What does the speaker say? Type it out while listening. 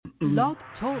Blog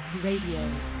Talk Radio.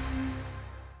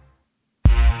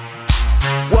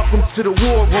 Welcome to the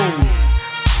War Room.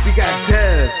 We got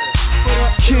Dez,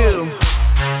 Kim,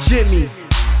 Jimmy,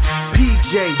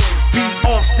 PJ, B.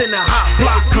 Austin, the Hot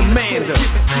Block Commander.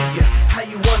 How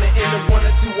you want it in a 1 or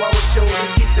 2 hour show to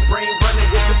keep the brain running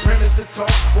with the premise to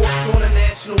talk sports on a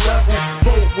national level.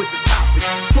 Bold with the topic,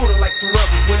 sorta like the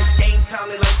rebels. When it's game time,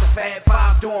 they like the Fab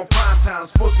Five during prime time.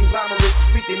 Sports conglomerates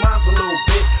speak their minds a little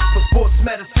bit. For sports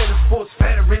medicine and sports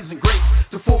veterans and greats.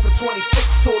 The 4 for 26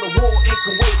 or the war in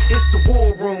Kuwait. It's the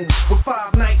War Room with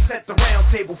 5 nights at the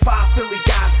round table. 5 Philly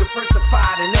guys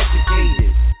diversified and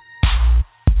educated.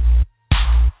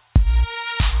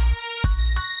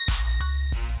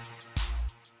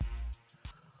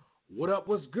 What up,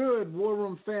 what's good, War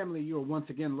Room family? You are once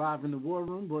again live in the War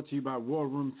Room, brought to you by War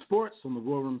Room Sports on the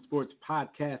War Room Sports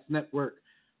Podcast Network.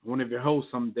 One of your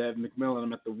hosts, I'm Dev McMillan.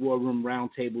 I'm at the War Room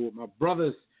Roundtable with my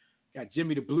brothers. Got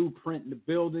Jimmy the Blueprint in the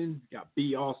building. Got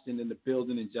B. Austin in the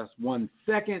building in just 1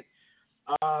 second.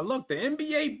 Look, the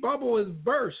NBA bubble has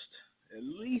burst, at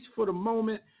least for the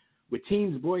moment, with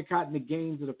teams boycotting the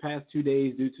games of the past 2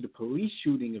 days due to the police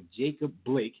shooting of Jacob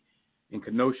Blake in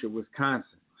Kenosha,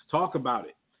 Wisconsin. Let's talk about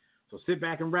it. So sit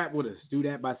back and rap with us. Do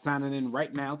that by signing in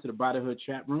right now to the Brotherhood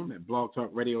chat room at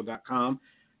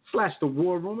blogtalkradio.com/The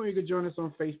War Room, or you can join us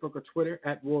on Facebook or Twitter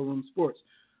at War Room Sports.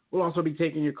 We'll also be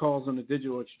taking your calls on the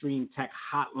Digital Extreme Tech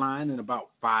Hotline in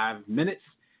about 5 minutes.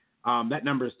 That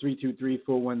number is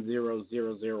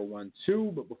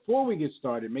 323-410-0012. But before we get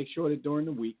started, make sure that during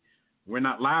the week, we're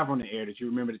not live on the air, that you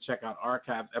remember to check out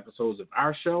archived episodes of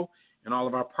our show and all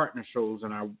of our partner shows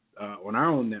on our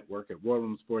own network at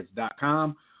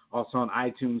warroomsports.com. Also on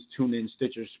iTunes, TuneIn,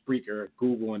 Stitcher, Spreaker,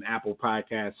 Google, and Apple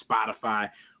Podcasts, Spotify.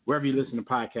 Wherever you listen to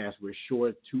podcasts, we're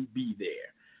sure to be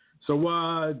there. So,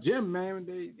 Jim, man,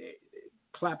 they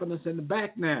clapping us in the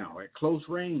back now at close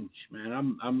range,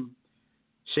 man. I'm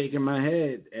shaking my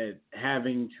head at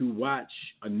having to watch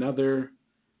another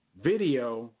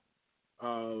video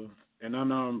of an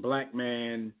unarmed black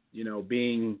man,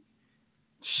 being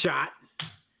shot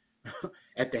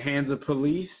at the hands of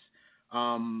police.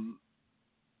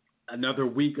 Another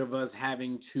week of us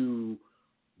having to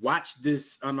watch this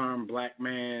unarmed black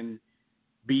man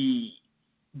be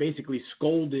basically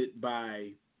scolded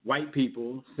by white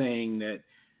people, saying that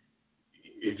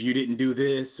if you didn't do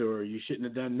this or you shouldn't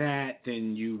have done that,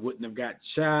 then you wouldn't have got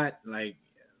shot. Like,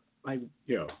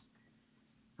 yo,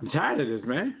 I'm tired of this,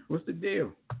 man. What's the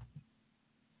deal?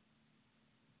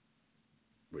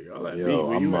 Where y'all at?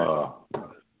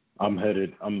 I'm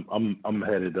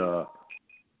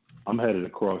headed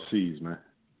across seas, man.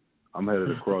 I'm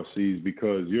headed across seas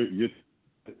because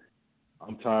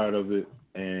I'm tired of it,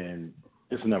 and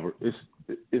it's not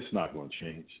going to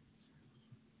change.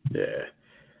 Yeah.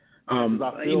 I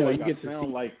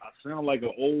sound like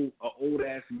an old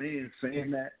ass man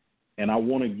saying that, and I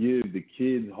want to give the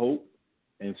kids hope,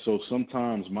 and so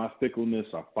sometimes my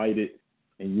fickleness, I fight it,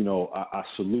 and I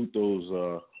salute those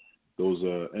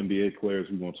NBA players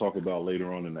we're going to talk about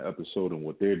later on in the episode and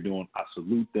what they're doing. I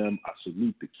salute them. I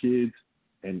salute the kids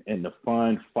and the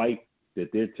fine fight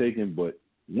that they're taking. But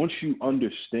once you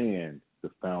understand the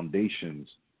foundations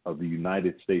of the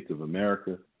United States of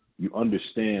America, you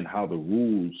understand how the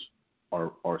rules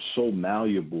are so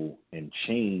malleable and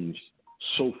changed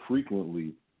so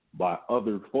frequently by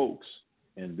other folks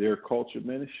and their culture,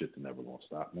 man, this shit's never going to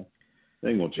stop, man. It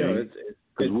ain't going to change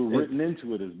because we're written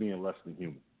into it as being less than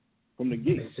human. From the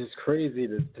gate. It's just crazy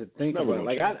to think about.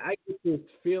 Like, I get this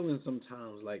feeling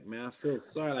sometimes, like, man, I feel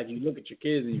sorry. Like, you look at your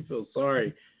kids and you feel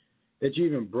sorry that you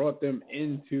even brought them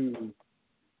into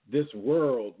this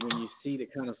world when you see the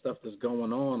kind of stuff that's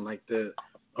going on. Like, the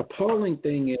appalling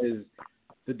thing is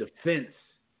the defense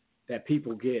that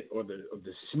people get, or the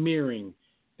smearing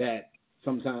that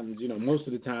sometimes, most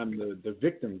of the time the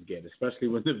victims get, especially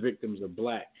when the victims are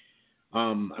black.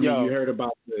 You heard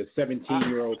about the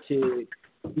 17-year-old kid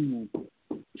who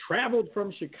traveled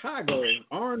from Chicago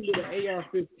armed with an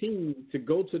AR-15 to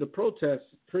go to the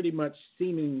protests, pretty much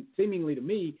seemingly to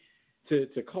me to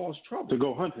cause trouble. To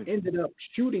go hunting. Ended up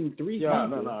shooting 3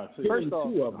 people.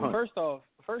 First off,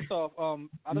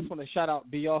 I just want to shout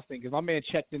out B. Austin because my man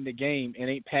checked in the game and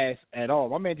ain't passed at all.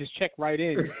 My man just checked right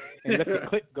in and let the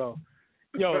clip go.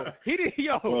 Yo, he did.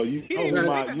 Well, you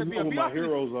know who my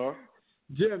heroes are.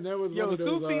 Jim, that was one of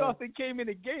those. As soon as Austin came in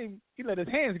the game, he let his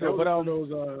hands go. That was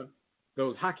one of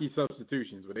those hockey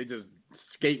substitutions where they just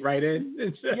skate right in.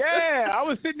 Yeah, I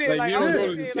was sitting there get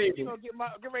ready to get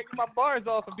my bars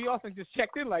off, and B. Austin just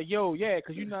checked in like, yo, yeah,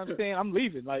 because you know what I'm saying, I'm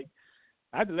leaving. Like,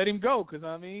 I had to let him go because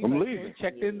I'm leaving. He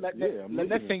checked in, let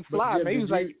that thing fly. Man, he was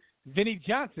like Vinny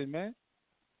Johnson, man.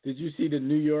 Did you see the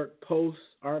New York Post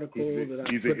article that I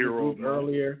put in the group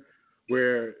earlier,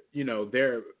 where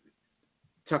they're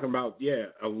talking about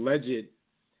alleged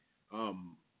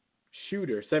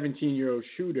shooter, 17-year-old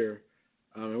shooter.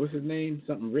 What's his name?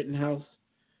 Something Rittenhouse.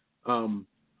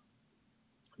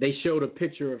 They showed a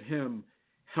picture of him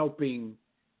helping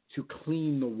to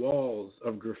clean the walls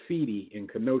of graffiti in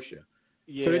Kenosha.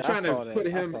 Yeah, so they're trying to put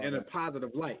him in a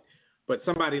positive light. But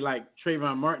somebody like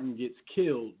Trayvon Martin gets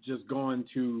killed just going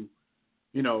to,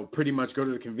 pretty much go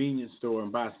to the convenience store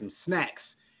and buy some snacks.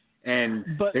 And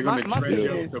they're going to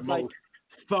treasure the most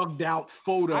thugged out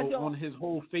photo on his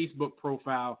whole Facebook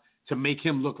profile to make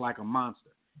him look like a monster.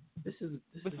 This is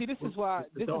why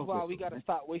we got to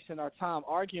stop wasting our time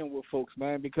arguing with folks,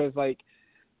 man, because like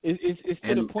it's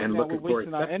to the point that we're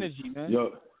wasting our energy, man.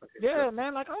 Yeah,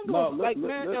 man, like I'm going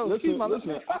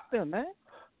listen, fuck them, man.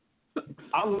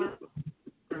 I learned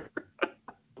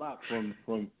a lot from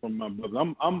my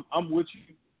brother. I'm with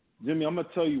you, Jimmy. I'm gonna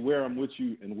tell you where I'm with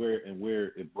you and where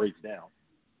it breaks down.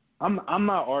 I'm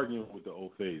not arguing with the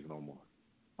old phase no more.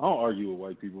 I don't argue with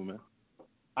white people, man.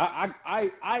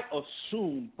 I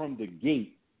assume from the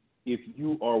gate, if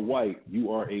you are white,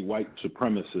 you are a white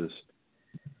supremacist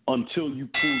until you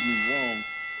prove me wrong.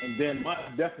 And then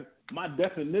my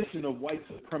definition of white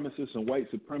supremacist and white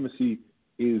supremacy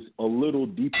is a little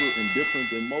deeper and different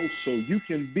than most. So you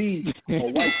can be a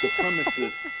white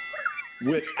supremacist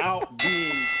without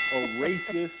being a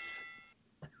racist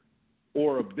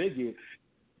or a bigot.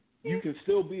 You can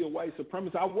still be a white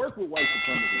supremacist. I work with white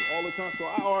supremacists all the time, so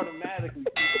I automatically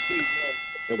think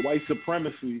that white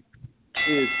supremacy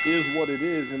is what it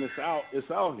is, and it's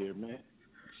out here, man.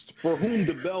 For whom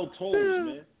the bell tolls,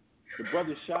 man. The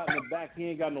brother shot in the back, he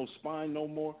ain't got no spine no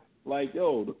more. Like,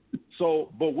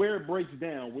 but where it breaks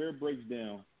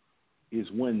down is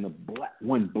when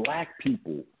black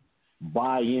people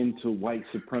buy into white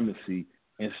supremacy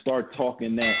and start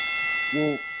talking that,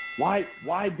 well,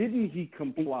 why didn't he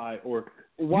comply? Or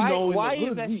why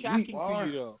is that shocking to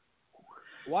you though?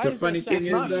 The funny thing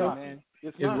is though,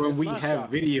 is when we have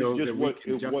videos that we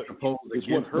can juxtapose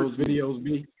against those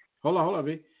videos. Hold on,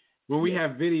 B. When we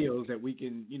have videos that we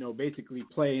can, basically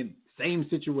play in the same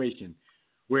situation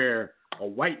where a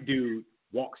white dude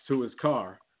walks to his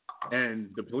car and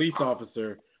the police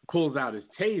officer pulls out his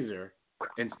taser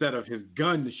instead of his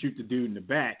gun to shoot the dude in the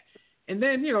back. And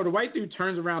then, the white dude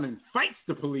turns around and fights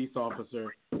the police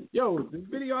officer. This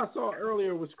video I saw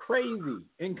earlier was crazy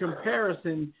in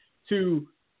comparison to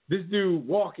this dude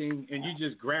walking and you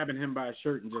just grabbing him by his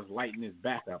shirt and just lighting his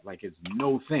back up like it's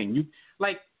no thing.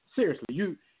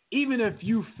 Seriously, even if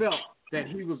you felt that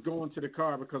he was going to the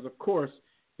car, because of course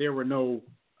there were no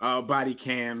body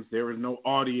cams, there was no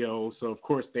audio, so of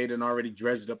course they done already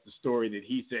dredged up the story that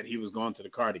he said he was going to the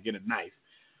car to get a knife.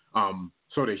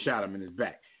 So they shot him in his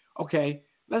back. Okay,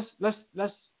 let's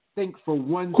think for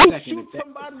 1 second if that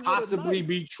could possibly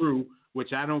be true,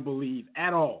 which I don't believe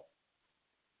at all.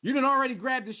 You done already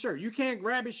grabbed his shirt. You can't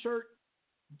grab his shirt,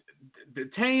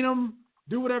 detain him,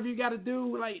 do whatever you got to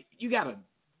do. Like, you got to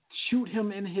shoot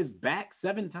him in his back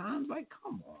 7 times? Like,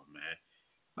 come on, man.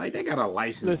 Like, they got a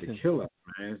license to kill us,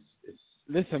 man.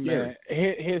 Listen, man,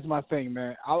 here's my thing,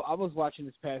 man. I was watching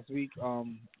this past week.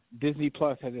 Disney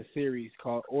Plus has a series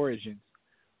called Origins,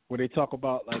 where they talk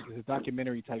about, like, it's a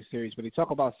documentary type series, but they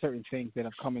talk about certain things that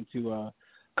have come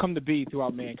to be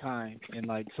throughout mankind. And,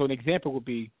 like, so an example would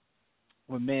be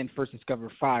when man first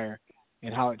discovered fire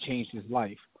and how it changed his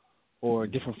life, or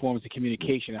different forms of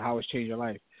communication and how it's changed your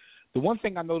life. The one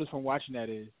thing I noticed from watching that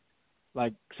is,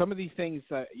 like, some of these things,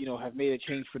 have made a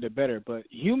change for the better, but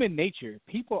human nature,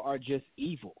 people are just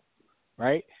evil,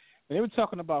 right? When they were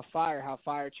talking about fire, how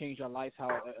fire changed our lives, how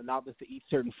it allowed us to eat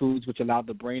certain foods, which allowed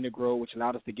the brain to grow, which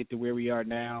allowed us to get to where we are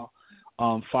now.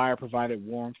 Fire provided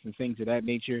warmth and things of that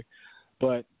nature.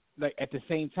 But, like, at the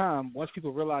same time, once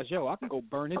people realize, I can go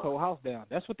burn this whole house down.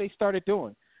 That's what they started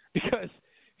doing, because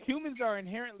humans are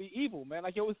inherently evil, man.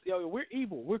 Like, we're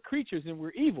evil. We're creatures and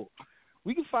we're evil.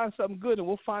 We can find something good and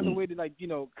we'll find a way to, like,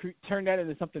 turn that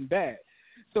into something bad.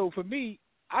 So for me,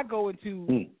 I go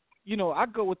into, I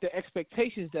go with the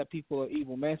expectations that people are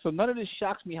evil, man. So none of this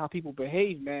shocks me how people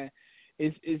behave, man.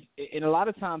 And a lot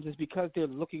of times it's because they're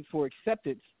looking for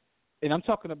acceptance. And I'm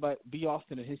talking about B.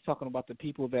 Austin, and he's talking about the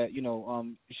people that,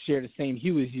 share the same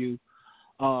hue as you,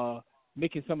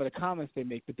 making some of the comments they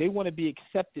make. But they want to be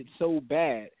accepted so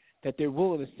bad that they're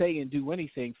willing to say and do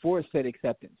anything for said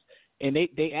acceptance. And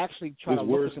they actually try to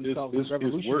look at themselves as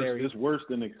revolutionary. It's worse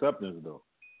than acceptance, though.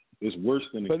 It's worse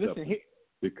than acceptance. Listen,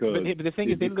 because but the thing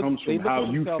is, it comes from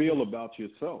how you feel about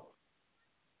yourself.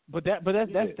 But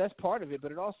that's part of it.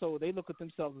 But it also, they look at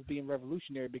themselves as being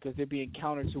revolutionary because they're being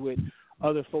counter to what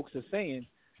other folks are saying.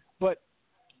 But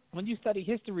when you study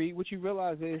history, what you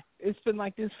realize is it's been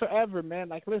like this forever, man.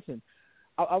 Like, listen,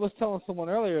 I was telling someone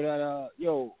earlier that,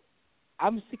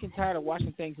 I'm sick and tired of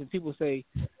watching things and people say,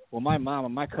 well, my mom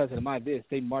and my cousin and my this,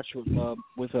 they march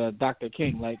with Dr.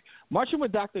 King. Like, marching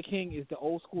with Dr. King is the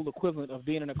old school equivalent of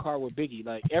being in a car with Biggie.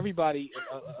 Like, everybody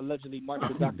allegedly marched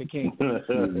with Dr. King.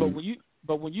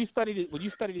 But when you study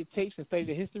the tapes and study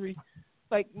the history,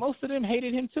 like, most of them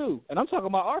hated him too. And I'm talking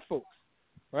about our folks,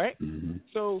 right? Mm-hmm.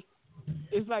 So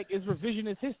it's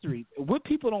revisionist history. What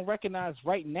people don't recognize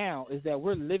right now is that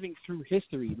we're living through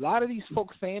history. A lot of these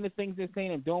folks saying the things they're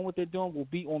saying and doing what they're doing will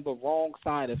be on the wrong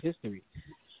side of history.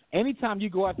 Anytime you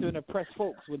go out there and oppress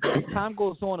folks, when time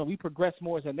goes on and we progress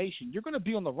more as a nation, you're going to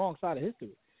be on the wrong side of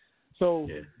history. So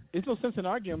there's no sense in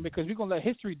arguing because we're going to let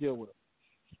history deal with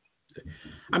it.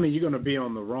 I mean, you're going to be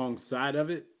on the wrong side of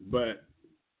it, but,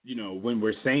 when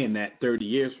we're saying that 30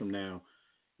 years from now,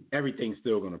 everything's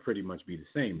still going to pretty much be the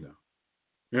same, though.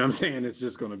 You know what I'm saying? It's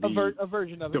just going to be a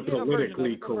version of the it.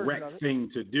 politically correct thing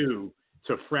to do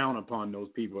to frown upon those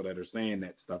people that are saying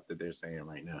that stuff that they're saying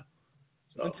right now.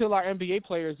 So. Until our NBA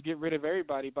players get rid of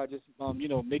everybody by just,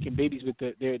 making babies with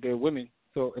their women.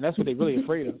 So, and that's what they're really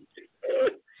afraid of.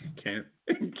 Can't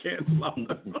stop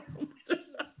them.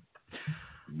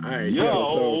 All right,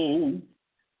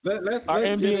 let's our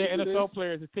NBA and NFL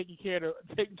players are taking care of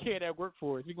that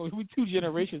workforce. We're 2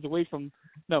 generations away from.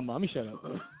 No, let me shut up.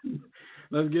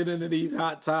 Let's get into these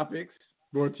hot topics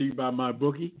brought to you by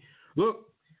MyBookie. Look,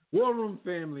 War Room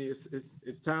family,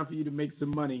 it's time for you to make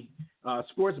some money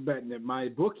sports betting at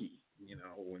MyBookie.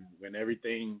 When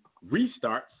everything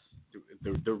restarts,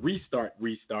 the restart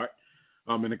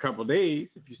in a couple of days.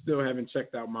 If you still haven't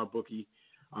checked out MyBookie,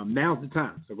 now's the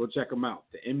time. So go check them out.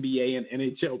 The NBA and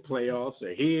NHL playoffs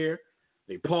are here.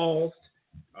 They paused.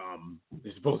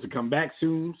 They're supposed to come back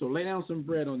soon. So lay down some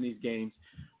bread on these games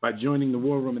by joining the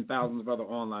War Room and thousands of other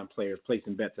online players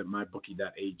placing bets at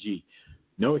mybookie.ag.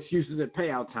 No excuses at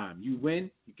payout time. You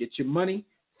win, you get your money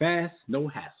fast, no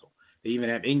hassle. They even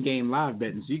have in-game live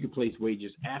betting, so you can place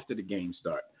wagers after the game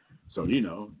starts. So,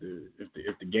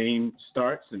 if the game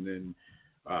starts and then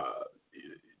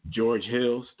George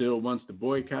Hill still wants to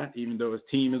boycott, even though his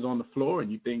team is on the floor,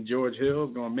 and you think George Hill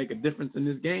is going to make a difference in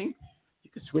this game,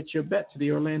 you can switch your bet to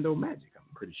the Orlando Magic. I'm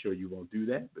pretty sure you won't do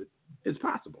that, but it's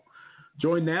possible.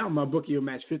 Join now. MyBookie will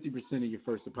match 50% of your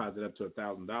first deposit up to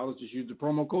 $1,000. Just use the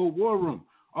promo code WARROOM,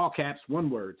 all caps, one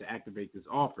word, to activate this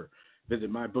offer.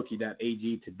 Visit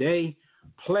mybookie.ag today.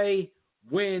 Play,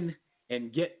 win,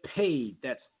 and get paid.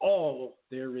 That's all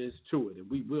there is to it. And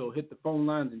we will hit the phone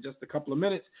lines in just a couple of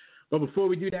minutes. But before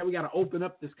we do that, we got to open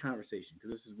up this conversation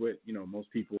because this is what,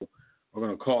 most people are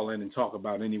going to call in and talk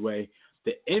about anyway.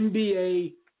 The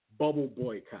NBA bubble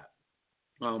boycott.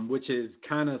 Which is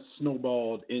kind of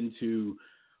snowballed into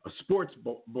a sports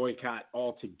boycott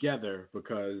altogether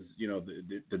because,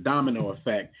 the domino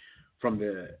effect from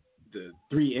the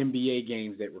 3 NBA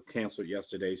games that were canceled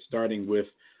yesterday, starting with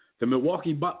the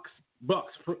Milwaukee Bucks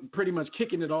pretty much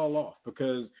kicking it all off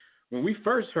because when we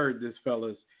first heard this,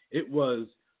 fellas, it was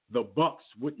the Bucks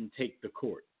wouldn't take the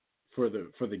court for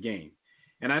the game.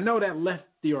 And I know that left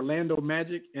the Orlando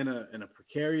Magic in a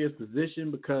precarious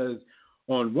position because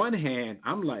on one hand,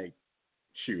 I'm like,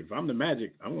 shoot, if I'm the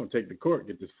Magic, I'm going to take the court,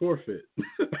 get this forfeit.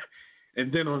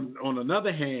 And then on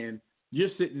another hand, you're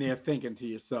sitting there thinking to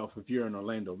yourself, if you're an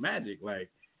Orlando Magic, like,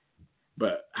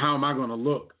 but how am I going to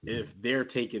look if they're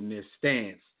taking this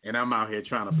stance and I'm out here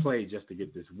trying to play just to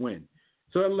get this win?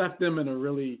 So it left them in a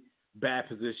really bad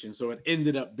position. So it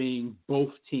ended up being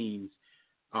both teams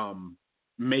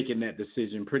making that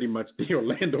decision, pretty much the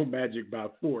Orlando Magic by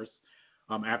force.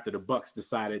 After the Bucks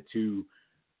decided to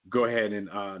go ahead and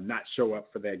not show up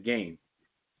for that game.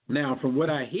 Now, from what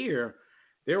I hear,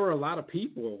 there were a lot of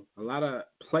people, a lot of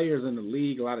players in the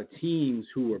league, a lot of teams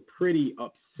who were pretty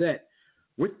upset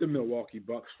with the Milwaukee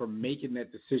Bucks for making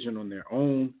that decision on their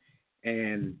own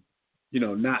and,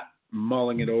 not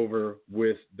mulling it over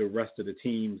with the rest of the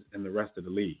teams and the rest of the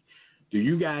league. Do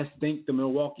you guys think the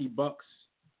Milwaukee Bucks,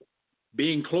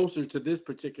 being closer to this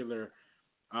particular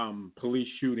police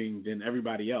shooting than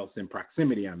everybody else in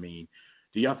proximity,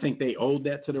 do y'all think they owed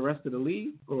that to the rest of the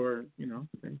league or, do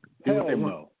what they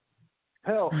want?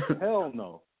 Hell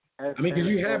no. Because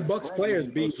you have Bucks players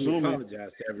being who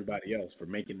apologize to everybody else for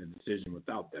making the decision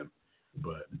without them.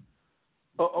 But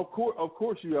of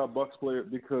course you have Bucks players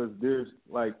because there's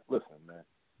listen, man,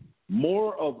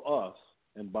 more of us,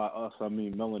 and by us I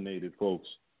mean melanated folks,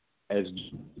 as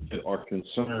are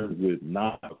concerned with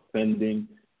not offending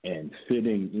and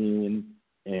fitting in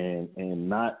and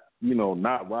not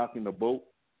not rocking the boat.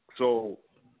 So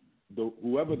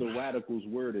whoever the radicals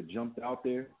were that jumped out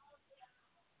there,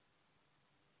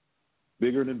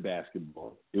 bigger than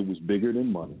basketball, it was bigger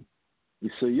than money. You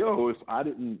say, yo, if I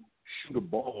didn't shoot a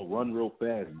ball, run real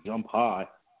fast, jump high,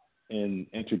 and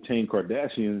entertain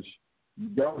Kardashians,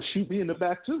 y'all would shoot me in the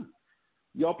back too.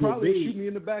 Y'all probably shoot me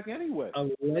in the back anyway.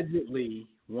 Allegedly,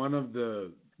 one of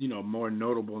the more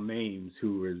notable names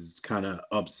who was kind of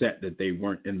upset that they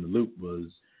weren't in the loop was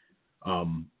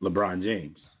LeBron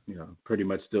James. Pretty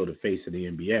much still the face of the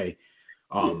NBA.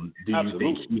 Do you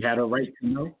think he had a right to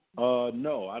know?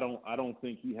 No, I don't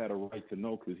think he had a right to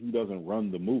know because he doesn't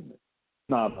run the movement.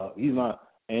 He's not.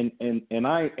 And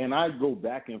I go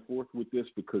back and forth with this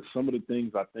because some of the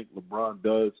things I think LeBron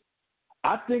does,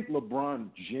 I think LeBron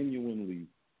genuinely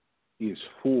is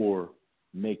for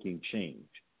making change.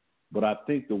 But I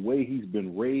think the way he's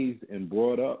been raised and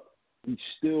brought up, he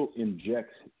still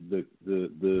injects the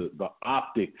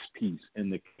optics piece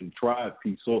and the contrived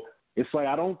piece. So it's like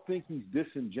I don't think he's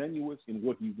disingenuous in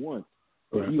what he wants,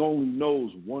 but he only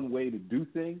knows one way to do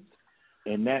things,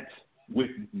 and that's with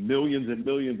millions and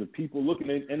millions of people looking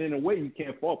at it. And in a way, you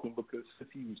can't fault him because since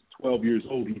he was 12 years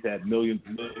old, he's had millions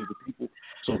and millions of people.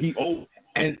 So he owes.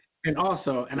 And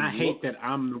also, I hate that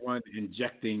I'm the one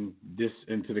injecting this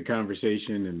into the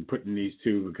conversation and putting these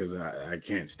two because I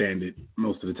can't stand it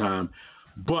most of the time.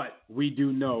 But we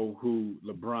do know who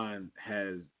LeBron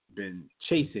has been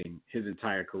chasing his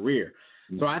entire career.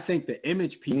 So I think the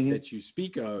image piece that you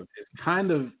speak of is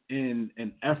kind of in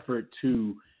an effort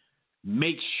to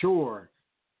make sure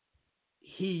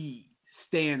he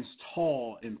stands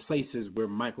tall in places where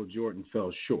Michael Jordan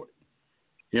fell short.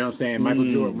 You know what I'm saying?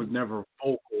 Michael Jordan was never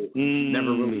vocal,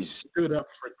 never really stood up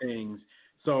for things.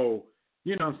 So,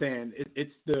 you know what I'm saying?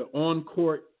 It's the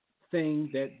on-court thing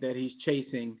that he's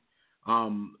chasing.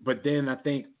 But then I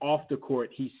think off the court,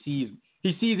 he sees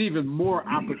even more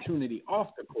opportunity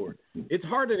off the court. It's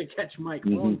harder to catch Mike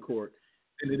on court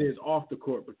than it is off the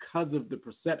court because of the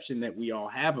perception that we all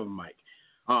have of Mike.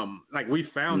 Like we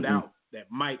found out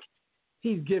that Mike,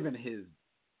 he's given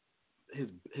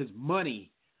his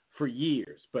money for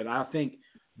years, but I think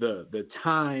the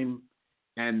time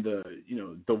and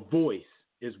the voice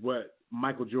is what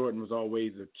Michael Jordan was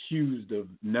always accused of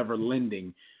never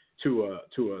lending to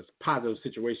a positive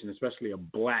situation, especially a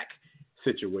black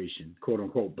situation, quote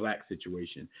unquote black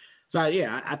situation. So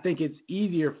yeah, I think it's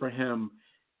easier for him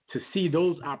to see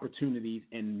those opportunities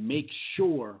and make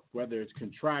sure, whether it's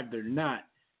contrived or not,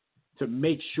 to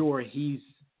make sure he's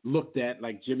looked at,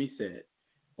 like Jimmy said,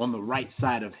 on the right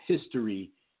side of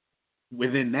history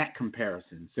within that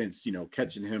comparison, since,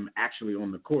 catching him actually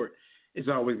on the court is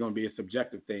always going to be a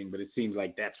subjective thing, but it seems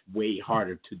like that's way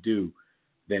harder to do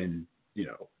than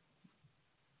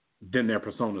their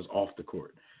personas off the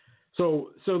court.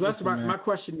 So that's my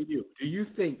question to you. Do you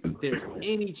think there's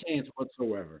any chance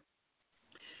whatsoever,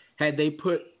 had they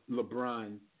put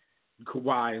LeBron,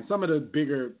 Kawhi, and some of the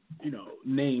bigger,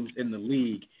 names in the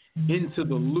league into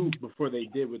the loop before they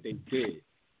did what they did,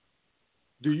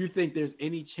 do you think there's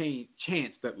any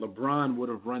chance that LeBron would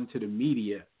have run to the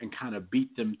media and kind of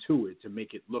beat them to it to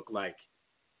make it look like,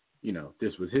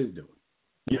 this was his doing?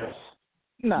 Yes.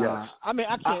 Nah, yes. I mean,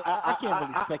 I can't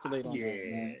really speculate on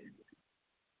that, man.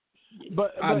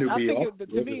 But I think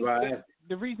to me,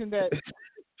 the reason that,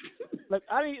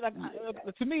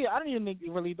 to me, I don't even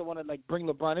really want to bring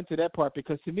LeBron into that part,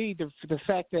 because to me, the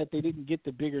fact that they didn't get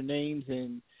the bigger names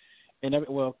and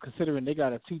considering they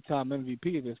got a 2-time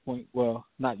MVP at this point, well,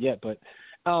 not yet, but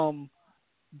I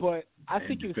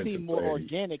think it seemed more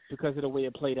organic because of the way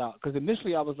it played out. Because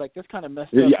initially I was like, this kind of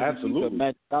messed up. Yeah, absolutely. The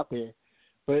match out there,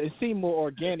 but it seemed more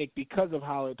organic because of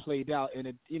how it played out, and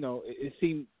it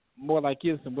seemed more like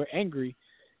and we're angry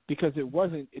because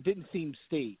it didn't seem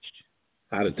staged.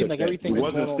 It seemed like everything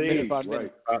was wasn't staged,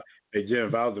 right? Hey Jim,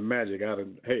 if I was the Magic,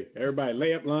 hey, everybody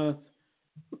layup lines.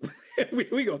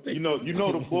 we gonna take. You know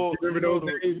the Bulls. Remember those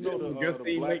days?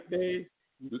 The Lake days.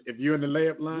 If you're in the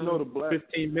layup line,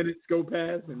 15 minutes go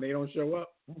past and they don't show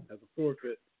up, that's a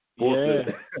forfeit.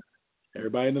 Yeah.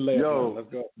 Everybody in the layup line. Let's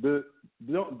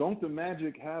go. Don't the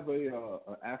Magic have a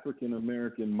African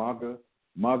American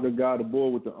MAGA guy, the boy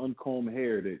with the uncombed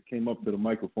hair that came up to the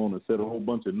microphone and said a whole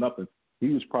bunch of nothing? He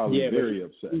was probably very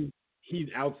upset. He's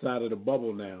outside of the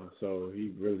bubble now, so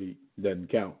he really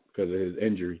doesn't count because of his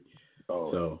injury.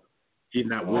 Oh. So he's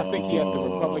not. I think he's at the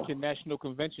Republican National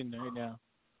Convention right now.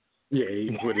 Yeah,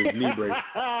 he's with his knee brace.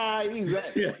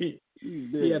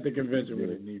 He's at the convention with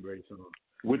his knee brace on.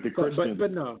 With the Christian.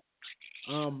 But no.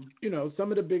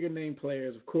 Some of the bigger name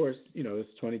players, of course, it's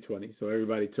 2020, so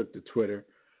everybody took to Twitter.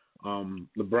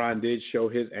 LeBron did show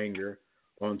his anger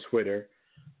on Twitter,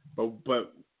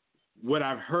 but what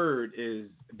I've heard is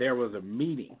there was a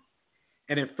meeting.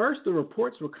 And at first the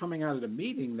reports were coming out of the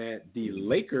meeting that the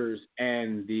Lakers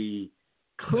and the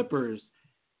Clippers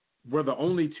were the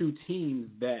only two teams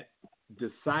that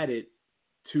decided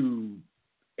to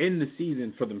end the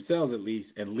season for themselves at least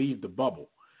and leave the bubble.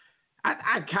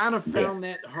 I kind of found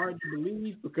that hard to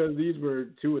believe because these were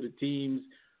two of the teams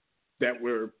that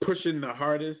were pushing the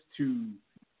hardest to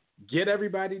get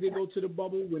everybody to go to the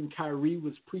bubble when Kyrie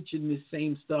was preaching this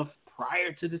same stuff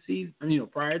prior to the season,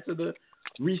 prior to the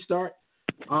restart.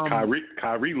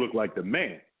 Kyrie looked like the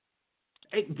man.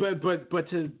 But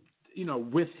to,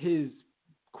 with his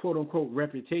quote unquote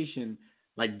reputation,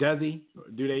 like, does he?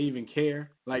 Do they even care?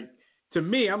 Like, to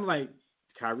me, I'm like,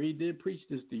 Kyrie did preach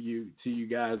this to you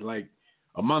guys like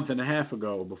a month and a half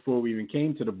ago before we even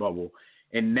came to the bubble.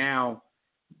 And now,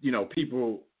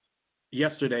 people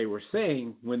yesterday were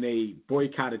saying when they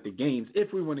boycotted the games,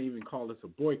 if we want to even call this a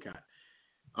boycott,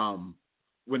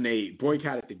 when they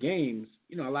boycotted the games,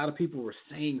 a lot of people were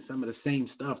saying some of the same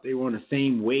stuff. They were on the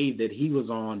same wave that he was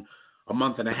on a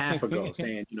month and a half ago,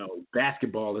 saying,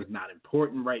 basketball is not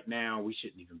important right now. We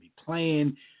shouldn't even be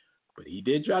playing. But he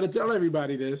did try to tell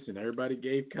everybody this, and everybody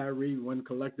gave Kyrie one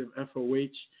collective FOH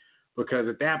because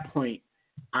at that point,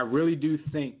 I really do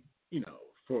think,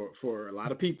 for a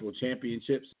lot of people,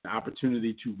 championships, the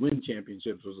opportunity to win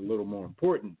championships was a little more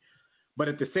important. But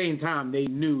at the same time, they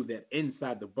knew that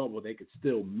inside the bubble, they could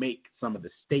still make some of the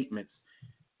statements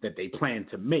that they planned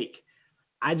to make.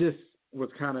 I just was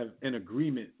kind of in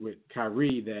agreement with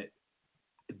Kyrie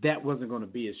that wasn't going to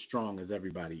be as strong as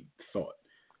everybody thought.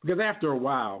 Because after a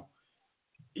while,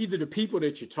 either the people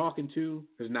that you're talking to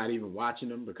is not even watching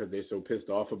them because they're so pissed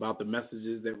off about the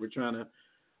messages that we're trying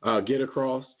to get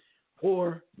across,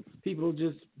 or people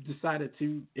just decided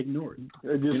to ignore it.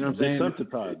 They're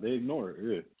sensitized. They ignore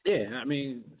it. Yeah,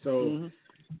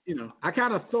 I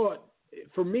kind of thought,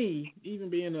 for me, even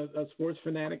being a sports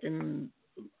fanatic and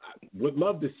I would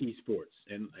love to see sports,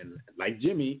 and like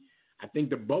Jimmy, I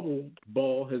think the bubble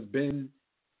ball has been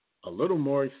a little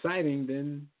more exciting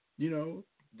than, the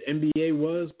NBA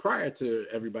was prior to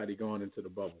everybody going into the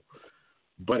bubble.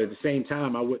 But at the same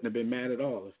time, I wouldn't have been mad at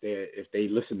all if they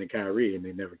listened to Kyrie and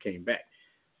they never came back.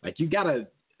 Like, you gotta,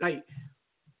 like,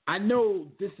 I know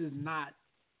this is not,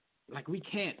 like, we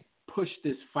can't push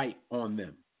this fight on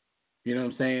them. You know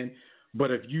what I'm saying?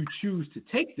 But if you choose to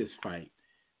take this fight,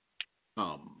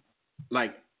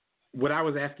 like what I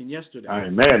was asking yesterday,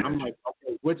 I'm like,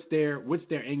 okay, what's their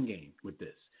end game with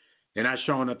this? They're not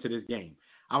showing up to this game.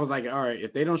 I was like, all right,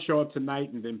 if they don't show up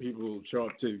tonight and then people show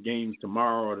up to the games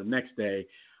tomorrow or the next day,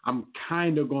 I'm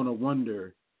kind of going to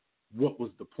wonder what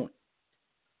was the point.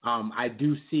 I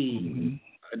do see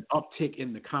an uptick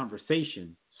in the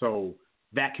conversation, so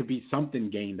that could be something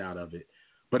gained out of it.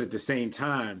 But at the same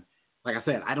time, like I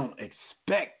said, I don't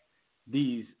expect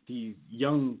these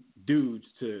young dudes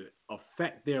to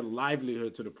affect their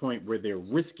livelihood to the point where they're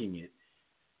risking it.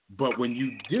 But when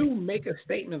you do make a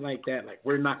statement like that, like,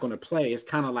 we're not going to play, it's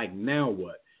kind of like, now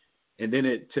what? And then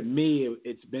to me,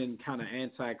 it's been kind of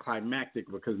anticlimactic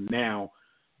because now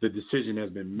the decision has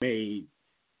been made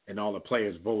and all the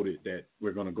players voted that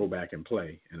we're going to go back and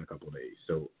play in a couple of days.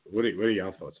 So what are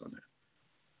y'all thoughts on that?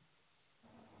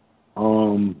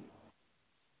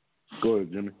 Go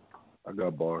ahead, Jimmy. I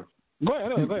got bars. Go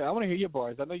ahead. I want to hear your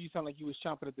bars. I know you sound like you was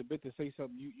chomping at the bit to say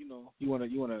something. You want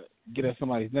to get at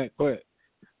somebody's neck. Go ahead.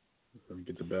 Let me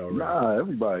get the bell right.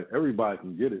 Nah, everybody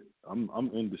can get it. I'm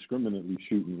indiscriminately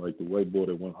shooting like the white boy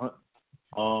that went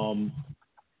hunting.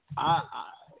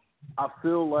 I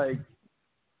feel like,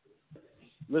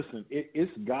 listen,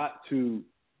 it's got to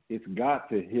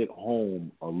hit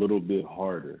home a little bit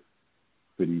harder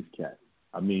for these cats.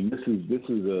 I mean, this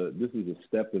is a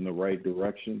step in the right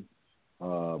direction,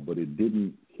 but it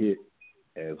didn't hit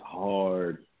as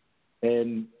hard,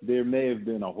 and there may have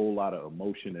been a whole lot of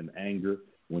emotion and anger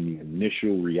when the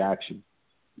initial reaction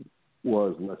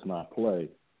was, let's not play.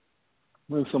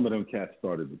 When some of them cats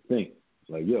started to think,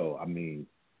 like, yo, I mean,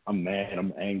 I'm mad,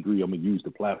 I'm angry, I'm going to use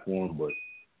the platform, but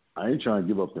I ain't trying to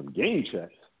give up them game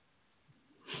checks.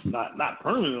 Not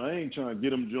permanent. I ain't trying to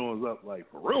get them joints up,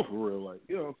 like, for real. Like,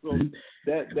 so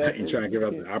that I ain't trying to give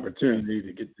up the opportunity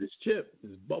to get this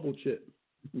bubble chip.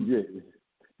 Yeah.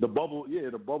 The bubble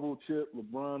chip,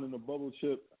 LeBron and the bubble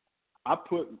chip. I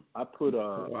put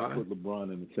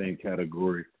LeBron in the same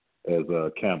category as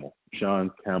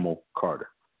Sean Camel Carter.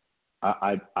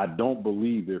 I don't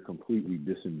believe they're completely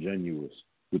disingenuous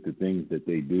with the things that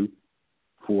they do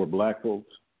for black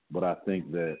folks, but I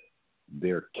think that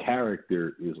their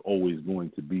character is always going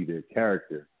to be their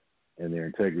character, and their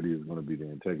integrity is going to be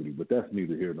their integrity. But that's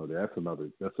neither here nor there.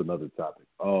 That's another topic.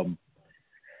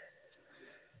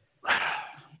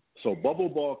 So bubble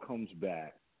ball comes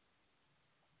back.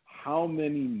 How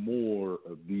many more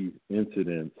of these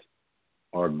incidents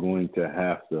are going to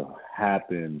have to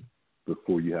happen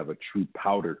before you have a true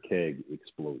powder keg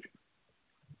explosion?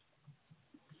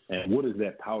 And what does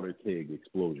that powder keg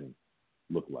explosion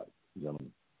look like,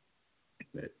 gentlemen?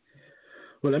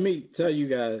 Well, let me tell you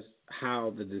guys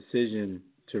how the decision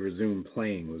to resume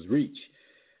playing was reached.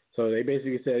 So they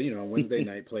basically said, Wednesday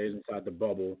night, players inside the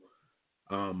bubble,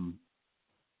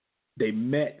 they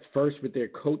met first with their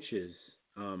coaches,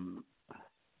 and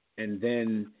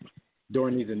then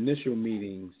during these initial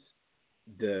meetings,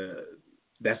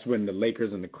 that's when the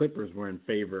Lakers and the Clippers were in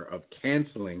favor of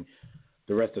canceling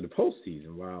the rest of the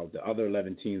postseason, while the other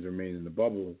 11 teams remaining in the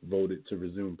bubble voted to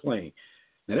resume playing.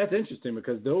 Now, that's interesting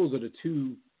because those are the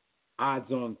two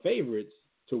odds-on favorites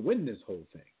to win this whole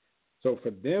thing. So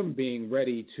for them being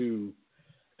ready to,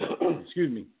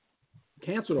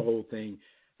 cancel the whole thing,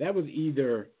 that was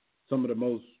either some of the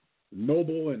most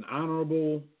noble and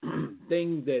honorable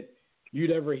things that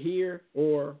you'd ever hear,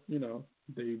 or,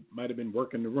 they might have been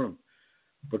working the room.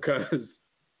 Because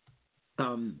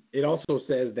it also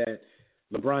says that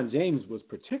LeBron James was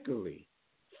particularly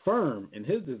firm in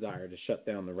his desire to shut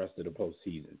down the rest of the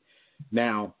postseason.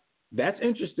 Now, that's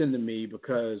interesting to me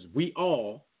because we've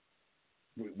all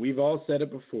said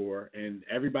it before, and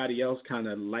everybody else kind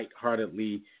of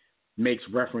lightheartedly makes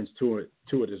reference to it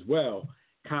as well.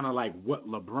 Kind of like what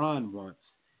LeBron wants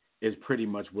is pretty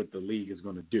much what the league is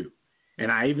going to do.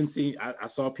 And I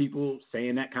saw people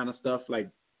saying that kind of stuff, like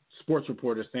sports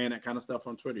reporters saying that kind of stuff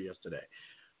on Twitter yesterday.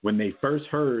 When they first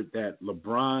heard that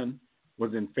LeBron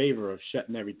was in favor of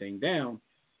shutting everything down,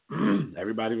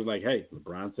 everybody was like, hey,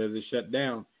 LeBron says it's shut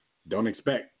down. Don't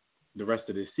expect the rest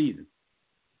of this season.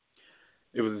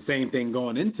 It was the same thing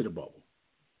going into the bubble.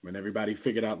 When everybody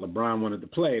figured out LeBron wanted to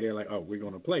play, they're like, oh, we're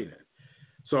going to play then.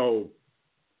 So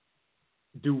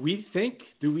do we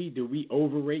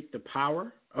overrate the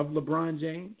power of LeBron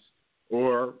James?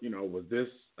 Or, was this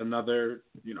another,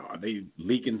 are they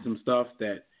leaking some stuff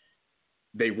that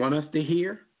they want us to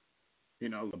hear?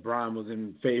 LeBron was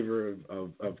in favor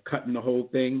of cutting the whole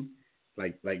thing,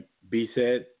 like B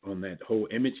said, on that whole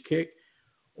image kick.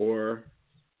 Or,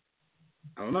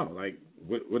 I don't know, like,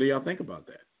 what do y'all think about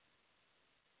that?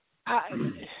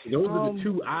 Those are the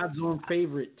two odds-on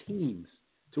favorite teams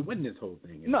to win this whole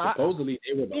thing. And supposedly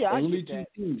they were the only two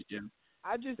teams, Jim,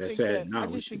 I just that think said, that, no,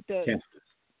 we should cancel this.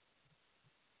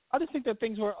 I just think that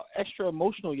things were extra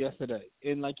emotional yesterday,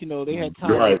 and they had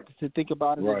time to think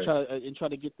about it and try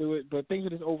to get through it. But things are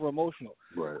just over emotional.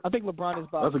 Right. I think LeBron is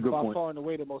by far and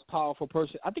away the most powerful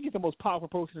person. I think he's the most powerful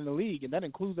person in the league, and that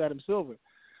includes Adam Silver.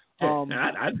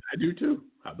 I do too.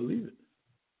 I believe it.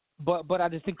 But I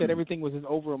just think that everything was just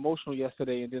over emotional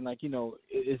yesterday, and then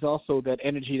it's also that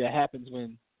energy that happens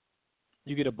when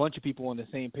you get a bunch of people on the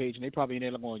same page, and they probably in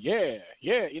there going, yeah,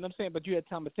 you know what I'm saying? But you had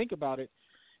time to think about it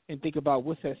and think about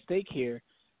what's at stake here,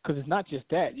 because it's not just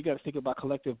that. You got to think about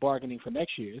collective bargaining for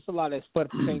next year. It's a lot of that, but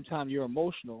at the same time, you're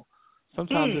emotional.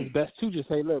 Sometimes it's best to just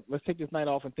say, look, let's take this night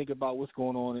off and think about what's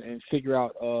going on and figure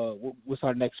out what's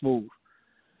our next move.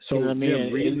 So, you know what I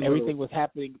mean? Everything was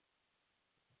happening.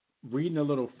 Reading a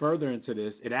little further into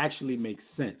this, it actually makes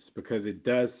sense because it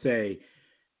does say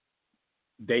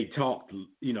they talked,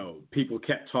 people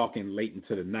kept talking late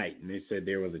into the night, and they said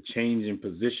there was a change in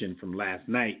position from last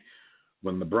night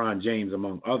when LeBron James,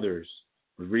 among others,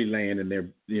 was relaying in their,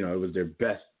 it was their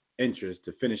best interest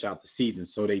to finish out the season.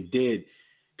 So they did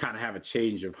kind of have a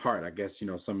change of heart. I guess,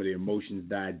 some of the emotions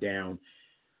died down.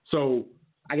 So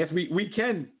I guess we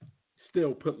can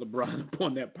still put LeBron up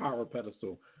on that power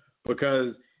pedestal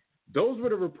because those were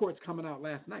the reports coming out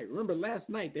last night. Remember, last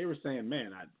night they were saying,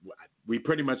 man, we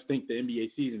pretty much think the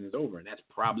NBA season is over. And that's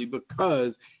probably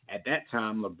because at that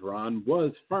time LeBron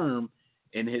was firm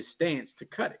in his stance to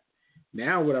cut it.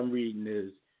 Now what I'm reading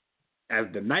is as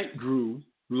the night grew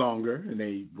longer and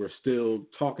they were still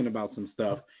talking about some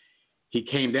stuff, he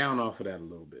came down off of that a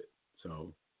little bit.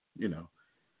 So,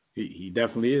 he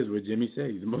definitely is what Jimmy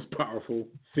said. He's the most powerful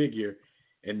figure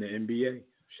in the NBA.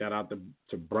 Shout out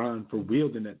to Bron for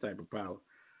wielding that type of power.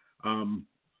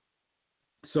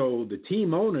 So the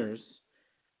team owners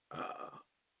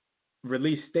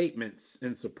released statements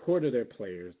in support of their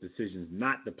players' decisions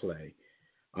not to play.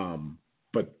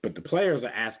 But the players are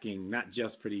asking not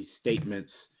just for these statements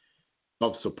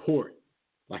of support,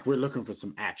 like we're looking for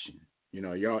some action. You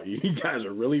guys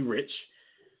are really rich,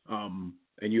 and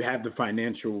you have the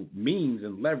financial means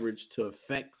and leverage to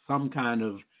affect some kind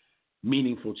of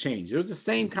meaningful change. It was the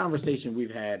same conversation we've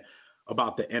had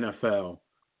about the NFL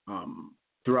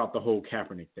throughout the whole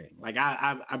Kaepernick thing. Like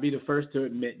I'd be the first to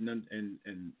admit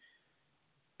and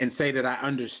say that I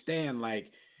understand.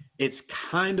 Like it's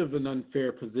kind of an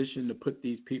unfair position to put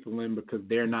these people in because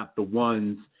they're not the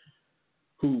ones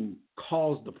who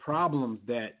cause the problems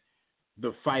that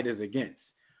the fight is against.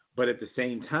 But at the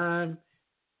same time,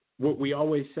 what we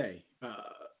always say,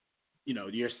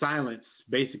 your silence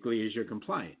basically is your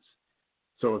compliance.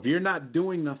 So if you're not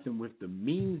doing nothing with the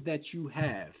means that you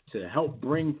have to help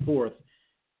bring forth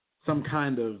some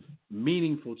kind of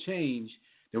meaningful change,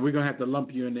 then we're going to have to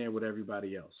lump you in there with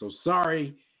everybody else. So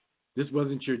sorry, this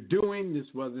wasn't your doing, this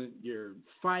wasn't your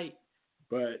fight,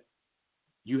 but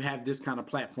you have this kind of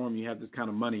platform, you have this kind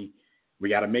of money, we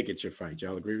got to make it your fight.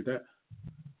 Y'all agree with that?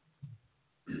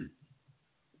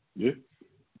 Yeah.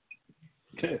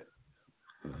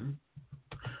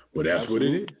 Well, that's what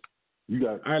it is. You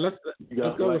got all right. Let's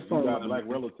go to phone lines. Black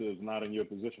relatives not in your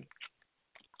position.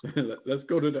 Let's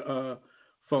go to the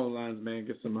phone lines, man.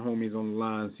 Get some homies on the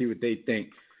line, see what they think.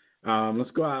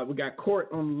 Let's go out. We got Court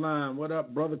on the line. What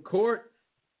up, brother Court?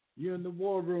 You're in the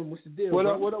war room. What's the deal? What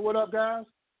up, guys?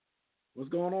 What's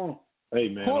going on? Hey,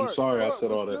 man, Court, I'm sorry I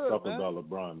said all that stuff man. about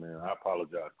LeBron, man. I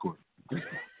apologize, Court.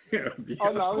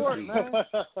 Oh no, Court, man.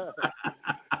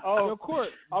 Yo, Court,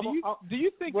 do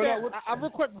you think that real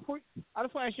quick before I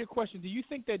just want to ask you a question? Do you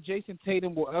think that Jason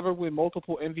Tatum will ever win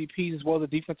multiple MVPs as well as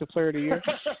Defensive Player of the Year?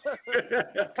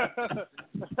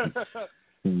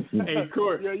 Hey,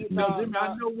 Court. I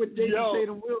know what Jason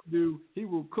Tatum will do. He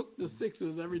will cook the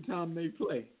Sixers every time they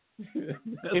play.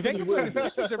 If they can play the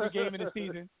Sixers every game in the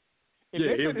season,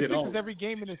 every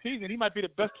game in the season, he might be the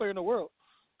best player in the world.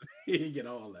 He'll get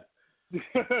all that.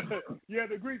 Yeah,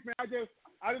 the Greek man.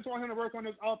 I just want him to work on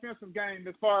his offensive game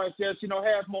as far as just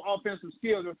have more offensive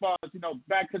skills as far as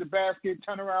back to the basket,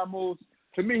 turnaround moves.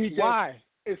 To me, he just why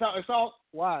it's all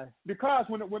why because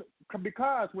when it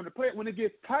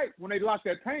gets tight, when they lock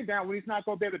that tank down, when he's not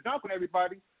going to be able to dunk on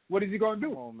everybody, what is he going to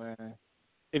do? Oh man,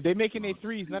 if they making their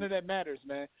threes, none of that matters,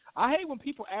 man. I hate when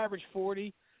people average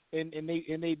 40 and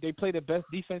they play the best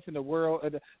defense in the world.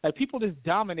 And, like people just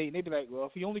dominate and they be like, well,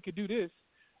 if he only could do this,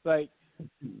 like.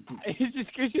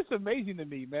 It's just amazing to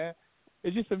me, man.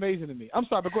 It's just amazing to me. I'm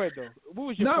sorry, but go ahead though. What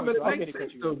was your point? No, but it makes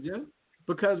sense though, yeah.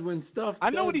 Because when stuff I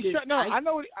know what he's trying. No, I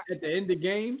know what at the end of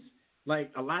games,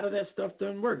 like a lot of that stuff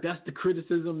doesn't work. That's the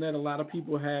criticism that a lot of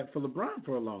people had for LeBron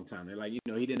for a long time. They're like, he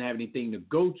didn't have anything to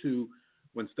go to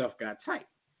when stuff got tight.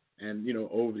 And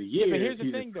over the years, but here's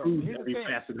the thing, though. Here's every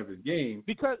facet of his game.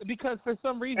 Because for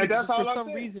some reason, for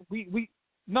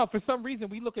some reason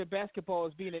we look at basketball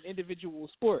as being an individual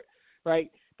sport.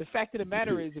 Right. The fact of the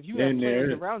matter is, if you have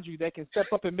players around you that can step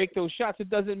up and make those shots,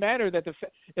 it doesn't matter that if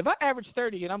I average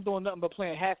 30 and I'm doing nothing but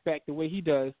playing halfback the way he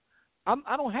does,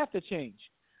 I don't have to change.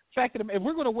 Fact of the if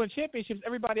we're going to win championships,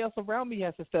 everybody else around me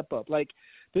has to step up. Like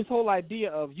this whole idea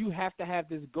of you have to have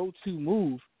this go-to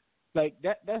move, like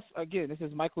that's again, this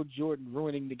is Michael Jordan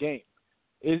ruining the game.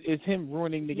 It's him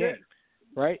ruining the game.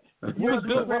 Right? As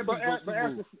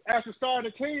the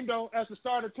starter team, it's going to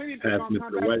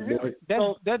come back to him.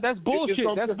 That's bullshit.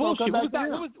 That's bullshit.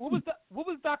 What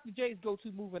was Dr. J's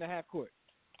go-to move in the half court?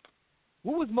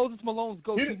 What was Moses Malone's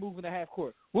go-to move in the half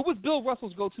court? What was Bill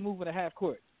Russell's go-to move in the half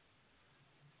court?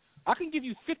 I can give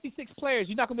you 56 players.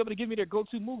 You're not going to be able to give me their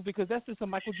go-to move because that's just some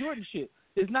Michael Jordan shit.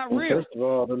 It's not real. First of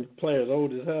all, the players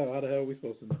old as hell. How the hell are we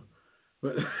supposed to know?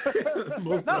 But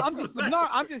I'm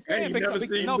just saying because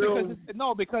again, that's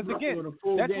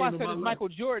why I said it's Michael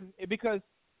Jordan because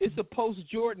it's a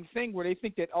post-Jordan thing where they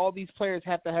think that all these players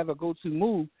have to have a go-to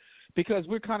move because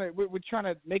we're trying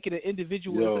to make it an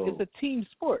individual. It's a team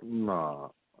sport. Nah.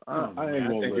 I ain't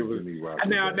gonna let me rock.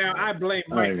 Now I blame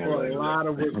Mike for a lot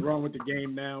of what's wrong with the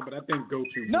game now, but I think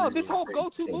go-to. No, this whole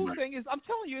go-to move thing is. I'm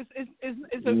telling you,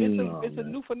 it's a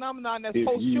new phenomenon that's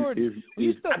post-Jordan.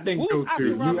 I think go-to.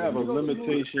 If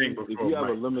you have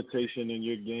a limitation, in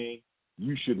your game,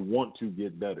 you should want to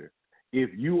get better.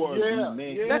 If you are the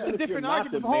man, that's a different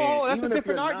argument. That's a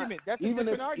different argument.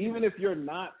 Even if you're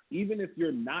not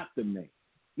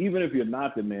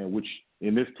the man, which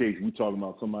in this case we're talking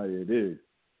about somebody that is.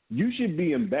 You should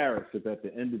be embarrassed if at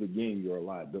the end of the game you're a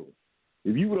liability.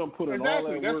 If you don't put in all that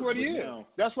work, that's what he is.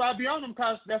 That's why I be on him,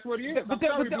 because that's what he is. But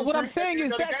what I'm saying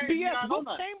is that's BS.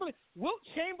 Wilt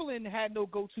Chamberlain had no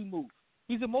go-to move.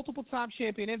 He's a multiple-time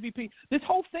champion, MVP. This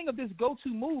whole thing of this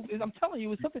go-to move is, I'm telling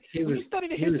you, is something. When you study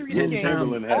the history of the game,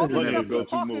 all this stuff you're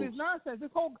talking is nonsense.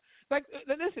 This whole,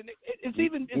 listen, it's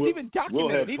even documented. We'll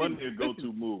have plenty of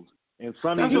go-to moves. And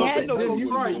Sonny you're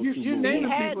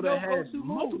naming people that had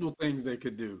multiple things they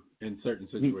could do in certain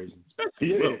situations.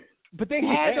 But they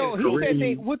had though.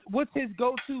 He said what's his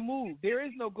go-to move? There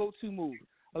is no go-to move.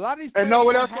 A lot of these players and know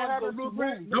what else have gonna happen,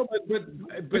 Blueprint? No, but there's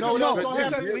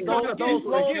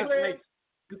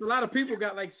a lot of people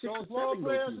got like 6 those or 7 role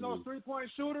players and those 3-point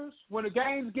shooters. When the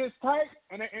games gets tight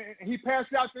and he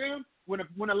passes out to them,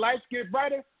 when the lights get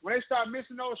brighter, when they start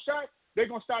missing those shots, they're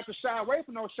gonna start to shy away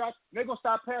from those shots. They're gonna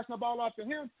start passing the ball off to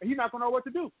him, and he's not gonna know what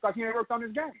to do because he ain't worked on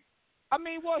his game. I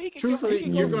mean, well, he can. Truthfully,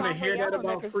 you're going to hear that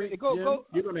about Freak.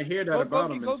 You're going to hear that about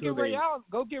him Go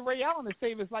get Ray Allen to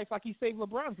save his life like he saved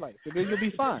LeBron's life. So then you'll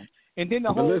be fine. And then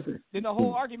the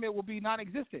whole argument will be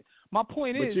non-existent. My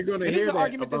point is, you're going to hear that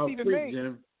argument about that's even Freak, made.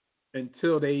 Jim,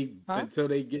 until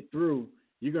they get through.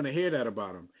 You're going to hear that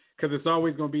about him because it's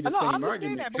always going to be the same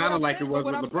argument, kind of like it was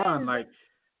with LeBron. Like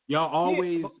y'all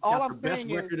always got the best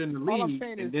record in the league,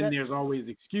 and then there's always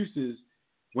excuses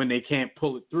when they can't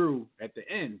pull it through at the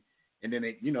end. And then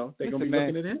they're going to be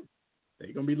looking at him.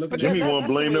 They're going to be looking at him. Jimmy won't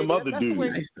blame them other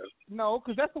dudes. No,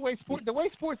 because that's the way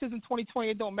sports is in 2020.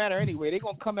 It don't matter anyway. They're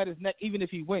going to come at his neck even if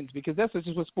he wins because that's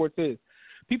just what sports is.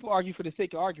 People argue for the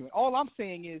sake of argument. All I'm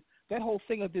saying is that whole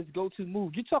thing of this go-to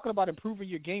move. You're talking about improving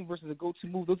your game versus a go-to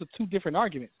move. Those are two different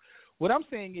arguments. What I'm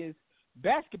saying is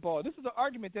basketball. This is an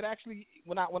argument that actually,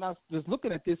 when I was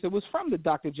looking at this, it was from the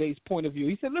Dr. J's point of view.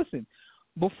 He said, listen,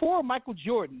 before Michael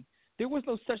Jordan, there was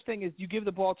no such thing as you give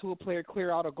the ball to a player,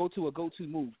 clear out, or go to a go-to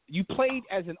move. You played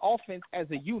as an offense, as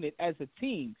a unit, as a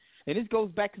team. And this goes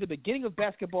back to the beginning of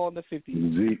basketball in the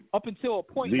 50s, up until a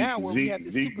point now where we have the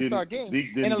superstar game.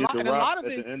 Zeke didn't get the rock at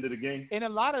the end of the game. And a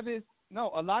lot of this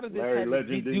Larry had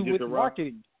Legend to do with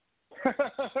marketing.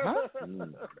 Huh?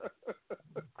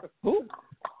 Who?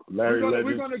 Larry Legend.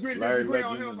 We're going to agree to disagree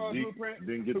on him, Blueprint.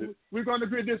 We're going to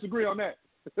agree to disagree on that.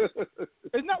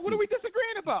 It's not. What are we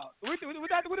disagreeing about? What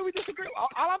are we disagreeing? All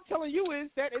I'm telling you is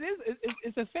that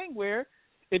it's a thing where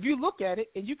if you look at it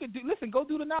and you can go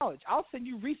do the knowledge. I'll send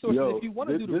you resources if you want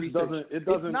to do the research. It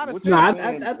doesn't. I think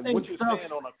what you're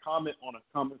saying on a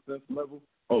common sense level.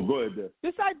 Oh, go ahead, there.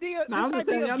 This idea of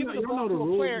giving the ball to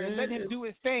a player and letting him do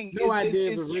his thing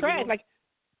is trash. Like,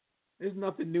 there's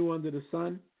nothing new under the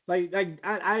sun. Like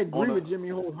I agree with Jimmy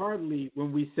wholeheartedly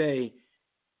when we say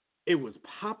it was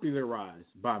popularized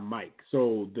by Mike.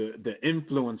 So the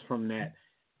influence from that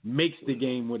makes the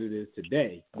game what it is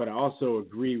today. But I also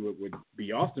agree with what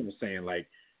B. Austin was saying. Like,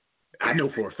 I know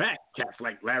for a fact, cats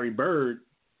like Larry Bird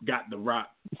got the rock,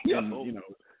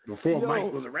 before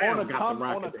Mike was around, got the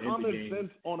rock at the end of the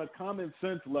game. On a common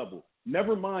sense level,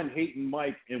 never mind hating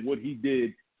Mike and what he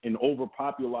did in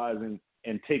overpopularizing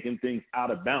and taking things out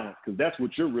of balance, because that's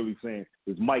what you're really saying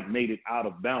is Mike made it out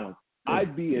of balance.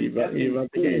 I'd be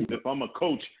if I'm a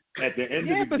coach at the end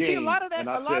of the game, and I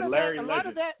said,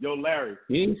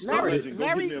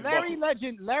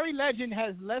 Larry Legend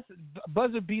has less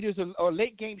buzzer beaters or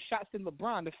late game shots than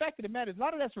LeBron. The fact of the matter is, a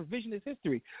lot of that's revisionist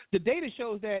history. The data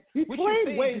shows that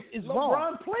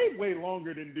LeBron played way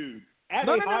longer than dudes.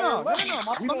 No.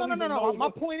 My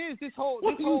point is this whole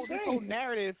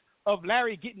narrative of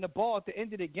Larry getting the ball at the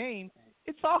end of the game.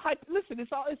 It's all hype. Listen,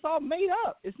 it's all made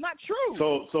up. It's not true.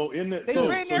 So in the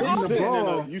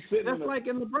that's like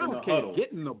in LeBron's case,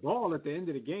 getting the ball at the end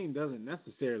of the game doesn't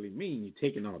necessarily mean you're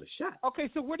taking all the shots. Okay,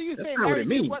 so what do you say? Larry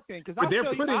did what then? Because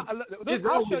there's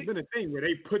always been a thing where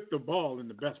they put the ball in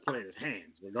the best player's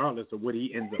hands, regardless of what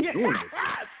he ends up doing.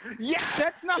 Yeah,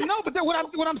 that's not But what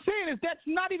I'm saying is that's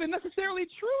not even necessarily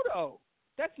true though.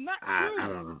 That's not true. I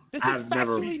don't know. I've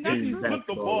never seen that.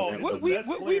 The ball.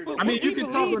 You can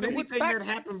talk about anything that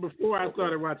happened before I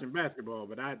started watching basketball,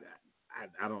 but I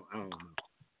don't know.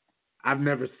 I've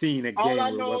never seen a game where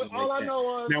it wasn't like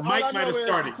that. Now Mike might have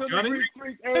started gunning.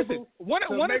 Listen, one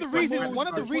of the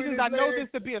reasons I know this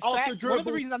to be a fact. One of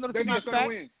the reasons I know this to be a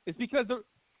fact is because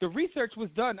the research was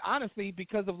done, honestly,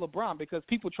 because of LeBron, because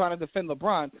people trying to defend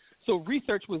LeBron. So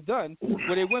research was done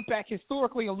where they went back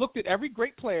historically and looked at every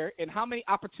great player and how many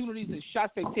opportunities and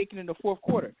shots they've taken in the fourth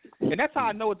quarter. And that's how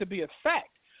I know it to be a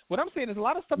fact. What I'm saying is a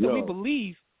lot of stuff that we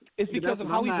believe is because of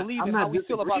how we believe and how we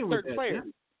feel about certain players.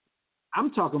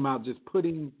 I'm talking about just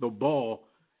putting the ball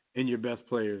in your best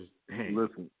player's hands.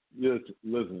 Listen.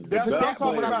 That's what I'm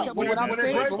talking about. When they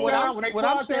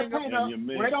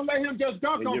don't let him just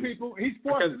dunk on people, he's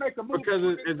forced to make a move.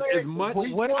 Because as much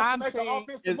what I'm saying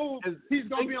is he's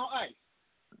going to be on ice.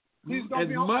 As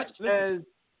much as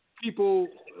people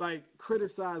like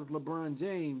criticize LeBron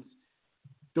James,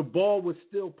 the ball was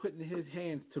still put in his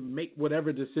hands to make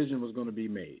whatever decision was going to be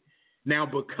made. Now,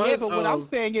 because what I'm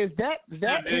saying is that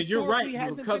and you're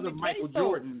right, because of Michael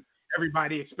Jordan.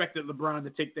 Everybody expected LeBron to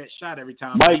take that shot every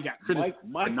time. Mike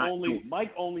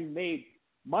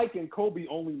and Kobe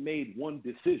only made one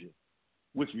decision,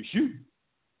 which was shoot.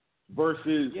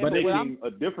 versus making a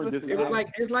different decision.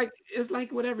 It's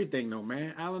like with everything though,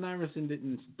 man. Allen Iverson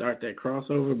didn't start that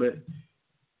crossover, but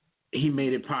he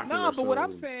made it popular. No, but what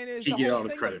I'm saying is the whole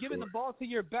thing of giving the ball to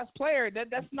your best player,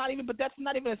 that's not even a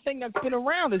thing that's been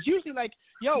around. It's usually like,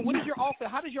 yo, what is your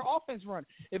offense? How does your offense run?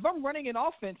 If I'm running an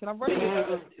offense and I'm running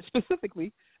it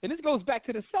specifically, and this goes back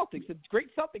to the Celtics, a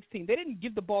great Celtics team, they didn't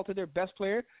give the ball to their best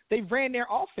player. They ran their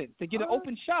offense to get an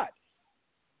open shot.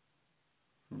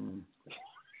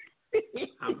 I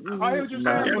hear what you're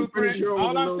saying, Blueprint.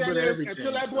 All I'm saying is,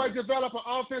 until that boy develop an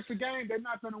offensive game, they're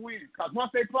not going to win. Because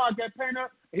once they clog that paint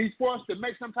up, he's forced to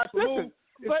make some type of move.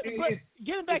 But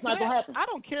getting back to that, I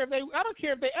don't care if they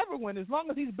ever win, as long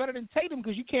as he's better than Tatum,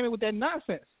 because you came in with that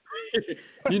nonsense.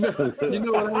 you know what I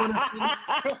want to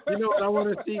see. You know what I want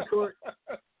to see, Court.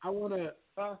 I want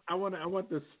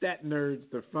the stat nerds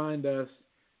to find us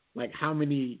like how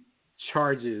many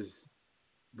charges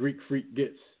Greek Freak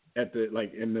gets at the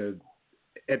end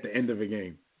of a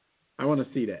game. I want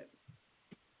to see that,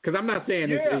 because I'm not saying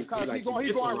he's going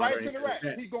right to the rack.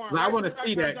 I want to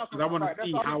see that because I want to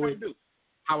see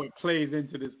how it plays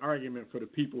into this argument for the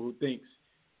people who thinks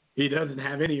he doesn't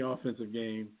have any offensive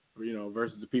game,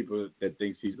 versus the people that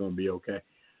thinks he's going to be okay.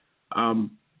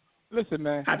 Listen,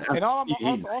 man,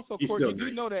 also, Court, you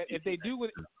do know that if they do win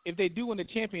the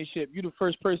championship, you're the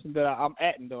first person that I'm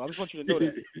atting, though. I just want you to know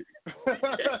that.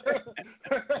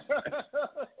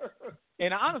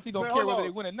 And I honestly don't care whether they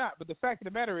win or not. But the fact of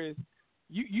the matter is,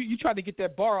 you tried to get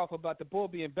that bar off about the Bull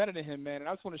being better than him, man. And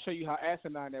I just want to show you how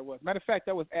asinine that was. Matter of fact,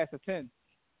 that was ass of 10.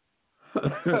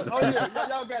 Oh yeah,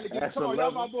 y'all got to get it. Come on,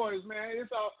 y'all my boys, man.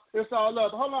 It's all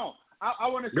love. Hold on, I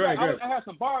want to. I have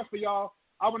some bars for y'all.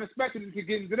 I wasn't expecting to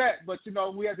get into that, but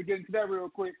we had to get into that real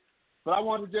quick. But I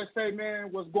want to just say,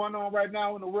 man, what's going on right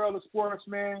now in the world of sports,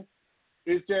 man,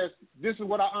 it's just, this is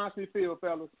what I honestly feel,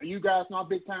 fellas. And you guys know I'm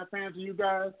big time fans of you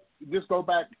guys. Just go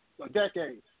back a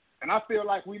decade. And I feel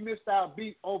like we missed our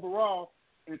beat overall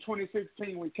in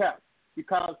 2016 with Cap.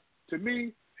 Because to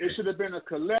me, it should have been a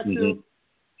collective,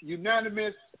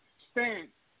 unanimous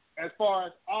stance as far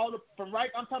as I'm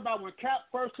talking about when Cap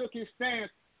first took his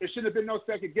stance. It should have been no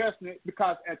second guessing it,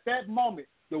 because at that moment,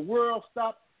 the world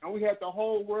stopped and we had the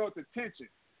whole world's attention.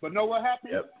 But know what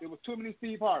happened? Yep. It was too many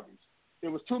Steve Harveys. It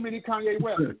was too many Kanye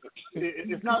West.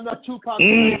 It's not enough Tupac.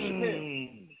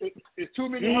 It's too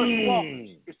many Herschel Walkers.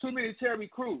 It's too many Terry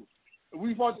Crews.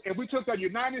 If we took a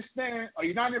united stand, a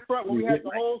united front where we had the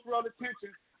whole world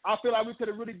attention, I feel like we could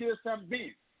have really did something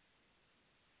then.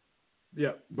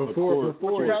 Yeah, before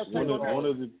one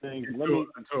of the things.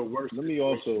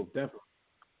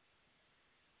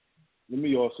 Let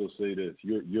me also say this.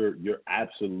 You're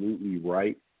absolutely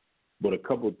right, but a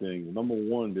couple of things. Number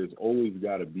one, there's always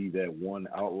got to be that one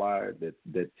outlier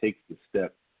that takes the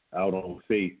step out on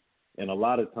faith, and a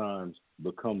lot of times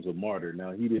becomes a martyr.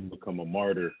 Now, he didn't become a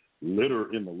martyr in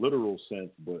the literal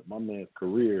sense, but my man's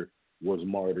career was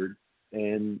martyred,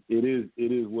 and it is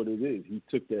what it is. He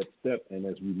took that step, and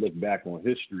as we look back on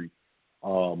history,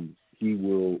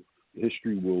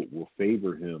 history will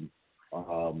favor him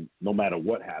no matter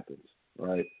what happens.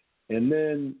 Right, and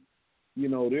then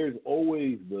there's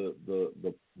always the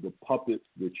puppets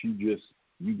that you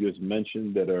just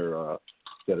mentioned that are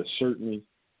certainly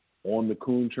on the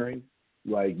coon train.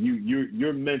 Like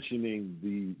you're mentioning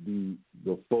the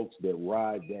folks that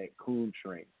ride that coon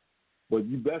train, but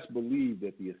you best believe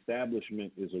that the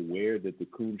establishment is aware that the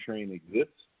coon train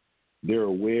exists. They're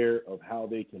aware of how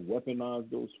they can weaponize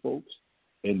those folks,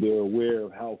 and they're aware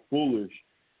of how foolish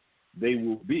they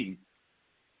will be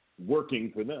working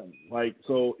for them.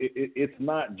 So it's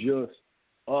not just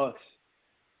us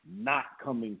not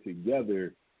coming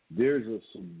together. There's a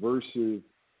subversive,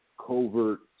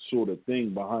 covert sort of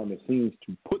thing behind the scenes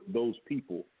to put those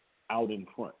people out in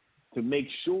front, to make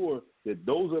sure that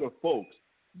those are the folks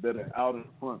that are out in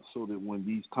front, so that when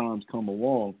these times come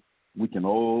along, we can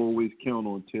always count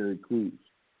on Terry Crews.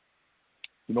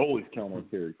 To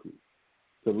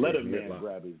let a man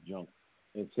grab his junk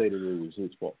and say that it was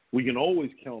his fault. We can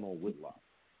always count on Whitlock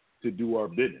to do our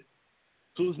bidding.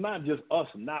 So it's not just us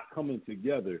not coming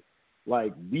together.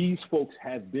 Like, these folks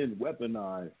have been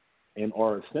weaponized and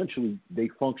are essentially, they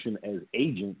function as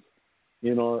agents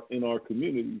in our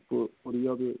community for the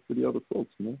other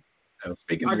folks, man.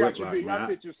 Speaking of Whitlock, I get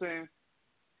what you're saying.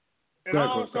 And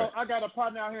I got a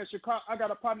partner out here in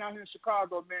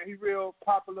Chicago. Man, he real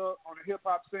popular on the hip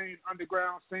hop scene,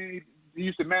 underground scene. He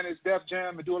used to manage Def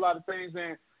Jam and do a lot of things.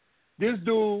 And this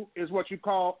dude is what you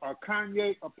call a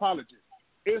Kanye apologist.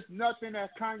 It's nothing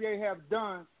that Kanye have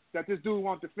done that this dude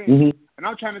wants to finish. Mm-hmm. And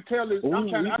I'm trying to tell this. We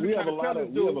have a lot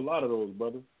of those,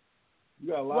 brother.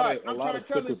 You got a lot of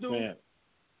fans.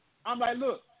 I'm like,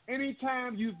 look,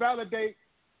 anytime you validate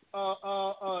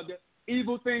the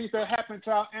evil things that happened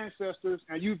to our ancestors,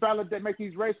 and you make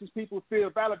these racist people feel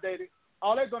validated,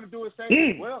 all they're going to do is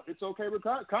say, well, it's okay with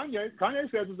Kanye.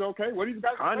 Kanye says it's okay. What do you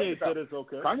guys Kanye said it's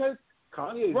okay. Kanye's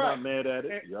right. not mad at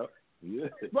it. Yep. Yeah.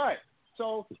 Right.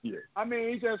 So, I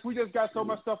mean, we just got so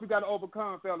much stuff we got to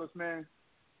overcome, fellas, man.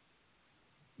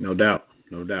 No doubt,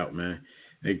 man.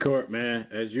 Hey, Court, man,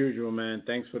 as usual, man,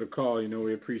 thanks for the call. You know,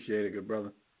 we appreciate it, good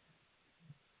brother.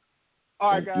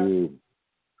 All right, guys.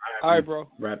 All right, bro.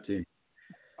 Rap team.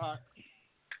 All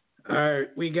right,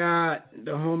 we got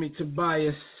the homie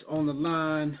Tobias on the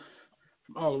line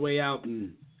from all the way out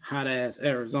in hot-ass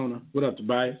Arizona. What up,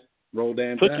 Tobias? Roll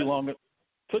damn Took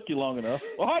you long enough.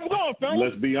 Well, how's it going, fellas?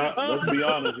 Let's be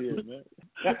honest here, man.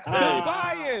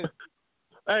 Tobias.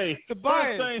 Hey,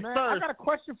 Tobias, first things man, first. I got a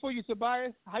question for you,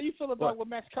 Tobias. How you feel about what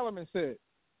Max Kellerman said?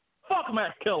 Fuck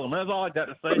Max Kellerman. That's all I got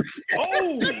to say.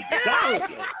 Oh,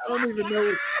 I don't even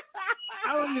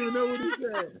know what he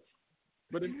said.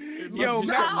 But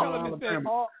Max Kellerman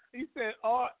said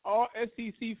all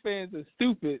SEC fans are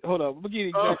stupid. Hold up, I'm gonna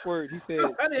get the exact word. He said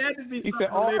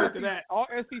all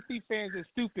SEC fans are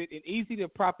stupid and easy to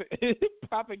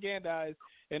propagandize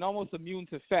and almost immune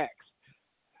to facts.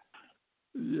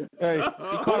 Yeah. Hey,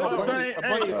 he called him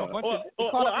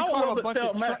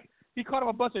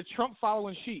a bunch of Trump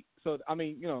following sheep. So I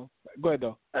mean, go ahead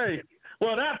though. Hey,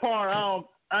 well that part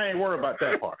I ain't worried about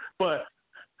that part, but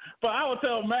I would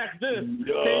tell Max this: Can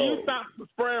you stop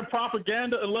spreading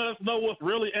propaganda and let us know what's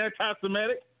really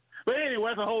anti-Semitic? But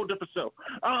anyway, that's a whole different show.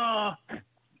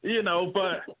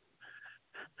 But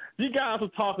you guys were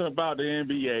talking about the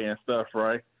NBA and stuff,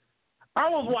 right? I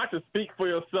was watching Speak for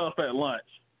Yourself at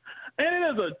lunch, and it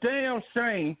is a damn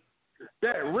shame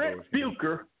that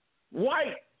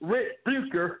white Rick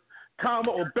Bucher, come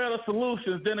up with better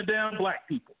solutions than the damn black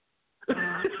people.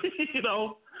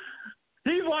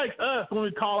 He's like us when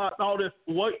we call out all this.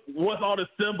 What's all this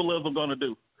symbolism going to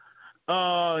do?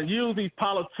 Use these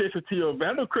politicians to your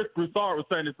advantage. I know Chris Broussard was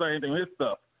saying the same thing with his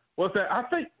stuff. What's that? I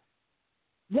think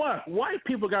white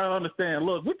people got to understand.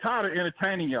 Look, we're tired of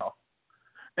entertaining y'all,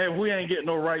 and we ain't getting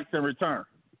no rights in return.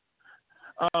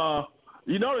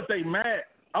 You notice they mad.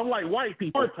 I'm like white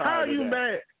people. How are you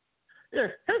mad? Yeah,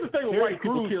 here's the thing with white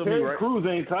people kill me, right? Cruz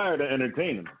ain't tired of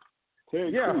entertaining.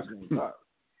 Terry Crews ain't tired.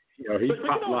 He's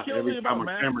pop locked every time a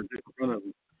camera gets in front of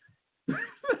him.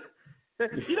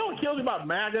 You know what kills me about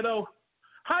MAGA, though?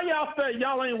 How y'all say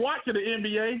y'all ain't watching the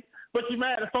NBA, but you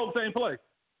mad that folks ain't play?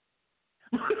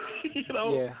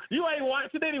 You ain't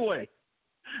watching anyway.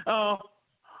 But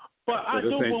I do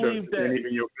believe that. Ain't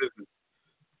even your business.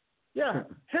 Yeah,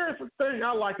 here's the thing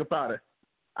I like about it.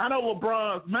 I know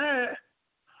LeBron's mad,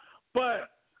 but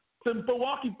the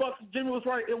Milwaukee Bucks, Jimmy was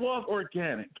right, it was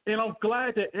organic. And I'm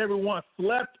glad that everyone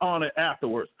slept on it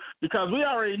afterwards because we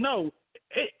already know.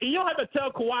 You don't have to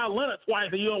tell Kawhi Leonard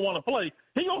twice that you don't want to play.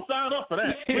 He going to sign up for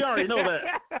that. We already know that.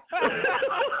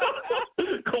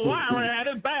 Kawhi already had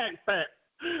his bags packed.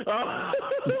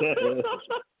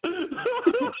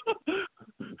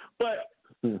 But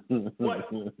what,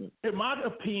 in my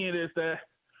opinion, is that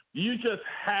you just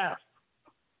have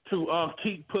to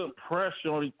keep putting pressure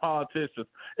on these politicians.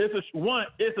 It's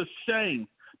a shame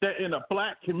that in the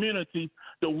black community,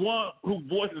 the one whose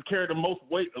voices carry the most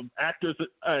weight of actors,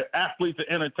 athletes, and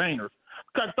entertainers.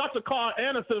 Because Dr. Carl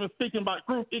Anderson is speaking about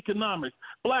group economics,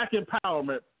 black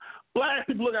empowerment. Black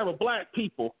people look after black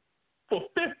people for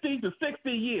 50 to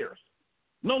 60 years.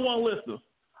 No one listens.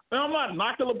 And I'm not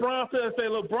knocking LeBron. Say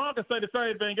LeBron can say the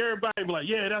same thing. Everybody be like,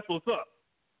 yeah, that's what's up.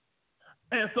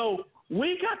 And so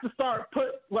we got to start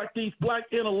put like these black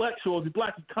intellectuals, these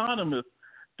black economists,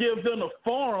 give them a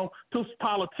forum to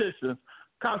politicians.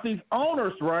 Because these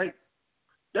owners, right,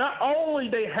 not only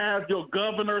they have your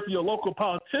governors and your local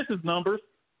politicians' numbers,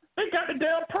 they got the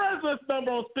damn president's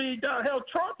number on speed dial. Hell,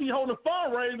 Trump be holding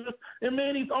fundraisers in many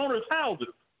of these owners'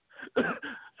 houses.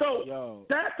 So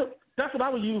that's what I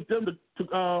would use them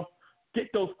to get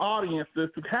those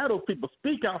audiences, to have those people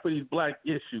speak out for these black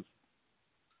issues.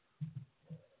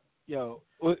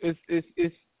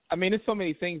 It's I mean, there's so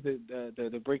many things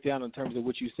that break down in terms of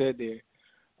what you said there.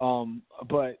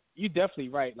 But you're definitely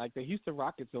right. Like the Houston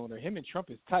Rockets owner, him and Trump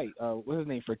is tight. What's his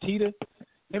name? Fertitta?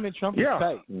 Him and Trump is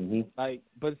tight. Mm-hmm. Like,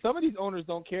 but some of these owners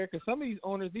don't care because some of these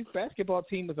owners, these basketball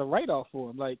teams is a write-off for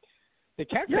them. Like the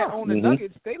cats that own the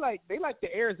Nuggets, they like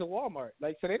the heirs of Walmart.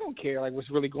 Like, so they don't care like what's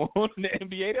really going on in the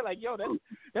NBA. They're like, yo,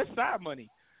 that's side money.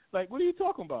 Like, what are you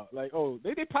talking about? Like, oh,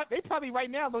 they probably right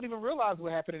now don't even realize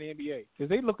what happened in the NBA because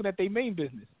they looking at their main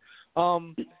business.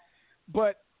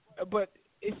 But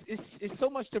it's so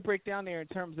much to break down there in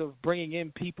terms of bringing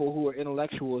in people who are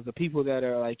intellectuals, the people that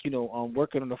are like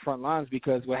working on the front lines.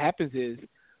 Because what happens is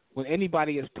when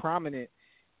anybody is prominent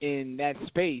in that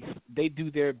space, they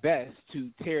do their best to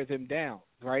tear them down,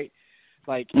 right?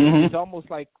 Like it's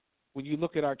almost like when you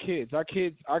look at our kids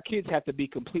have to be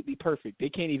completely perfect. They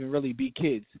can't even really be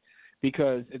kids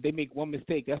because if they make one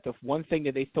mistake, that's the one thing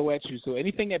that they throw at you. So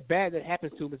anything that bad that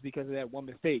happens to them is because of that one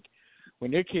mistake.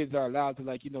 When their kids are allowed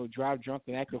to drive drunk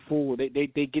and act a fool, they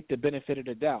get the benefit of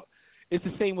the doubt. It's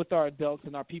the same with our adults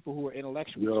and our people who are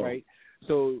intellectuals, right?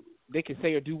 So they can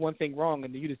say or do one thing wrong,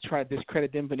 and you just try to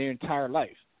discredit them for their entire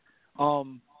life.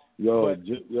 Jimmy.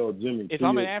 If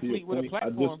I'm an athlete with a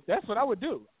platform, that's what I would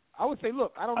do. I would say,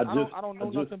 look, I don't know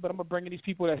nothing, but I'm gonna bring in these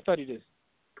people that study this.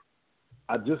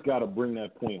 I just got to bring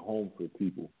that point home for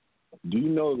people. Do you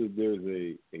know that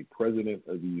there's a president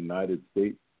of the United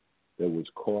States that was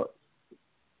caught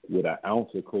with an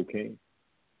ounce of cocaine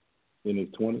in his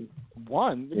 20s?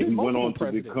 And he went on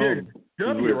to become.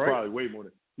 Probably way more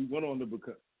than he went on to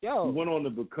become. He went on to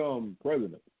become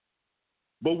president.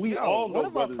 But we all know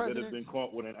brothers that have been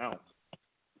caught with an ounce.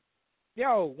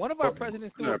 One of our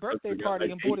presidents threw a birthday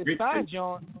party and bought his side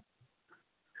John.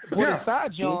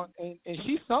 And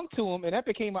she sung to him, and that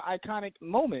became an iconic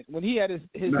moment when he had his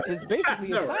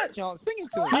basically a side John singing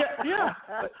to him. Yeah.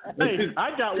 Hey,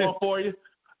 I got one for you.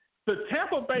 The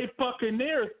Tampa Bay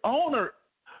Buccaneers owner,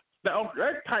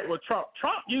 they're tight with Trump.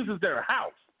 Trump uses their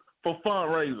house for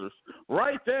fundraisers.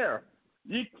 Right there,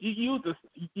 you use this,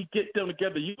 you get them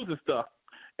together, use this stuff.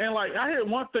 And like I hear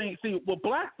one thing, see, what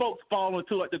black folks fall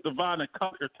into like the divide and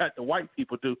conquer attack the white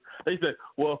people do. They say,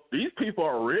 well, these people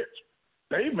are rich,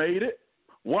 they made it.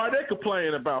 Why are they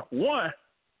complaining about? One,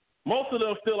 most of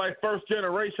them still like first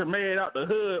generation made out the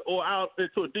hood or out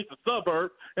into a decent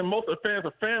suburb, and most of the fans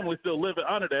of family still living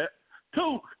under that.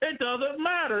 Two, it doesn't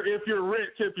matter if you're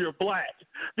rich, if you're black,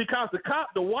 because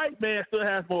the white man still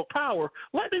has more power.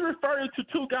 Let me refer you to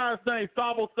two guys named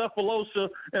Thabo Sefolosha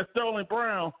and Sterling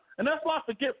Brown. And that's why I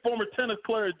forget former tennis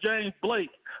player James Blake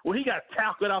when he got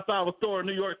tackled outside of a store in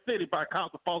New York City by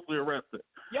cops and falsely arrested.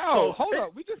 Hold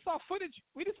up. We just saw footage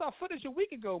a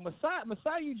week ago.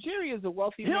 Masai Ujiri is a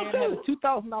wealthy man, had a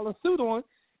 $2,000 suit on,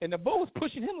 and the bull was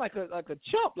pushing him like a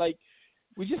chump. Like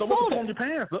we just saw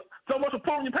that. So much for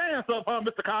pulling your pants up,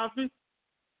 Mr. Cosby.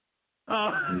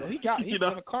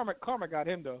 Karma got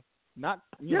him though.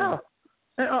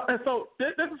 And so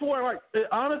this is where, like,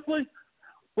 honestly,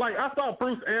 like I thought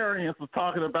Bruce Arians was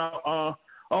talking about,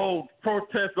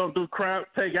 protests don't do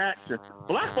crap, take action.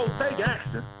 Black folks take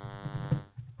action.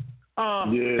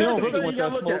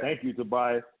 Thank you,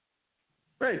 Tobias.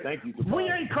 Hey, thank you, Tobias. We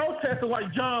ain't protesting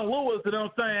like John Lewis and them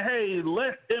saying, hey,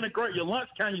 let's integrate your lunch.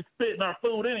 Can you spit in our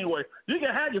food anyway? You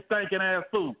can have your stinking ass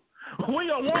food. We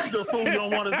don't want your food. You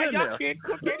don't want us in there. Y'all can't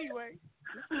cook anyway.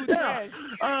 That's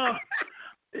how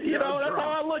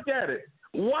I look at it.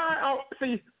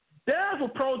 There's a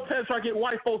protest trying to get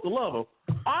white folks to love them.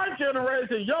 Our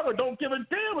generation, younger, don't give a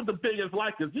damn what the biggest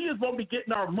like us. He just won't be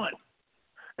getting our money.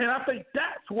 And I think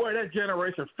that's where that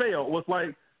generation failed, was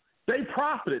like they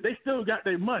profited. They still got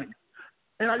their money.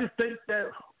 And I just think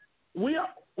that we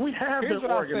have been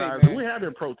organizing. We have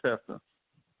been protesting.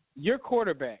 Your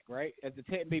quarterback, right, at the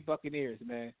Tampa Bay Buccaneers,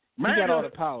 man, he got all the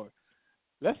power.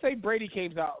 Let's say Brady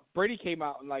came out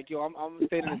and like, yo, I'm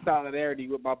standing in solidarity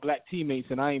with my black teammates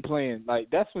and I ain't playing. Like,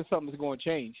 that's when something's going to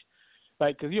change.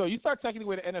 Like, because, you start taking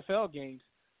away the NFL games,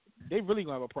 they really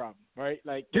going to have a problem, right?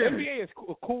 Like, the NBA is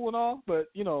cool and all,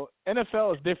 but,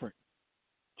 NFL is different.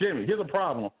 Jimmy, here's a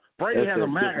problem. Brady has a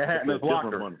MAGA hat in his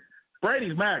locker.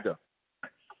 Brady's MAGA.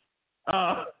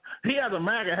 He has a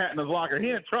MAGA hat in his locker.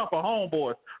 He and Trump are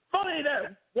homeboys. Funny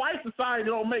that white society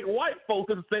don't make white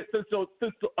folks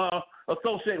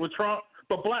associate with Trump,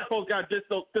 but black folks got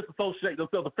disassociate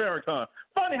themselves with Farrakhan.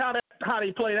 Funny how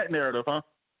they play that narrative, huh?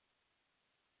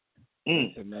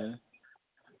 Man.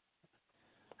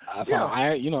 I'm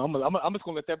just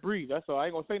gonna let that breathe. That's all. I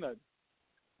ain't gonna say nothing.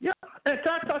 Yeah, and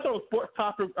can I touch on a sports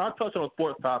topic? I'll touch on a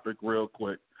sports topic real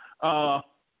quick.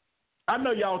 I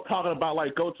know y'all talking about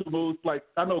like go-to moves. Like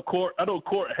I know Court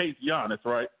hates Giannis,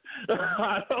 right?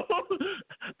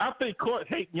 I think Court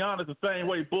hates Giannis the same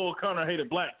way Bull Connor hated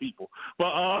black people.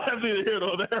 But that's neither here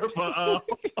nor there. But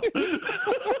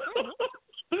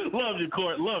love you,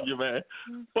 Court. Love you, man.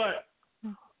 But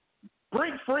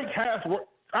Greek Freak has worked.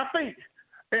 I think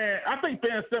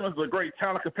Ben Simmons is a great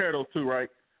talent compared to those two, right?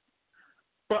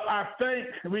 But I think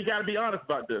we got to be honest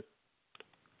about this.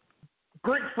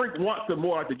 Greek Freak wants it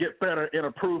more to get better and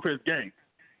improve his game.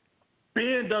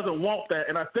 Ben doesn't want that,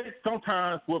 and I think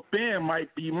sometimes with Ben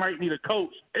you might need a coach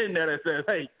in there that says,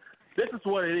 hey, this is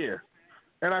what it is.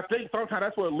 And I think sometimes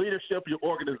that's where leadership of your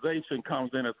organization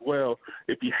comes in as well,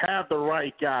 if you have the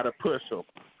right guy to push them.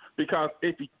 Because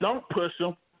if you don't push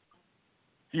them,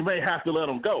 you may have to let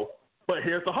them go. But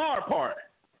here's the hard part.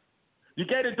 You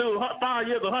gave the dude 5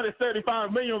 years,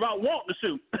 $175 million without wanting to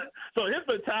shoot. So his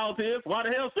mentality is, why the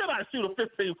hell should I shoot a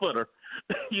 15-footer?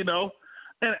 You know?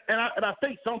 And I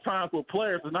think sometimes with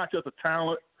players, it's not just a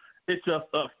talent, it's just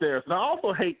upstairs. And I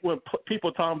also hate when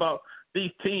people talking about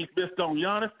these teams missed on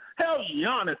Giannis. Hell,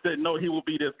 Giannis didn't know he would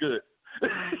be this good.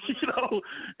 You know?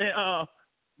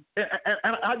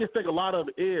 And I just think a lot of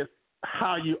it is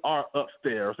how you are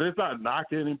upstairs. It's not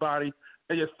knocking anybody.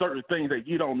 It's just certain things that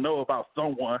you don't know about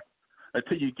someone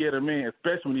until you get them in,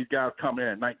 especially when these guys come in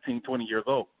at 19, 20 years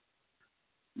old.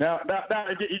 Now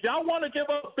if y'all want to give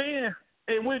up Ben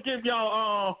and we'll give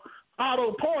y'all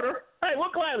Otto Porter, hey,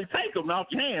 we'll gladly take him off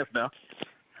your hands now.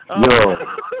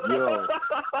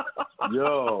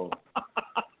 Yo.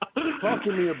 Talk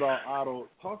to me about Otto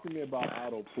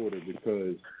Porter,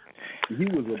 because he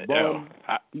was a bum.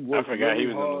 I forgot he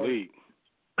was hard.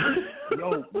 in the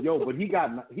league. But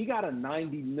he got a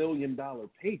 $90 million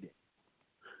payment.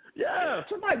 Yeah,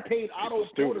 somebody paid Otto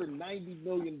Porter $90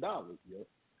 million. Yo.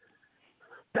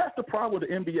 That's the problem with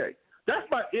the NBA. That's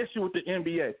my issue with the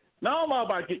NBA. Not all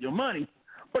about getting your money,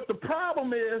 but the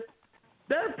problem is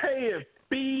they're paying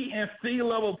B and C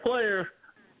level players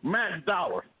max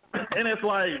dollars. And it's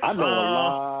like, I know a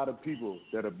lot of people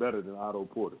that are better than Otto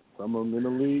Porter. Some of them in the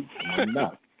league, some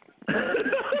not.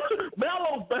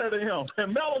 Melo's better than him,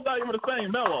 and Melo's not even the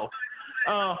same Melo.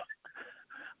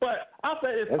 But I'll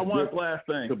say this one last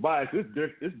thing. Tobias,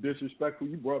 it's disrespectful.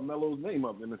 You brought Melo's name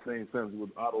up in the same sense with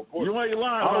Otto Porter. You ain't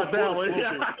lying about that one.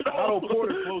 Otto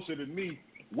Porter's closer to me,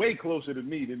 way closer to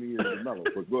me than he is to Melo.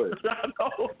 But go ahead. I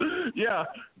know. Yeah,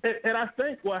 and I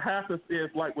think what happens is,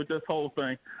 like with this whole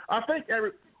thing, I think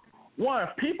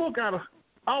people gotta.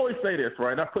 I always say this,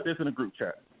 right? I put this in a group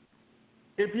chat.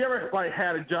 If you ever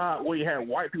had a job where you had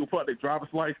white people put out their driver's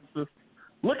licenses,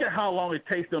 look at how long it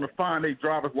takes them to find their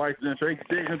driver's license. They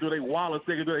dig into their wallet,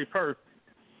 dig into their purse.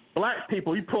 Black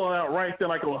people, you pull it out right there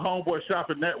like a Homeboy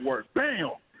Shopping Network.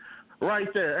 Bam!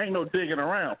 Right there. Ain't no digging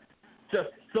around. Just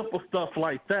simple stuff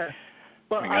like that.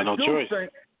 But I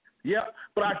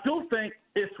do think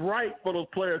it's right for those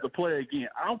players to play again.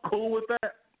 I'm cool with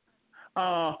that.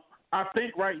 I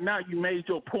think right now you made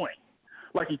your point.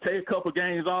 Like you take a couple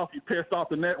games off, you pissed off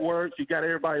the networks, you got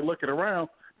everybody looking around.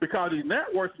 Because these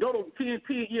networks go to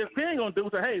TNT, ESPN going to do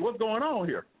say, hey, what's going on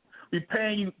here? We're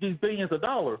paying you these billions of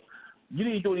dollars. You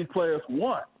need to do these players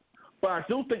one. But I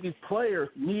do think these players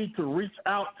need to reach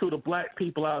out to the black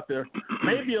people out there.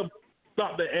 Maybe a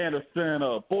Dr. Anderson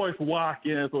or Boyce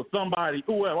Watkins or somebody,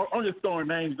 whoever. I'm just throwing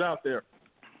names out there.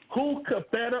 Who could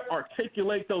better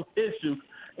articulate those issues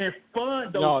and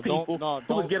fund those people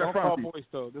who would get in front of people? Boyce,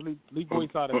 though. Leave Boyce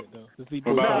out of it, though. Just leave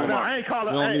Boyce out of it. I ain't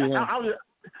calling him. I was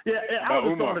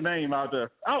just throwing the name out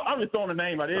there. I was throwing the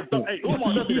name out there. Hey,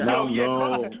 Umar,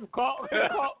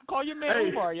 call your man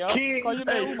Umar, yo. Call your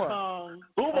man Umar.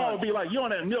 Umar would be like, you on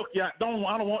that milk yacht? I don't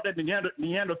want that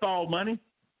Neanderthal money.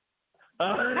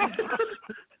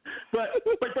 But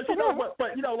you know what?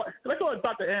 But you know, let's go with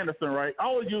Dr. Anderson, right? I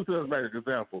always use this as an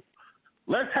example.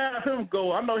 Let's have him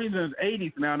go. I know he's in his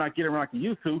 80s now, not getting around like he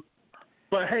used to.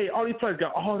 But hey, all these players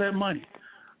got all that money.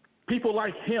 People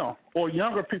like him or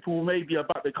younger people who may be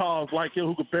about the cause like him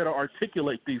who could better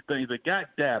articulate these things that got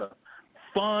data,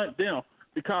 fund them.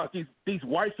 Because these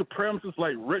white supremacists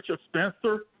like Richard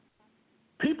Spencer,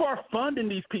 people are funding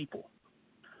these people.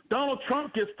 Donald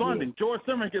Trump gets funding. George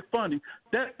Zimmerman gets funding.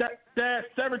 That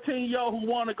 17-year-old who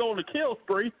want to go on a kill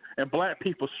spree, and black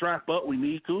people strap up. We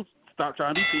need to stop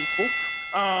trying to be peaceful.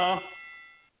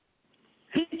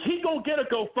 He gonna get a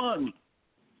GoFundMe.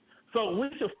 So we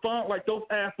should fund like those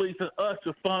athletes, and us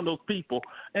should fund those people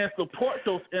and support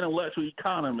those intellectual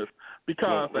economists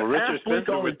because the athletes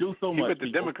only do so much. He's with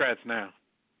the Democrats now.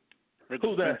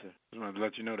 Who's that? Just wanted to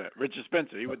let you know that Richard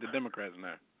Spencer. He's with the Democrats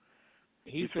now.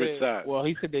 He said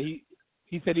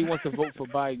he wants to vote for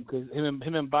Biden because him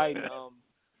and Biden.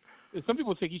 Some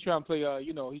people think he's trying to play.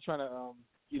 He's trying to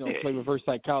play reverse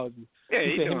psychology. Yeah,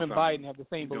 he said him and Biden have the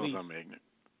same beliefs.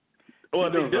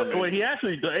 Well, he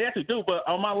actually do. But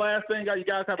on my last thing, you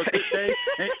guys have a good day.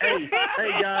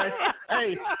 hey guys.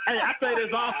 Hey, I say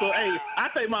this also. Hey, I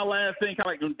say my last thing kind of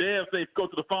like when Dev says go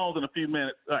to the phones in a few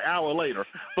minutes, an hour later.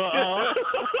 But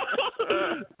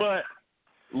but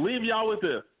leave y'all with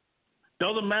this.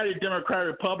 Doesn't matter Democrat,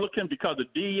 Republican, because the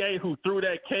DA who threw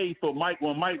that case for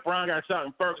when Mike Brown got shot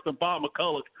in Ferguson, Bob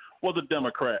McCulloch, was a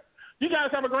Democrat. You guys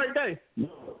have a great day.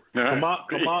 Kamala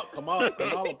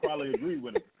probably agree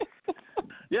with it.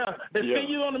 Yeah, and see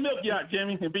you on the milk yacht,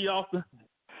 Jimmy, and be Austin.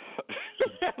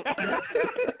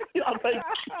 Y'all think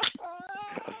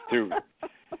That's stupid.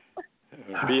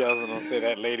 B. I was gonna say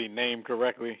that lady name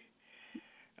correctly.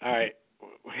 All right,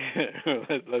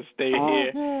 let's stay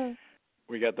here.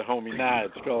 We got the homie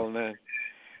Nods calling in.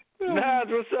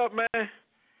 Nods, what's up, man?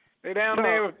 They're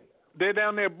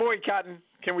down there boycotting.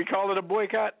 Can we call it a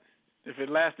boycott if it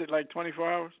lasted like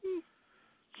 24 hours?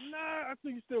 Nah, I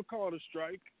think you still call it a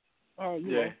strike.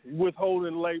 You know,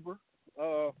 withholding labor.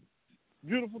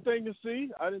 Beautiful thing to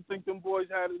see. I didn't think them boys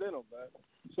had it in them, man.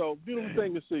 So, beautiful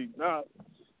thing to see. Now,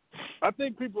 I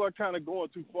think people are kind of going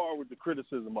too far with the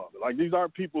criticism of it. Like, these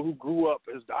aren't people who grew up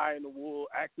as die-in-the-wool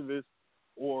activists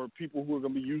or people who are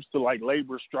going to be used to, like,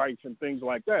 labor strikes and things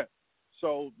like that.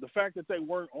 So the fact that they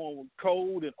weren't on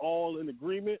code and all in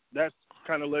agreement, that's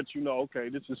kind of lets you know, okay,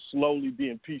 this is slowly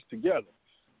being pieced together.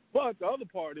 But the other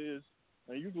part is,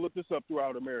 and you can look this up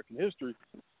throughout American history,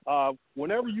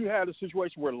 whenever you had a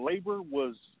situation where labor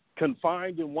was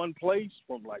confined in one place,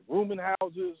 from like rooming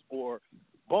houses or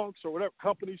bunks or whatever,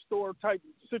 company store type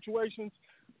situations,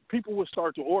 people would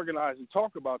start to organize and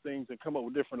talk about things and come up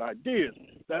with different ideas.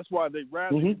 That's why they'd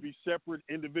rather you be separate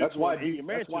individuals. That's why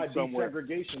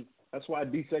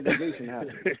desegregation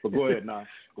happened. But go ahead,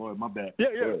 Go ahead, my bad.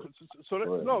 Yeah. So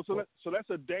that's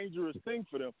a dangerous thing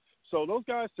for them. So those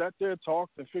guys sat there,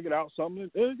 talked, and figured out something.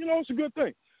 And, you know, it's a good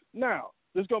thing. Now,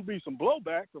 there's going to be some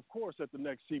blowback, of course, at the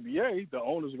next CBA. The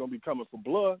owners are going to be coming for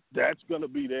blood. That's going to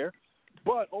be there.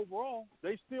 But overall,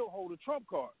 they still hold a trump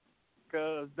card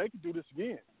because they could do this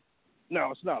again.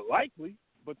 Now, it's not likely,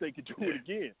 but they could do it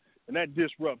again. And that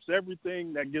disrupts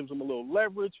everything. That gives them a little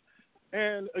leverage.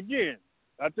 And, again,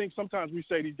 I think sometimes we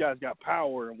say these guys got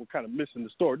power and we're kind of missing the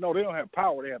story. No, they don't have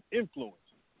power. They have influence.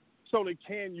 So they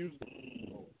can use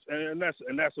influence. And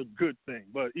that's a good thing.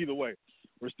 But either way,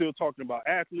 we're still talking about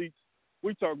athletes.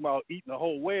 We talking about eating a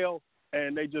whole whale,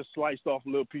 and they just sliced off a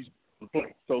little piece of the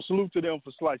plate. So salute to them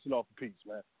for slicing off a piece,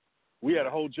 man. We had a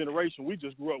whole generation we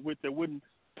just grew up with that wouldn't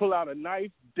pull out a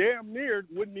knife, damn near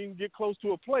wouldn't even get close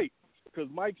to a plate. Because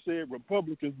Mike said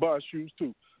Republicans buy shoes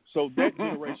too. So that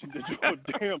generation did do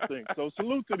a damn thing. So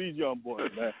salute to these young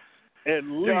boys, man. At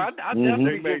least I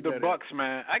definitely give the Bucks,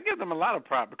 man. I give them a lot of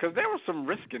prop because there was some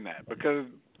risk in that. Because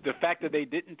the fact that they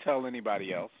didn't tell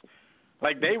anybody else,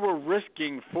 like they were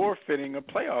risking forfeiting a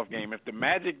playoff game if the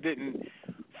Magic didn't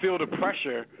feel the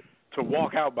pressure to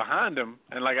walk out behind them.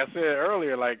 And like I said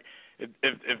earlier, like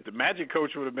if the Magic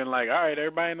coach would have been like, all right,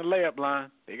 everybody in the layup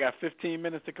line, they got 15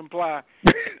 minutes to comply.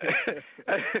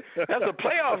 That's a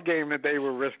playoff game that they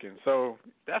were risking. So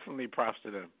definitely props to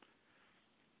them.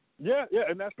 Yeah,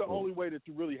 and that's the only way that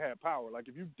you really had power. Like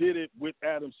if you did it with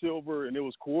Adam Silver and it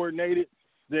was coordinated,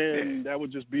 then that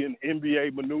would just be an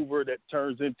NBA maneuver that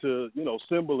turns into, you know,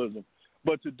 symbolism.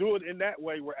 But to do it in that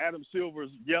way where Adam Silver's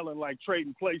yelling like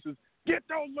trading places, get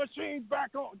those machines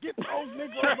back on, get those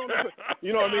niggas on the,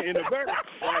 you know what I mean? In the back,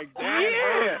 like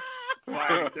that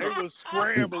like they was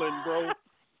scrambling, bro.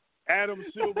 Adam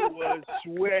Silver was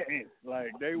sweating,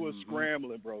 like they was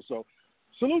scrambling, bro. So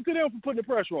salute to them for putting the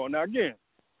pressure on. Now again,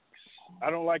 I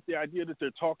don't like the idea that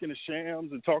they're talking to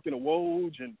Shams and talking to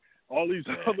Woj and all these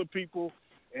other people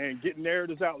and getting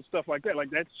narratives out and stuff like that. Like,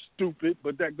 that's stupid,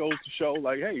 but that goes to show,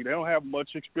 like, hey, they don't have much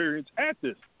experience at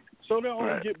this. So they'll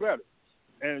only get better.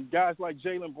 And guys like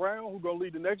Jaylen Brown, who going to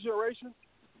lead the next generation,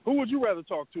 who would you rather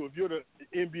talk to if you're the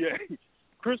NBA?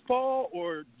 Chris Paul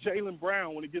or Jaylen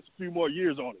Brown when he gets a few more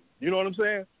years on him? You know what I'm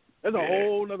saying? That's a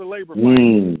whole other labor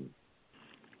fight.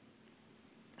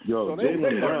 Yo, so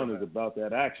Jaylen Brown is about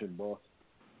that action, boss.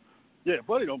 Yeah,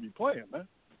 buddy don't be playing, man.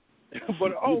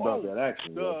 But about that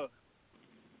action, the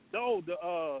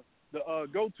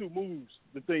go-to moves,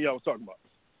 the thing y'all was talking about.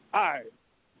 All right,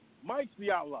 Mike's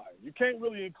the outlier. You can't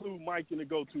really include Mike in the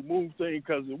go-to move thing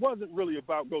because it wasn't really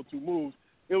about go-to moves.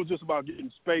 It was just about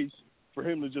getting space for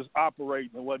him to just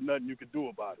operate and wasn't nothing you could do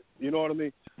about it. You know what I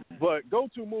mean? But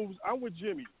go-to moves, I'm with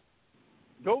Jimmy.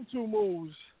 Go-to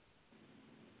moves,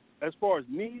 as far as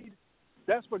need,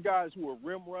 that's for guys who are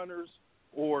rim runners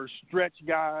or stretch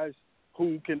guys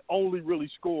who can only really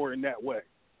score in that way.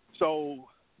 So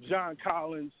John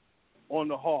Collins on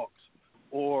the Hawks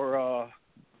or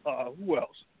who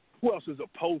else? Who else is a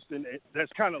post and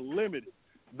that's kind of limited?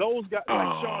 Those guys,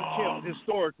 like Sean Kemp,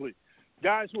 historically,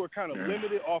 guys who are kind of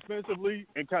limited offensively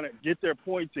and kind of get their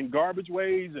points in garbage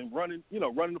ways and running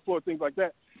the floor, things like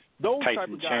that. Those Tyson type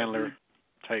of guys Chandler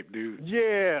type dudes.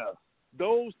 Yeah,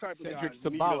 those type of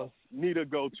guys need a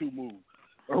go-to move.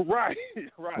 Right.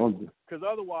 Because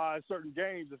otherwise, certain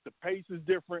games, if the pace is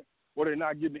different or they're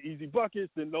not getting the easy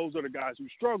buckets, then those are the guys who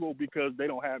struggle because they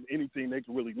don't have anything they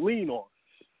can really lean on.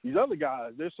 These other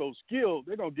guys, they're so skilled,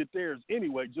 they're going to get theirs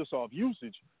anyway just off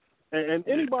usage. And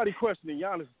anybody questioning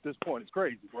Giannis at this point is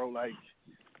crazy, bro. Like,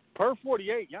 per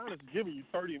 48, Giannis is giving you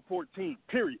 30 and 14,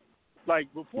 period.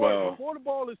 Like, before the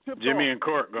ball is tipped Jimmy off, and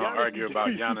Court going to argue about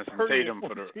Giannis and Tatum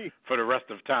for the rest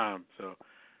of time. So.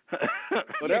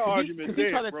 Well, that argument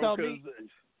there, bro,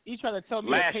 he tried to tell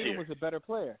me that Tatum was a better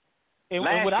player. And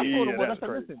last what I told him was, I said,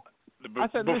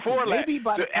 listen. Before maybe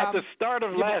by the time, at the start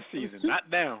of last season, not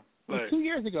now. It was 2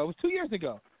 years ago. It was 2 years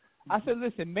ago. I said,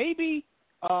 listen, maybe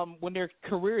when their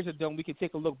careers are done, we can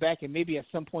take a look back and maybe at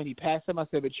some point he passed him. I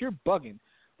said, but you're bugging.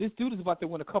 This dude is about to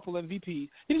win a couple MVPs.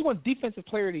 He just won Defensive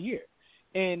Player of the Year.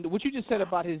 And what you just said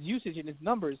about his usage and his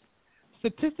numbers,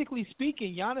 statistically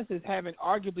speaking, Giannis is having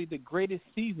arguably the greatest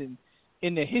season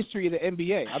in the history of the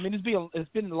NBA. I mean, it's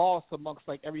been lost amongst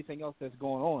like everything else that's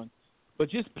going on. But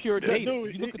just pure data.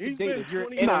 Dude, you look at the data.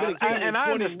 And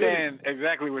I understand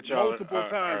exactly what y'all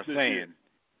are saying.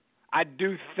 I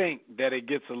do think that it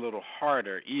gets a little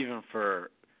harder even for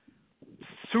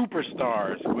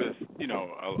superstars with,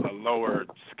 a lower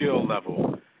skill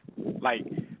level. Like,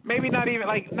 maybe not even,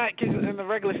 not because in the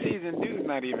regular season, dude's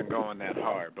not even going that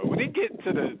hard. But when they get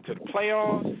to the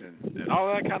playoffs and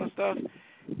all that kind of stuff,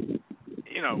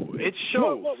 it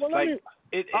shows.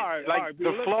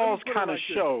 The flaws kind of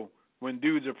show when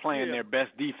dudes are playing their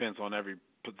best defense on every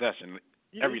possession,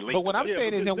 every late. But what I'm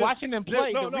saying is, in watching them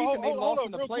play, the reason they lost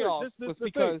in the playoffs was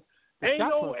because ain't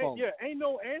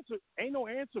no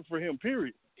answer for him.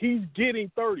 Period. He's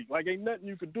getting 30. Like, ain't nothing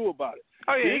you can do about it.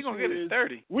 Oh yeah, he's gonna get his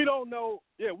 30. We don't know.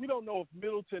 Yeah, we don't know if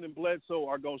Middleton and Bledsoe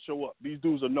are gonna show up. These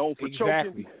dudes are known for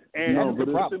choking and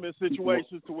put them in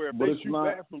situations to where if they shoot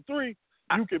bad from three,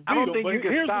 you can beat them. I don't think you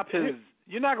can stop his.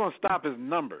 You're not gonna stop his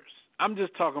numbers. I'm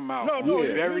just talking about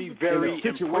very, very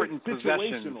important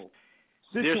possessions.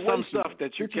 There's some stuff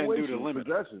that you can't do to limit.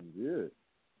 Yeah.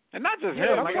 And not just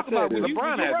him. Like I said,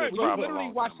 LeBron has this problem.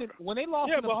 Literally watched it when they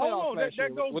lost in the playoffs last year.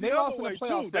 When they lost in the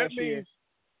playoffs last year.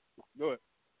 Go ahead.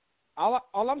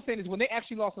 All I'm saying is when they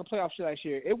actually lost in the playoffs last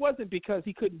year, it wasn't because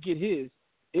he couldn't get his.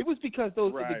 It was because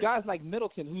the guys like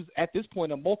Middleton, who's at this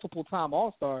point a multiple-time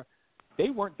All-Star, they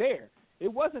weren't there.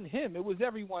 It wasn't him. It was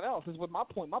everyone else. Is what my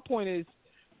point. My point is,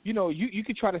 you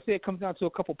could try to say it comes down to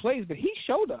a couple plays, but he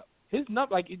showed up. His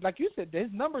like you said, his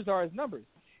numbers are his numbers.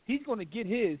 He's going to get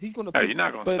his. He's going to. You're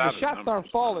not going to stop the shots aren't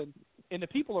falling, and the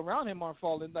people around him aren't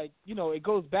falling. Like it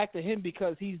goes back to him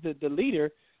because he's the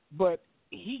leader. But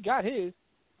he got his.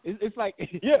 It's like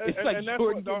it's like and that's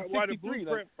why the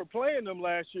blueprint for playing them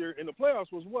last year in the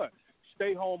playoffs was what?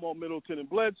 Stay home on Middleton and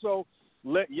Bledsoe.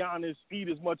 Let Giannis eat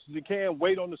as much as he can.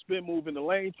 Wait on the spin move in the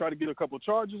lane. Try to get a couple of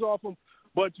charges off him.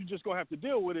 But you're just going to have to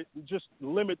deal with it and just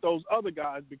limit those other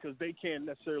guys because they can't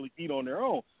necessarily eat on their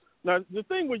own. Now, the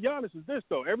thing with Giannis is this,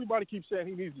 though. Everybody keeps saying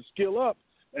he needs to skill up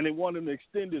and they want him to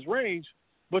extend his range,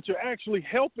 but you're actually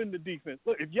helping the defense.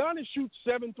 Look, if Giannis shoots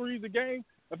 7 threes a game,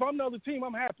 if I'm the other team,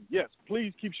 I'm happy. Yes,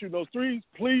 please keep shooting those threes.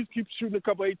 Please keep shooting a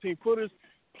couple 18-footers.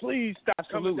 Please stop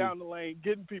coming down the lane,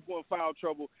 getting people in foul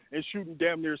trouble, and shooting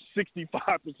damn near 65%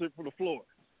 from the floor.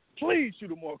 Please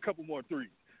shoot a couple more threes.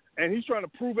 And he's trying to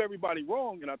prove everybody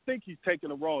wrong, and I think he's taking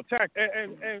the wrong tack.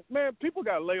 And man, people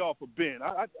got to lay off of Ben.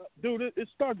 Dude,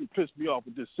 it's starting to piss me off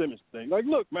with this Simmons thing. Like,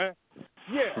 look, man,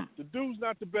 the dude's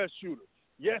not the best shooter.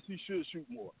 Yes, he should shoot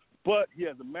more. But he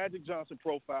has a Magic Johnson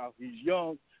profile. He's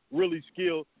young, really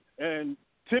skilled. And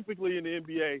typically in the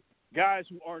NBA, guys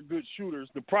who aren't good shooters,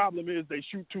 the problem is they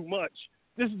shoot too much.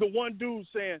 This is the one dude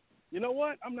saying, you know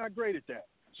what, I'm not great at that.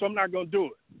 So I'm not going to do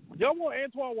it. Y'all want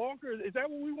Antoine Walker? Is that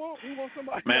what we want? We want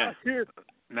somebody out here.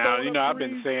 Now, I've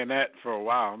been saying that for a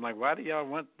while. I'm like, why do you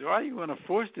want to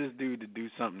force this dude to do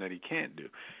something that he can't do?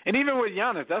 And even with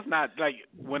Giannis, that's not like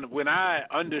when I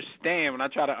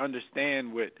try to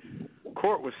understand what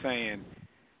Court was saying,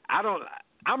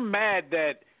 I'm mad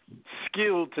that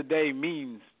skill today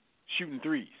means shooting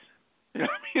threes. You know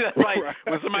what I mean? That's like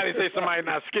when somebody says somebody's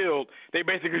not skilled, they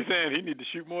basically saying he need to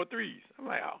shoot more threes. I'm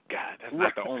like, oh God, that's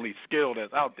not the only skill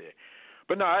that's out there.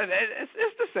 But no,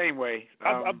 it's the same way.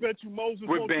 I bet you Moses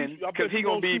with Ben, because he's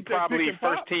gonna be probably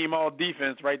first team all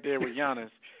defense right there with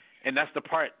Giannis, and that's the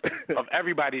part of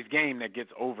everybody's game that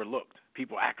gets overlooked.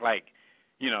 People act like,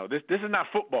 this is not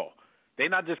football. They're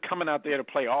not just coming out there to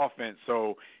play offense.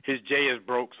 So his J is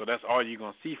broke, so that's all you're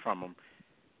gonna see from him.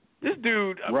 This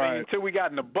dude, I mean, until we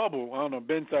got in the bubble, I don't know,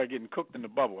 Ben started getting cooked in the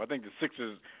bubble. I think the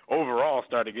Sixers overall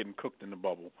started getting cooked in the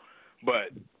bubble.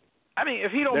 But, I mean,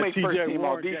 if he don't make first team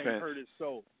all defense,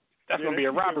 that's going to be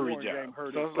a robbery job.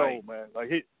 Hurt his soul, man. Like,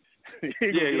 he ain't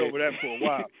going to get over that for a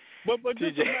while. But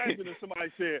just imagine if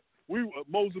somebody said,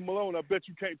 Moses Malone, I bet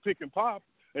you can't pick and pop.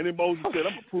 And then Moses said,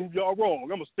 I'm going to prove y'all wrong. I'm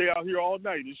going to stay out here all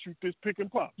night and shoot this pick and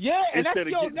pop. Yeah, and instead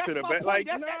that's of getting that's to the my back. point. Like,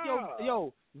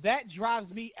 that's That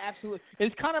drives me absolutely.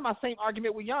 It's kind of my same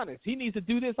argument with Giannis. He needs to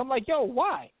do this. I'm like, yo,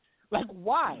 why? Like,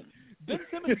 why? Ben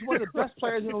Simmons is one of the best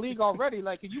players in the league already.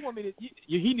 Like, if you want me to,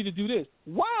 he need to do this.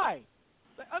 Why?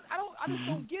 Like, I just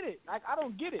don't get it. Like, I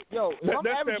don't get it. Yo, if I'm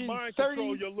averaging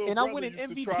 30 and I'm winning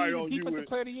MVP and Defensive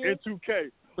Player of the Year. In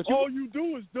 2K. But all you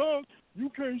do is dunk. You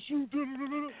can't shoot.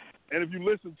 And if you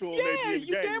listen to him, they be in the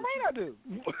game. Yeah, you damn right I do.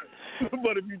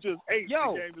 But if you just ate, the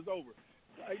game is over.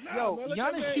 Like, nah, man,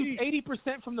 Giannis shoots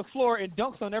 80% from the floor and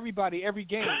dunks on everybody every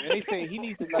game, and they say he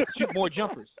needs to shoot more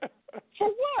jumpers. For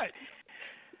what?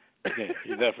 Yeah,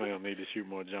 he definitely don't need to shoot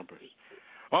more jumpers.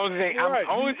 Only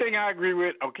thing I agree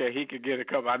with, okay, he could get a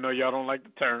couple. I know y'all don't like the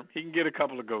term. He can get a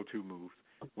couple of go-to moves.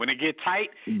 When it get tight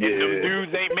and them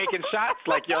dudes ain't making shots,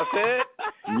 like y'all said.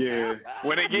 Yeah.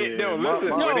 When it get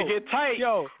when it get tight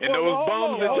and those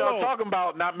bums that y'all talking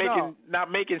about not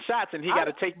making shots, and he got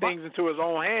to take things into his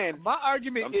own hand. My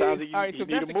argument is, all right, so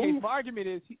that's the case. My argument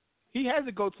is he has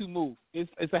a go-to move.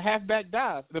 It's a halfback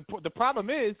dive. The problem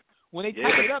is when they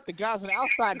tighten it up, the guys on the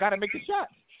outside got to make the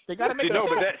shots. They got to make the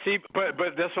shots. But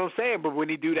that's what I'm saying. But when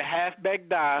he do the halfback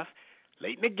dive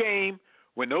late in the game,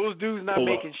 when those dudes not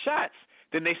making shots,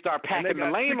 then they start packing the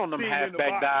lane on them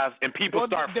halfback dives, and people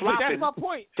start flopping, that's my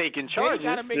point. Taking charges. They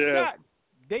got to make shots.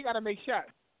 They got to make shots.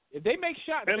 If they make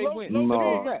shots, they win.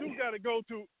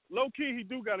 Low key, he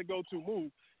do got to go to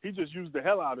move. He just used the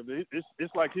hell out of it.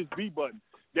 It's like his B button.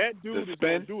 That dude is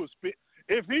going to do a spin.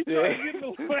 If he tries to get in the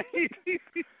lane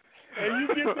and you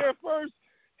get there first,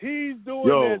 he's doing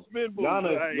that spin move.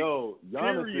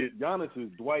 Giannis is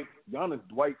Dwight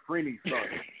Freeney's son.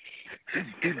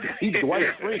 He's Dwight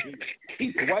Freeney.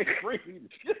 He's Dwight Freeney.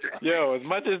 Yo, as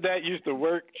much as that used to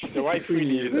work, Dwight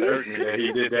Freeney is that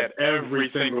he did that every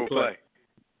single play.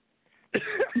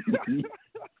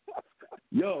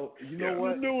 Yo, you know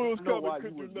what? You knew it was coming. Why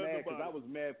you was mad? Because I was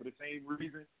mad for the same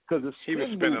reason. Because he was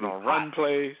spinning on run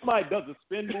plays. Somebody does a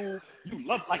spin move, you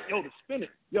love to spin it.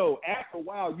 Yo, after a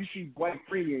while, you see Dwight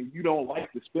Freeney and you don't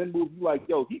like the spin move. You like,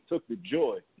 yo, he took the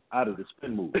joy out of the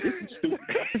spin move. This is stupid.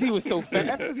 He was so fast.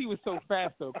 That's because he was so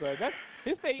fast, though, cuz.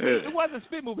 It wasn't a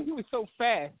spin move, but he was so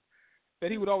fast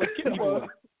that he would always kill people.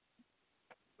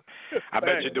 I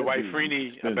bet you Dwight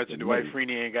Freeney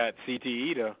ain't got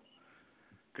CTE, though.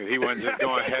 Because he wasn't just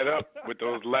going head up with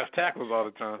those left tackles all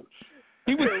the time.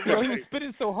 He was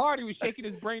spinning so hard he was shaking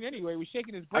his brain anyway. He was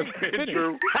shaking his brain.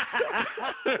 True.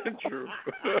 True.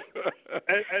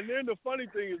 And then the funny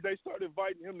thing is they started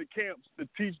inviting him to camps to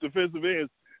teach defensive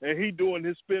ends, and he doing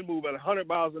his spin move at 100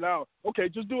 miles an hour. Okay,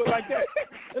 just do it like that.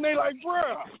 And they like,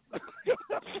 bruh,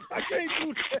 I can't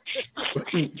do that.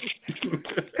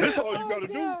 That's all you got to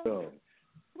do.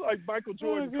 Like Michael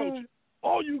Jordan coaching.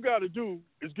 All you got to do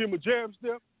is give him a jab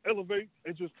step, elevate,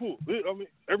 and just pull. I mean,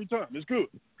 every time. It's good.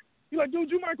 You're like, dude,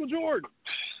 you Michael Jordan.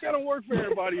 That don't work for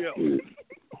everybody else.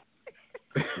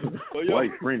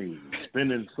 Dwight Freeney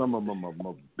spinning some of them a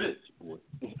bitch, boy.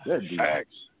 That dude.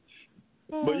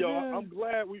 But, yo, I'm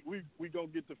glad we going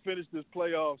to get to finish this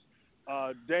playoffs.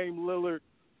 Dame Lillard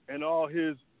and all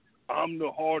his I'm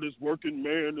the hardest working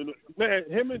man.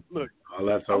 Look,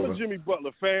 I'm a Jimmy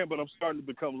Butler fan, but I'm starting to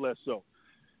become less so.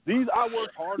 I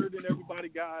work harder than everybody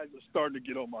guys are starting to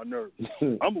get on my nerves.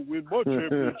 I'm going to win my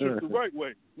championship the right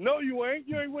way. No, you ain't.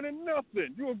 You ain't winning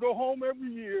nothing. You're going to go home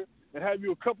every year and have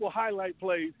you a couple of highlight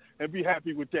plays and be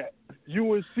happy with that.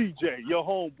 You and CJ, your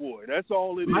homeboy. That's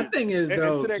all it is. My thing is,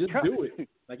 though, just do it.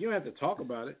 Like, you don't have to talk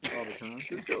about it all the time.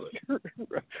 Just do it.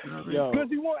 Because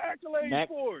he want accolades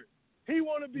for it. He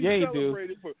want to be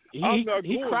celebrated for it.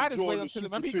 He cried his way up to the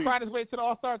Remember he cried his way to the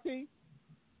All-Star team?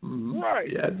 Mm-hmm.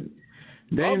 Right. Yeah.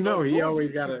 Dame he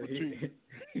always got to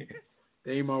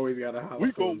Dame always got to holler.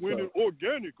 We gonna win it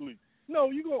organically. No,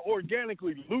 you gonna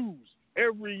organically lose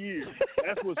every year.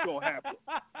 That's what's gonna happen.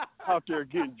 Out there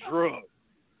getting drugged.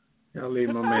 Y'all leave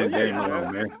my man Dame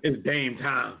alone, man. It's Dame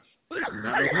time. Not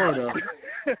no more though.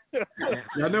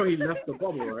 Y'all know he left the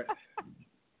bubble, right?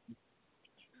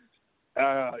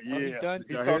 Yeah.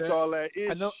 He talks all that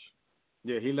ish. I know.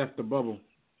 Yeah, he left the bubble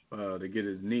to get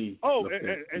his knee. Oh,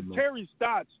 and Terry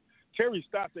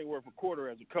Stotts ain't worth a quarter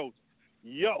as a coach.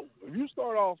 Yo, if you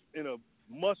start off in a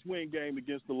must-win game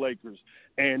against the Lakers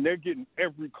and they're getting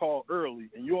every call early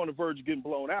and you're on the verge of getting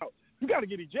blown out, you got to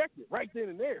get ejected right then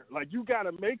and there. Like, you got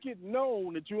to make it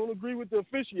known that you don't agree with the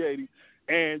officiating,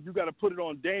 and you got to put it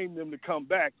on Dame them to come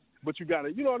back. But you got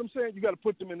to, you know what I'm saying? You got to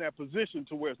put them in that position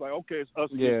to where it's like, okay, it's us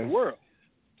against the world.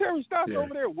 Terry Stotts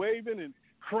over there waving and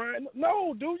crying.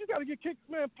 No, dude, you got to get kicked,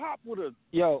 man. Pop with a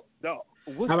no.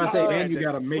 How about that? And you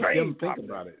got to make them think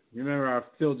about it. You remember how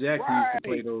Phil Jackson used to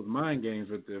play those mind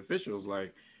games with the officials?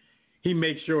 Like, he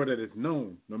makes sure that it's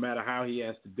known, no matter how he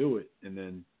has to do it, and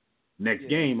then Next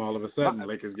game, all of a sudden,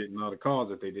 Lakers getting all the calls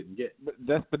that they didn't get. But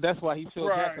that's why he Phil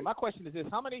Jackson. My question is this: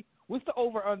 what's the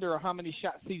over under, or how many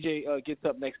shots CJ gets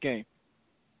up next game?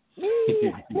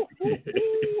 He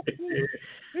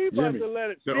about to let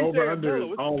it. The over under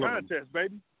is all of contest, them.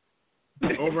 Baby.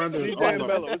 The over under is all of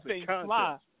them. It's a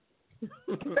contest.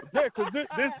 Yeah, because this.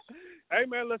 Hey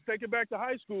man, let's take it back to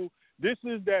high school. This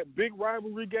is that big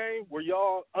rivalry game where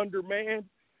y'all undermanned,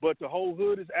 but the whole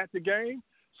hood is at the game.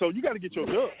 So you got to get your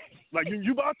dub. Like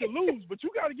you about to lose, but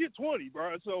you got to get 20,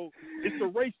 bro. So it's the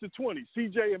race to 20.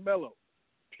 CJ and Melo.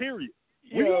 Period.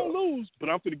 We gonna lose, but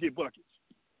I'm gonna get buckets.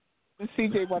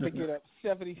 CJ about to get up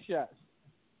 70 shots.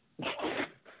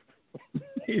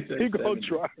 He gonna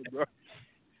try, bro.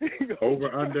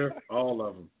 Over under all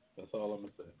of them. That's all I'm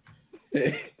gonna say.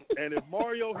 And if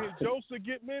Mario Hinojosa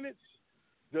get minutes,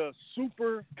 the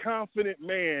super confident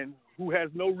man who has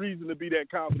no reason to be that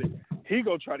confident, he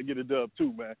gonna try to get a dub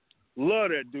too, man. Love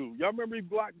that dude. Y'all remember he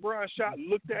blocked Brian's shot and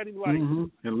looked at him like,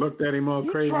 and looked at him all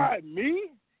you crazy. You tried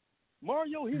me,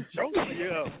 Mario Hinojosa,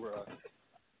 yeah, bro.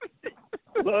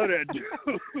 Love that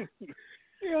dude.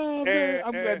 Yeah, man.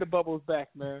 I'm glad the bubble's back,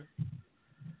 man.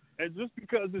 And just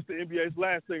because it's the NBA, it's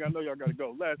last thing. I know y'all got to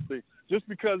go. Last thing. Just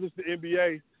because it's the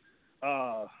NBA,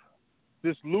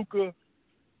 this Luka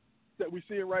that we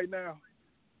seeing right now.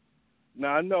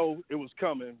 Now, I know it was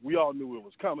coming. We all knew it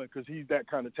was coming because he's that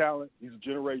kind of talent. He's a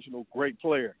generational great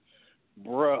player.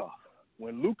 Bruh,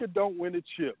 when Luka don't win a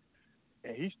chip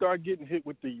and he start getting hit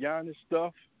with the Giannis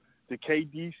stuff, the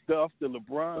KD stuff, the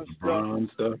LeBron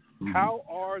stuff, how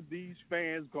are these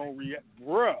fans going to react?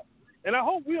 Bruh. And I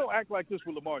hope we don't act like this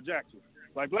with Lamar Jackson.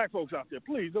 Like, black folks out there,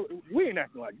 please, we ain't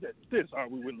acting like this, are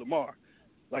we, with Lamar?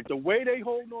 Like, the way they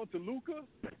holding on to Luka,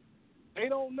 they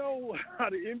don't know how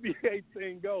the NBA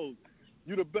thing goes.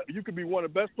 You could be one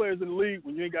of the best players in the league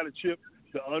when you ain't got a chip.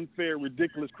 The unfair,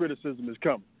 ridiculous criticism is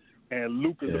coming. And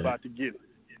Luka's about to get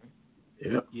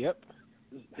it. Yep.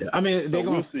 Yeah, I mean, they're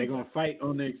gonna fight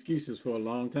on their excuses for a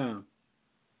long time.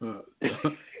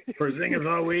 Porzingis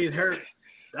always hurt.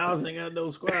 Dallas ain't got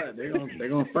no squad. They're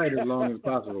gonna fight as long as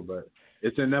possible, but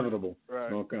it's inevitable. Right.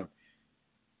 It's gonna come.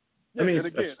 Yeah, I mean,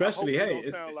 again, especially I hope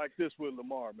it don't sound like this with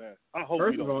Lamar, man. I hope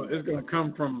first of all, it's gonna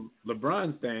come from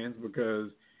LeBron stands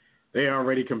because they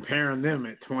already comparing them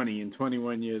at 20 and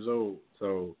 21 years old.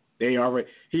 So he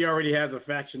already has a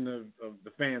faction of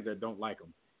the fans that don't like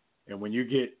him, and when you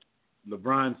get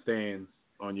LeBron stands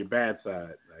on your bad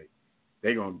side, like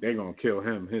they gonna kill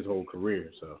him his whole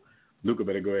career. So Luka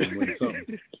better go ahead and win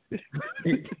something.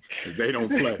 They don't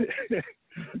play.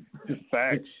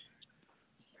 Facts.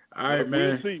 All right,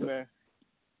 man. We'll see, man.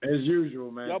 As usual,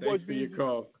 man. Y'all Thanks boys for your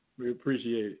call. We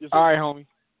appreciate it. Yes, all right, homie.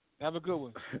 Have a good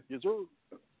one. Yes, sir. All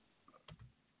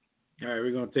right,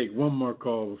 we're gonna take one more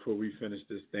call before we finish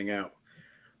this thing out.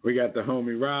 We got the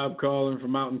homie Rob calling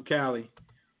from out in Cali.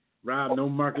 Rob, no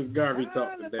Marcus Garvey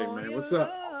talk today, man. What's up?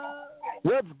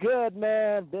 What's good,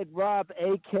 man? Big Rob,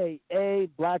 a.k.a.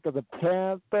 Black of the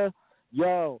Panther.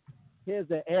 Yo, here's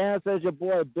the answer. It's your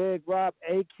boy Big Rob,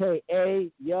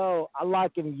 a.k.a. Yo, I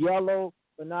like him yellow,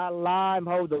 but not lime.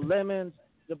 Hold the lemons.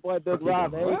 Your boy Big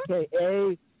Rob,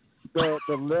 a.k.a. The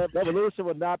revolution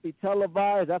will not be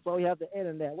televised. That's why we have the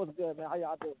internet. What's good, man? How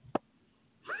y'all doing?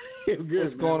 Good,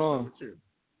 what's going on?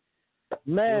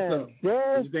 Man,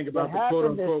 what you think about the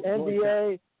quote-unquote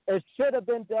NBA, it should have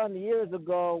been done years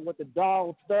ago with the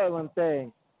Donald Sterling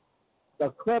thing. The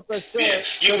Clippers should.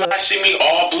 You might see me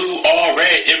all blue, all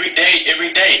red, every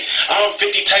day. I'm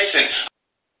 50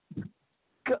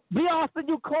 Tyson. Be Austin,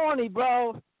 you corny,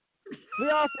 bro. Be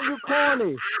Austin, you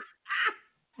corny.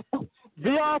 Be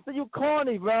Austin, you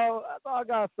corny, bro. That's all I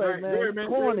gotta say, right, man. Right, man.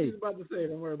 Corny. What you about to say?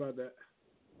 Don't worry about that.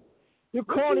 You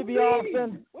corny, Be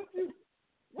Austin.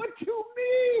 What you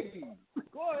mean?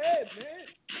 Go ahead,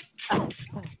 man.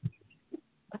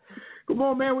 Come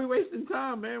on, man. We wasting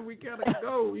time, man. We gotta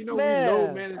go. You know, man. We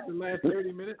low manage the last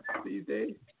 30 minutes these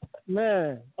days.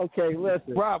 Man, okay,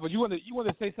 listen. Rob, you want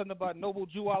to say something about Noble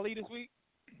Drew Ali this week?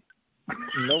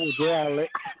 Noble Drew Ali.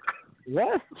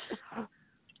 What?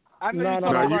 I know you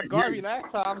talked about Garvey last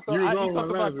time, so you talked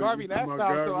about Garvey last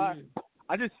time, so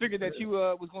I just figured that you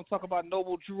was going to talk about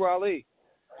Noble Drew Ali.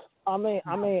 Here's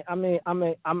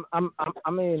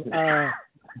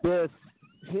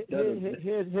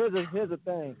the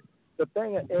thing. The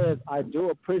thing is, I do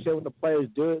appreciate what the players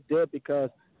did because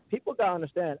people gotta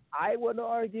understand. I would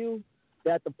argue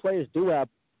that the players do have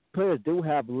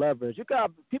leverage.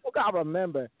 People gotta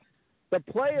remember the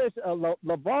players.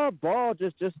 LeVar Ball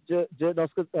just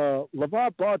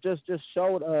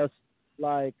showed us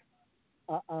like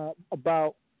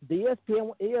about the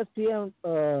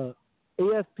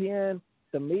ESPN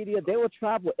the media, they will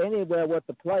travel anywhere with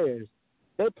the players.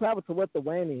 They travel to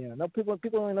Lithuania. No people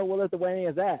don't know where Lithuania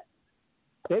is at.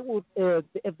 They will if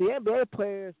the NBA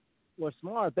players were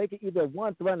smart, they could either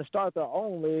one threaten to start their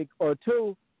own league or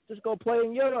two just go play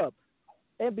in Europe.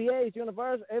 NBA is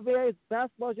universal. NBA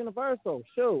basketball is universal.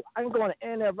 Shoot, I can go on the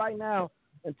internet right now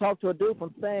and talk to a dude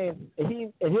from Spain,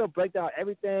 and he'll break down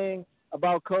everything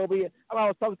about Kobe. I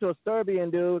was talking to a Serbian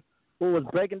dude who was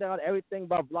breaking down everything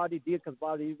about Vlade Divac because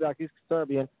Vlade Divac, he's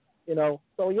Serbian. You know,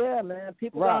 so yeah, man,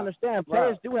 people don't understand.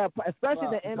 Players do have, especially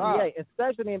the NBA,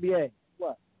 especially the NBA.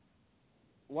 What?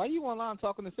 Why you online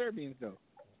talking to Serbians though?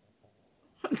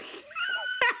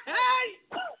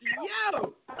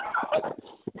 Yo.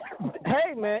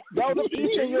 Hey man, the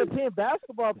Eastern European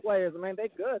basketball players, man, they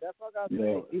good. That's all I gotta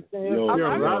say. Eastern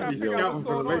European. Rob be scouting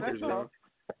for the Lakers, yo.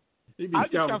 He be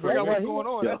scouting for the what's going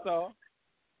on. That's all.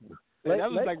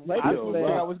 That was like I don't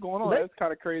figure out what's going on. That's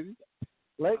kind of crazy.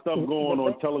 Stuff going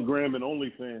on Telegram and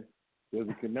OnlyFans. There's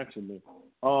a connection there.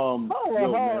 Man,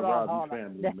 Rob, you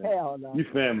family, man. Hell no. You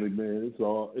family, man. It's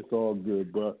all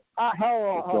good, bro.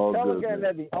 Hold on. Telegram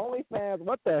and the OnlyFans.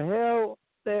 What the hell?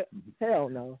 Hell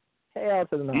no. Hell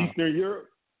to the no. Eastern Europe.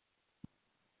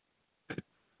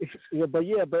 But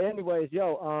anyways, I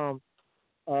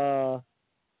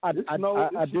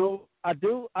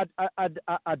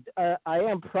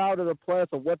am proud of the players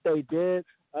for what they did.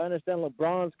 I understand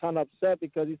LeBron's kind of upset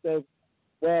because he said,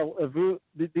 well,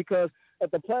 because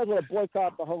if the players would have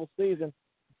boycotted the whole season,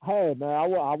 hey man, I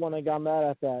wouldn't have got mad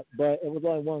at that. But it was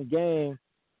only one game.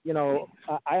 You know,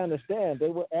 I understand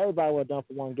everybody would have done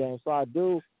for one game, so I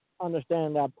do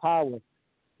understand that power.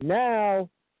 Now,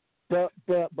 but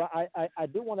I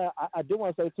do want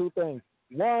to say two things.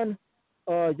 One,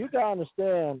 you gotta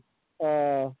understand.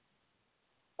 The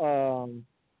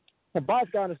boss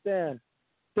gotta understand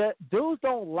that dudes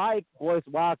don't like Boyce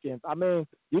Watkins. I mean,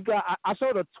 I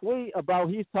showed a tweet about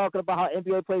he's talking about how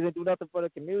NBA players didn't do nothing for the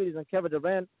communities, and Kevin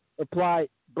Durant replied,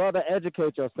 "Brother,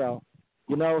 educate yourself.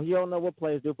 You know, he don't know what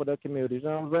players do for their communities." You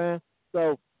know what I'm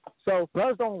saying? So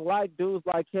brothers don't like dudes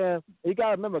like him. You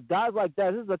gotta remember, guys like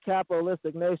that. This is a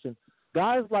capitalistic nation.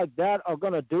 Guys like that are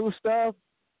gonna do stuff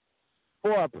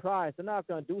for a price. They're not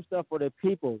gonna do stuff for their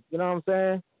people. You know what I'm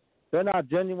saying? They're not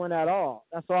genuine at all.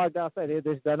 That's all I gotta say.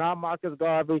 They're not Marcus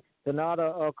Garvey. They're not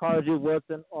a Carter G.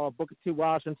 Woodson or Booker T.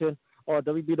 Washington or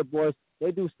W.B. Du Bois.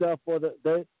 They do stuff for the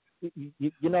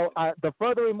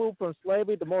further we move from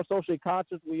slavery, the more socially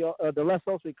conscious we are. The less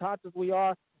socially conscious we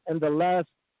are, and the less,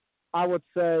 I would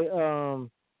say,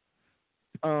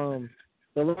 the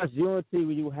less unity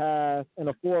you have in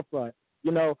the forefront.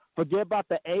 You know, forget about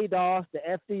the ADOS, the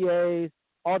FDAs,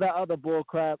 all that other bull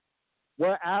crap.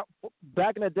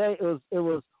 Back in the day, it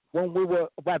was when we were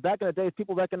back in the day,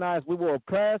 people recognized we were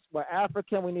oppressed. We're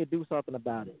African. We need to do something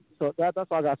about it. So that's all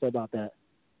I got to say about that.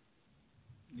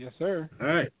 Yes, sir. All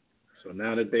right. So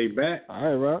now that they back, all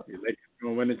right, Rob, you think you're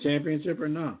gonna win the championship or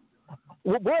no?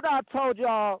 What I told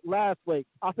y'all last week,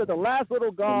 I said the last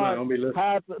little guard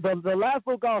had the last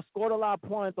little guard scored a lot of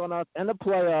points on us in the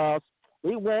playoffs.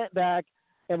 We went back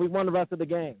and we won the rest of the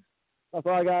game. That's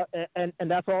all I got, and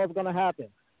that's all that's gonna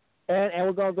happen. And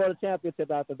we're going to go to the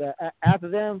championship after that. After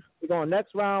them, we're going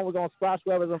next round. We're going to squash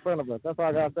whoever's in front of us. That's all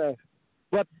I got to say.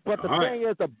 But the thing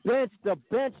is, the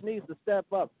bench needs to step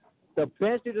up. The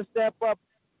bench needs to step up.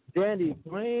 Danny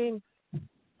Green.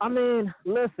 I mean,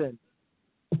 listen,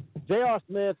 J.R.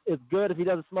 Smith is good if he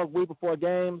doesn't smoke weed before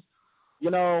games.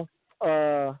 The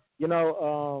tall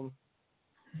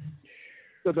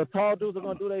dudes are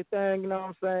going to do their thing. You know what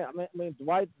I'm saying? I mean,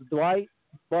 Dwight.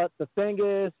 But the thing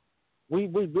is, I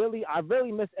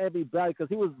really miss Eddie Brady because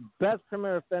he was the best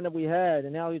premier defender we had,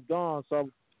 and now he's gone. So,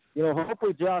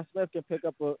 hopefully J.R. Smith can pick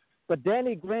up But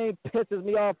Danny Green pisses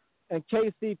me off, and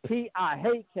KCP, I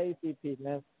hate KCP,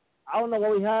 man. I don't know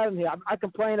what we have in here. I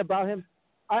complain about him,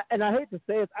 and I hate to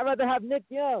say it. I'd rather have Nick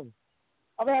Young.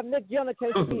 I'd rather have Nick Young than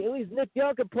KCP. At least Nick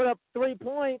Young can put up 3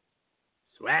 points.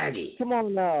 Swaggy. Come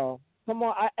on now. Come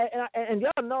on. And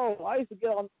y'all know, I used to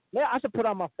get on. Man, I should put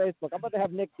on my Facebook. I'd rather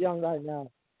have Nick Young right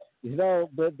now.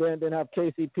 But then have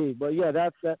KCP. But yeah,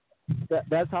 that's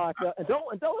how I feel. And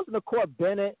don't listen to Court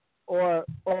Bennett or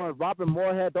Robert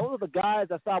Moorhead. Those are the guys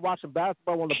that started watching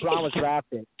basketball when LeBron was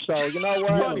drafted. So you know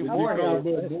what?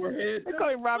 Moorhead. They call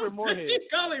him Robert Moorhead. They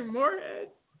call him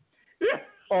Moorhead.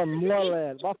 Oh,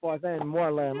 Moreland. My fault. His name is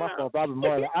Moreland. My fault. Robert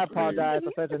Moreland. I apologize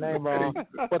for saying the name wrong.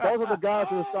 But those are the guys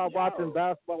who started watching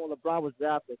basketball when LeBron was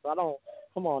drafted. So I don't.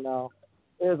 Come on now.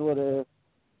 It is what it is.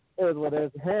 Is what it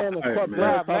is. Him and Court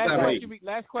Rob,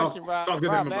 last question, Rob.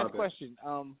 Rob, last question.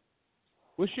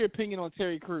 What's your opinion on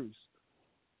Terry Crews?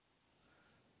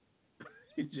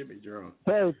 Jimmy Jerome.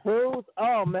 Terry Crews?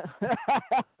 Oh, man.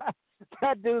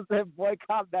 That dude said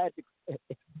boycott Magic City.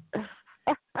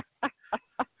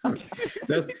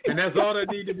 That's all that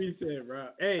need to be said, bro.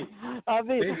 Hey, I'll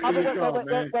say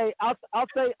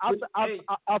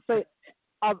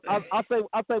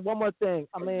one more thing.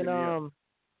 I mean,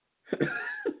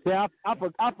 yeah, I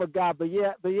forgot, but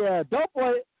yeah, don't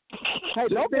boy. Hey,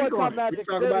 don't boycott Magic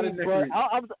City, bro.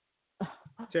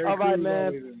 Terry all right, Crews man.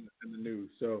 Always in the news,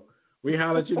 so we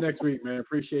holler at you next week, man.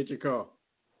 Appreciate your call.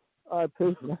 All right,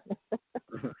 peace.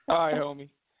 All right, homie.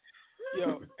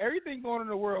 Yo, everything going on in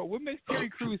the world. What makes Terry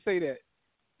Crews say that?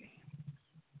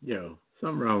 Yo,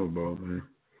 something wrong with ball, man.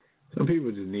 Some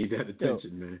people just need that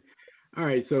attention, man. All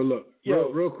right, so look,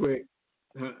 real quick.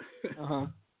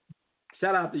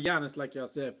 Shout out to Giannis, like y'all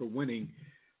said, for winning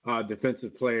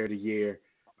Defensive Player of the Year.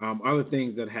 Other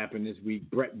things that happened this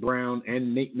week: Brett Brown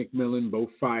and Nate McMillan both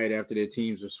fired after their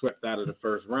teams were swept out of the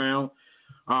first round.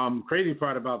 Crazy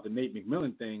part about the Nate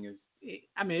McMillan thing is,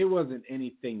 it wasn't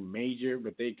anything major,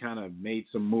 but they kind of made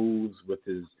some moves with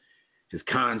his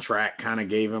contract. Kind of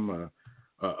gave him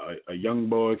a young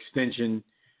boy extension.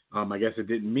 I guess it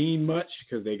didn't mean much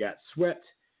because they got swept.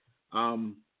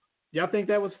 Y'all think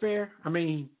that was fair? I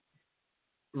mean,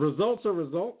 results are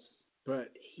results, but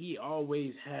he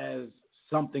always has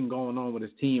something going on with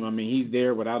his team. I mean, he's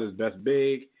there without his best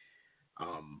big.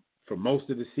 For most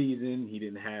of the season, he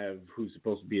didn't have who's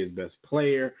supposed to be his best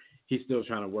player. He's still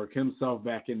trying to work himself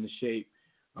back into shape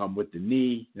with the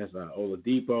knee. That's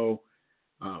Oladipo.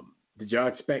 Did y'all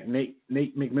expect Nate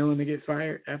McMillan to get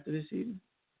fired after this season?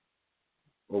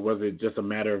 Or was it just a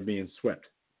matter of being swept?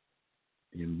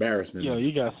 The embarrassment. Yo,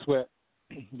 you got swept.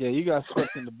 Yeah, you got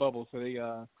swept in the bubble. So they,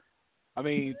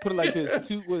 put it like this: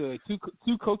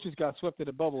 two coaches got swept in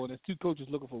the bubble, and there's two coaches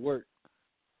looking for work.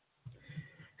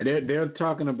 And they're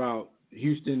talking about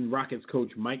Houston Rockets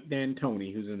coach Mike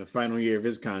D'Antoni, who's in the final year of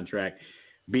his contract,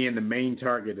 being the main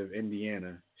target of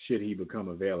Indiana should he become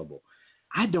available.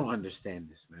 I don't understand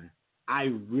this, man. I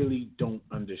really don't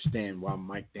understand why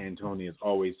Mike D'Antoni is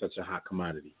always such a hot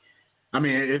commodity. I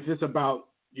mean, if it's about,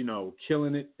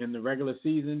 killing it in the regular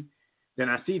season, then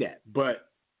I see that. But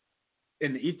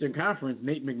in the Eastern Conference,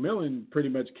 Nate McMillan pretty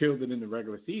much killed it in the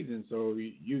regular season. So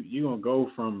you're going to go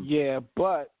from... Yeah,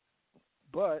 but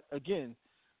again,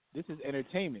 this is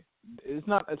entertainment. It's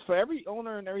for every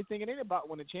owner and everything. It ain't about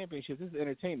winning championships. This is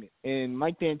entertainment. And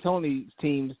Mike D'Antoni's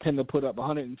teams tend to put up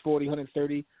 140,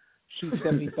 130, shoot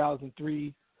 70,000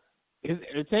 threes. It's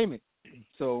entertainment.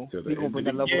 So we're going to bring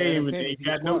that level of entertainment. He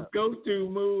got no go-to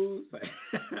moves.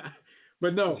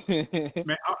 But no, man.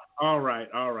 All right.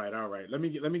 Let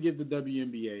me give the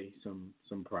WNBA some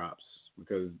props,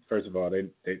 because first of all, they're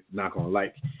not going to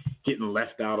like getting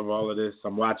left out of all of this.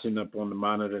 I'm watching up on the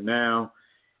monitor now,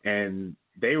 and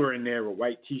they were in there with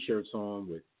white T-shirts on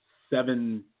with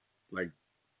 7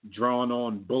 drawn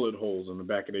on bullet holes on the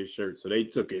back of their shirt. So they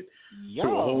took it to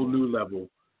a whole new level,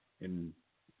 and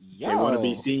they want to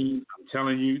be seen. I'm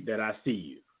telling you that I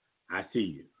see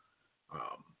you.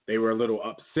 They were a little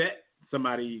upset. A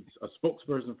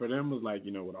spokesperson for them was like,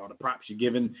 with all the props you're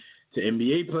giving to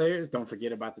NBA players, don't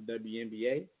forget about the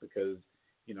WNBA, because,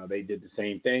 they did the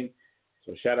same thing.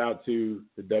 So shout out to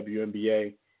the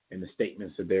WNBA and the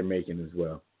statements that they're making as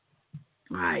well.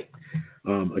 All right.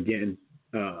 Again,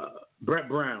 Brett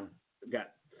Brown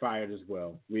got fired as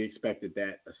well. We expected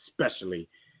that, especially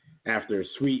after a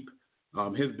sweep.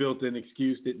 His built-in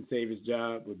excuse didn't save his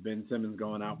job with Ben Simmons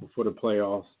going out before the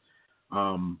playoffs.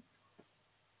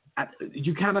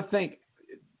 You kind of think,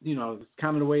 it's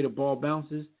kind of the way the ball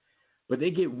bounces, but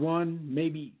they get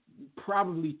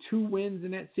probably 2 wins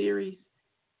in that series.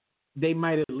 They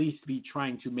might at least be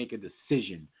trying to make a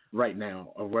decision right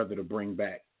now of whether to bring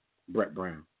back Brett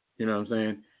Brown. You know what I'm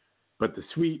saying? But the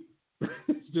sweep,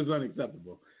 it's just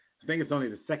unacceptable. I think it's only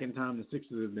the second time the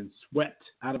Sixers have been swept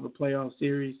out of a playoff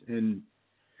series in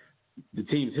the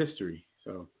team's history.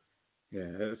 So, yeah,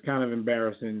 it's kind of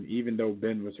embarrassing. Even though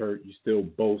Ben was hurt, you still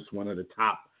boast one of the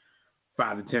top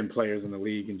 5 to 10 players in the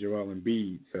league in Joel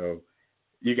Embiid. So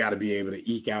you got to be able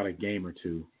to eke out a game or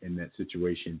two in that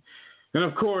situation. And,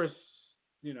 of course,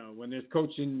 when there's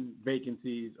coaching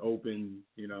vacancies open,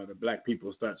 the black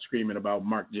people start screaming about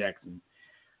Mark Jackson.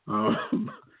 Mark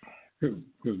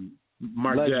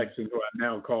Jackson, who I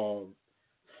now call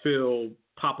Phil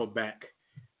Papa-back,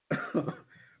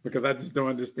 because I just don't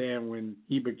understand when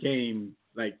he became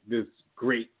this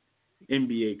great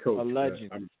NBA coach. A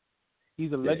legend.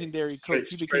 He's a legendary coach.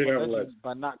 He became a legend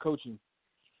by not coaching.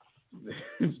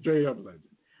 Straight up legend.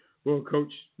 Well,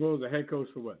 was a head coach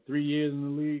for 3 years in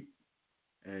the league?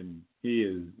 And he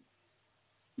is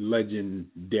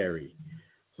legendary.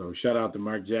 So shout out to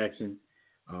Mark Jackson.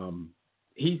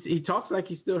 He talks like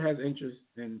he still has interest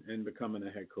in becoming a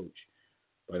head coach,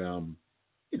 but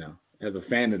you know, as a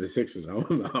fan of the Sixers,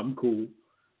 I'm cool.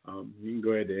 You can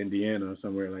go ahead to Indiana or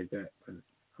somewhere like that, but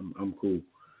I'm cool.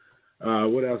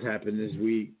 What else happened this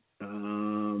week?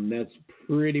 That's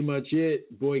pretty much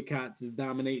it. Boycotts is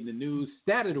dominating the news.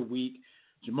 Stat of the week: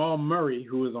 Jamal Murray,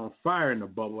 who is on fire in the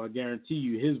bubble. I guarantee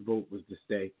you, his vote was to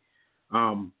stay.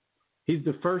 He's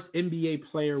the first NBA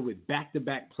player with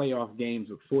back-to-back playoff games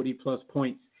with 40-plus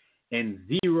points and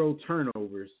 0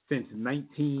 turnovers since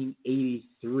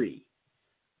 1983.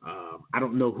 I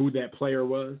don't know who that player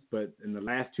was, but in the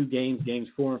last 2 games, games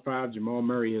 4 and 5, Jamal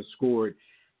Murray has scored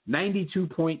 92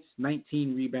 points,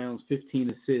 19 rebounds,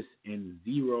 15 assists, and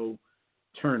 0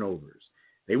 turnovers.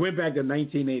 They went back to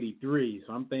 1983,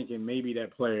 so I'm thinking maybe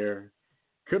that player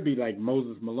could be like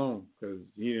Moses Malone because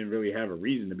he didn't really have a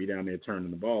reason to be down there turning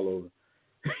the ball over.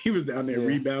 He was down there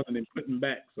rebounding and putting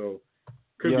back, so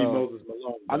could be Moses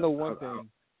Malone. I know one thing.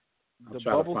 The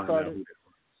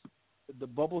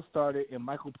bubble started, and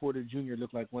Michael Porter Jr.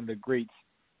 looked like one of the greats.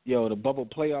 The bubble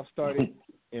playoff started,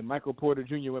 and Michael Porter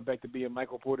Jr. went back to being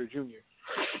Michael Porter Jr.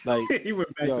 Like he went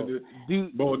back to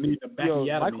the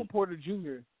Michael Porter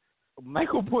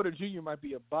Jr. might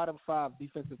be a bottom 5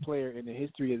 defensive player in the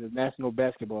history of the National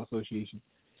Basketball Association.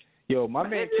 My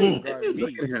man can't guard me.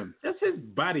 Look at him. Just his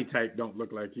body type don't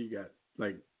look like he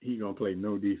gonna play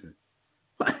no defense.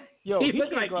 He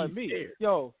can't guard me.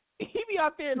 Scared. He be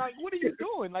out there like, what are you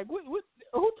doing? Like, what?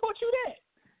 Who taught you that?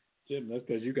 Jim, that's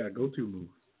because you got go-to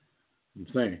moves. I'm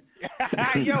saying.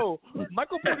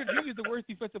 Michael Porter Jr. is the worst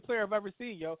defensive player I've ever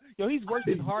seen. He's worse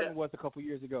than Harden was a couple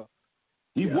years ago.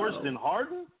 He's worse than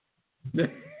Harden?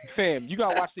 Fam, you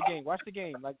gotta watch the game. Watch the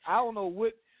game. Like, I don't know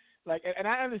what. Like, and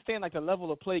I understand like the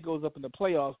level of play goes up in the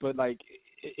playoffs, but like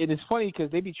it is funny because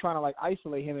they be trying to like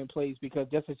isolate him in plays because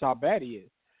that's just how bad he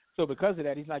is. So because of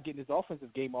that, he's not getting his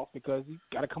offensive game off because he's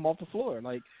got to come off the floor.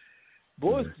 Like,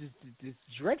 boy, it's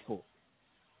dreadful.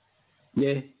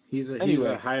 Yeah, he's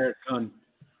a hired gun.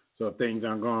 So if things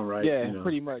aren't going right,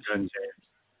 pretty much. Gun jams.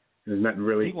 There's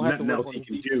nothing else he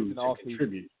can do to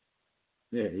contribute.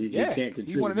 Yeah, he can't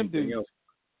contribute. He's one of them dudes. Else.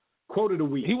 Quote of the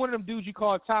week. He one of them dudes you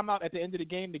call a timeout at the end of the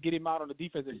game to get him out on the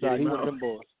defensive side. He one of them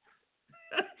boys.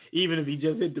 Even if he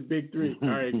just hit the big 3. All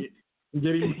right,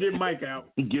 get Mike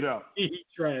out. Get out. He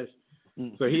trash.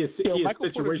 So he is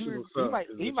situational sub.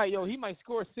 He might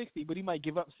score 60, but he might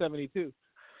give up 72.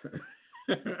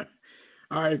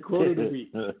 All right, quote of the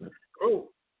week.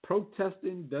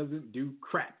 Protesting doesn't do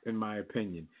crap, in my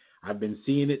opinion. I've been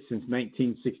seeing it since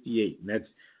 1968, and that's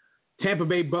Tampa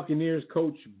Bay Buccaneers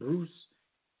coach Bruce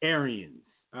Arians.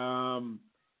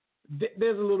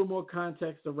 There's a little more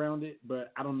context around it,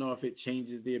 but I don't know if it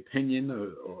changes the opinion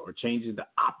or changes the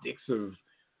optics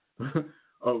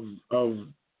of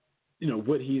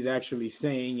what he's actually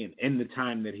saying and in the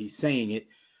time that he's saying it.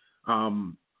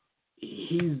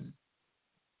 He's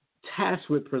tasked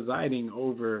with presiding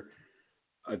over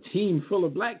a team full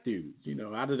of black dudes.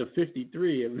 Out of the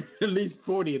 53, at least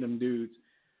 40 of them dudes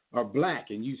are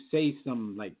black, and you say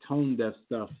some like tone deaf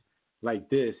stuff like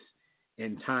this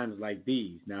in times like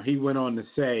these. Now, he went on to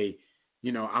say,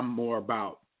 I'm more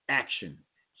about action.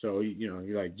 So,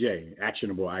 you're like, Jay,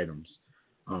 actionable items,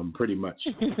 pretty much.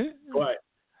 But,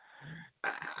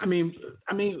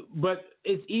 but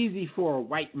it's easy for a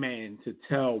white man to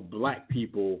tell black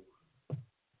people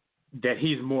that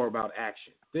he's more about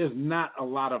action. There's not a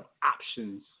lot of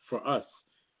options for us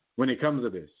when it comes to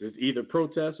this. It's either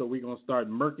protest or we're going to start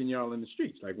murking y'all in the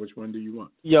streets. Like, which one do you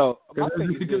want? Because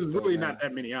there's really not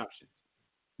that many options.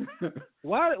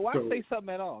 Why say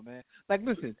something at all, man? Like,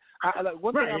 listen,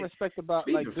 one thing I respect about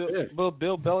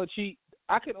Bill Belichick,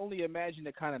 I can only imagine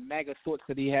the kind of MAGA thoughts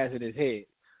that he has in his head.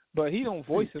 But he don't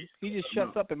voice them. He just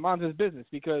shuts up and minds his business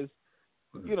because,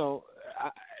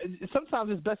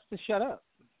 sometimes it's best to shut up.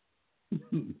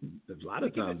 There's a lot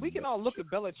of times. We can all look at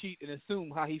Belichick and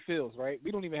assume how he feels, right? We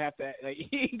don't even have to.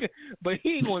 But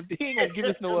he ain't gonna give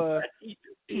us he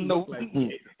ain't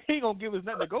gonna give us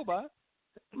nothing to go by.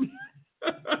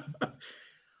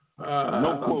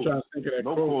 No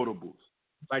quotables.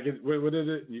 Like, what is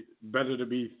it? Better to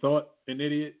be thought an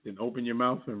idiot than open your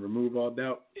mouth and remove all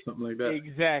doubt. Something like that.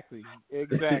 Exactly.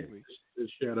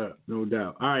 Just shut up, no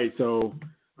doubt. All right, so.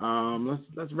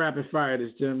 Let's rapid fire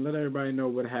this, Jim. Let everybody know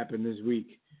what happened this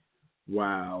week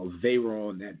while they were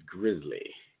on that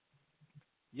Grizzly.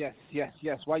 Yes.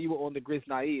 While you were on the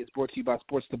Grizzly, it's brought to you by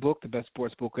Sports the Book, the best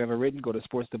sports book ever written. Go to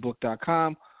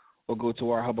sportsthebook.com or go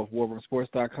to our hub of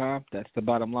warroomsports.com. That's the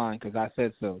bottom line because I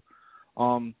said so.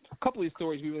 A couple of these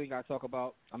stories we really got to talk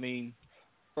about.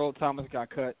 Earl Thomas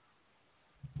got cut.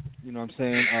 You know what I'm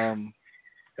saying?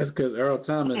 That's because Earl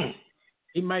Thomas,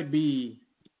 he might be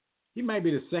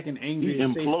the second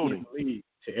angriest safety in the league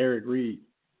to Eric Reed.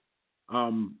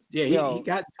 He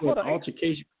got to an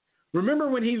altercation. Remember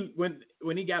when he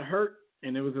got hurt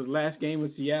and it was his last game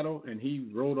with Seattle and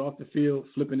he rolled off the field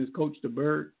flipping his coach the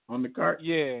bird on the cart?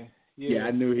 Yeah.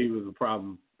 I knew he was a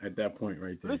problem at that point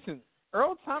right there. Listen,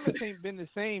 Earl Thomas ain't been the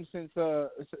same since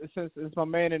my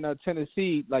man in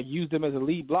Tennessee used him as a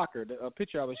lead blocker. The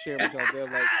picture I was sharing with y'all there,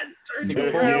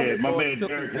 my man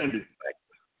Derrick Henry.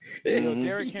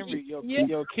 Derrick Henry,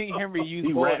 King Henry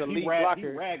used ball as a lead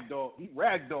blocker. He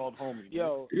ragdolled homie.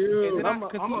 Yo, I'm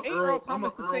Earl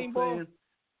Thomas the same ball.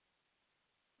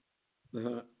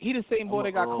 He the same boy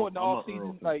that got caught in the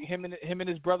offseason. Like him and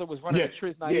his brother was running a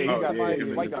Triz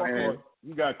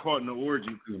He got caught in the orgy.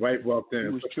 His wife walked in. He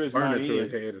was Triz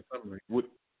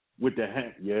with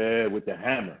the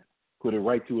hammer. Put it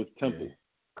right to his temple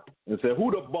and said,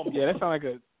 "Who the bump?" Yeah, that sound like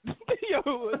a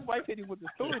his wife hit him with the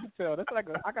story to tell. That's like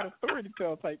I got a story to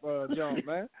tell type John,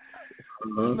 man.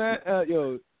 Man,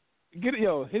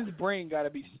 his brain got to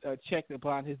be checked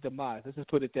upon his demise. Let's just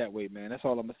put it that way, man. That's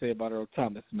all I'm gonna say about Earl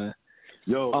Thomas, man.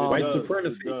 White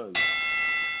supremacy. I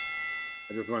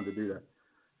just wanted to do that.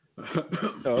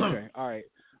 Okay, all right.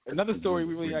 Another story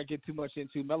we really not get too much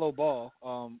into. LaMelo Ball.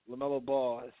 LaMelo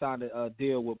Ball has signed a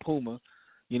deal with Puma.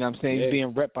 You know what I'm saying? He's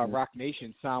being repped by Rock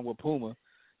Nation, signed with Puma.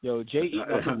 Jay eating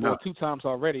up his ball 2 times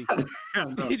already.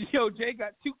 Jay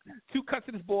got two cuts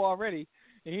in his ball already,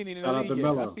 and he didn't even know he yet.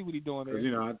 I see what he's doing there.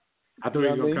 I thought he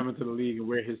was going to come into the league and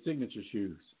wear his signature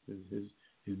shoes,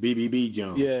 his BBB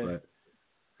Jones. Yeah. But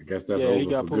I guess that's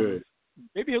over for good.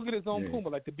 Maybe he'll get his own Puma,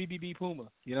 like the BBB Puma.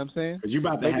 You know what I'm saying? Because you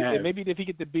about to have. Maybe if he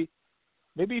get a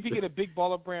big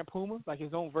baller brand Puma, like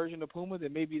his own version of Puma,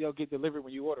 then maybe they'll get delivered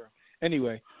when you order them.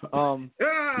 Anyway,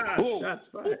 shots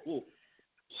fired.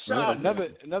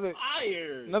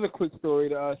 Another quick story.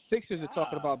 The Sixers are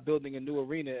talking about building a new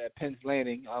arena at Penn's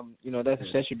Landing.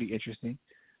 That should be interesting.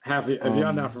 If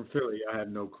y'all not from Philly, I have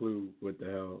no clue what the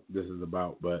hell this is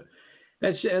about. But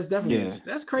that's definitely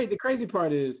that's crazy. The crazy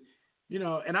part is,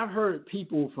 and I've heard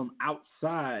people from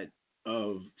outside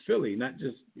of Philly, not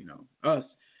just us,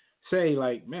 say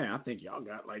like, man, I think y'all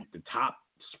got like the top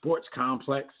sports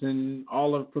complex in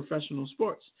all of professional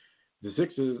sports. The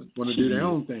Sixers want to do their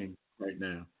own thing right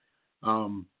now.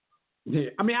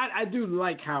 I do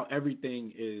like how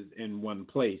everything is in one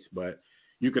place, but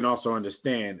you can also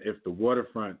understand if the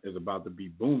waterfront is about to be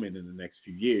booming in the next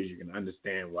few years, you can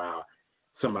understand why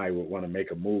somebody would want to make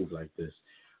a move like this.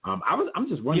 I'm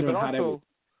just wondering how that would.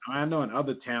 I know in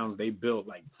other towns they build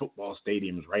like football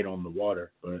stadiums right on the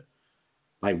water, but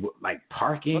like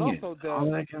parking and all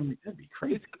that kind of, that'd be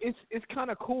crazy. It's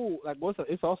kind of cool.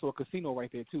 It's also a casino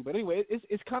right there too. But anyway,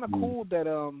 it's kind of cool that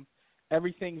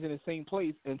everything's in the same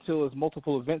place until there's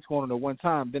multiple events going on at one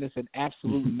time. Then it's an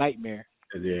absolute nightmare.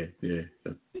 Yeah.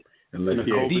 Unless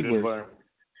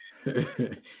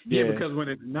because when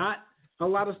it's not a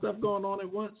lot of stuff going on at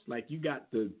once, like you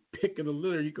got the pick of the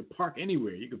litter, you could park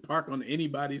anywhere. You could park on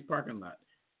anybody's parking lot.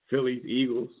 Phillies,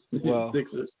 Eagles,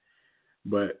 Sixers.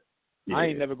 But I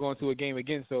ain't never going to a game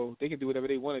again, so they can do whatever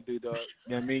they want to do, dog.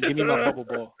 You know what I mean? Give me my bubble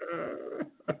ball.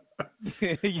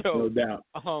 No doubt.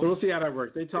 So we'll see how that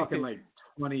works. They're talking like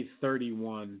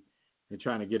 2031. They're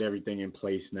trying to get everything in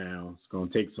place now. It's going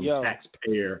to take some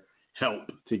taxpayer help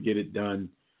to get it done.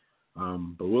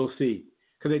 But we'll see.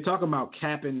 Because they're talking about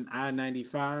capping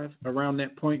I-95 around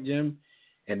that point, Jim,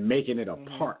 and making it a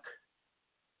park.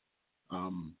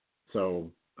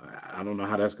 So I don't know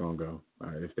how that's going to go.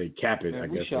 If they cap it, I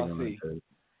guess they're going to.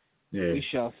 Yeah, we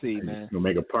shall see, man. We'll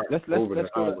make a park over the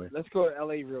highway. Let's go to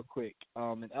L.A. real quick.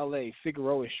 In L.A.,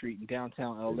 Figueroa Street in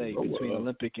downtown L.A. between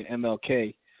Olympic and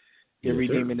MLK, they're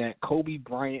renaming that Kobe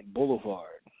Bryant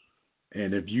Boulevard.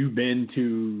 And if you've been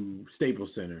to Staples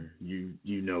Center, you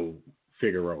know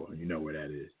Figueroa. You know where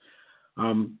that is.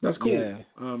 That's cool. Yeah.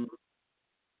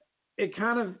 It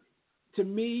kind of, to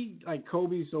me, like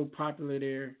Kobe's so popular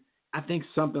there, I think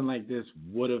something like this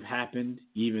would have happened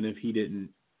even if he didn't,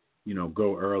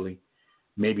 go early.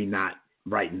 Maybe not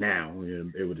right now.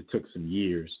 It would have took some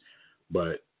years,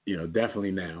 but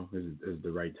definitely now is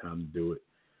the right time to do it.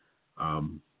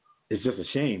 It's just a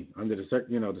shame under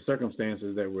the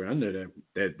circumstances that we're under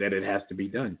that it has to be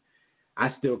done.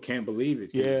 I still can't believe it.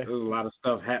 Yeah. There's a lot of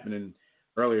stuff happening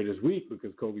earlier this week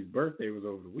because Kobe's birthday was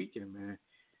over the weekend, man.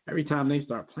 Every time they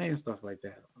start playing stuff like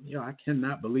that, I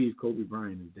cannot believe Kobe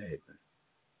Bryant is dead, man.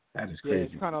 That is crazy. Yeah,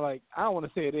 it's kind of like, I don't want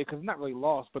to say it is because it's not really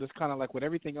lost, but it's kind of like with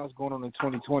everything else going on in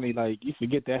 2020, like you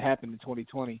forget that happened in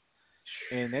 2020.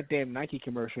 And that damn Nike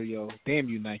commercial, damn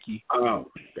you, Nike. Oh,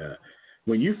 God.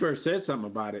 When you first said something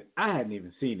about it, I hadn't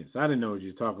even seen it, so I didn't know what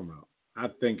you were talking about. I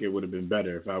think it would have been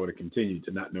better if I would have continued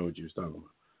to not know what you was talking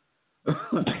about.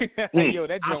 Yo,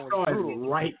 that joke I saw was brutal. it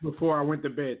right before I went to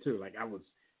bed too. Like I was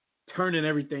turning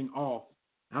everything off.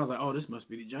 I was like, "Oh, this must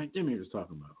be the Giant Jimmy was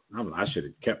talking about." I'm like, I should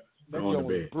have kept going to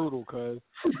bed. Was brutal, cuz.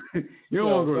 You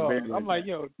don't want to go to bed. I'm like,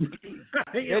 yo,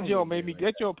 that joke made me.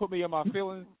 That joke put me in my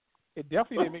feelings. It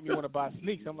definitely didn't make me want to buy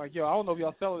sneaks. I'm like, yo, I don't know if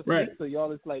y'all selling sneaks or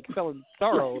y'all is like selling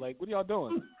thorough. Like, what are y'all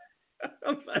doing?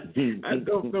 I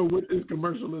don't know what this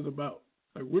commercial is about.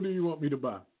 Like, what do you want me to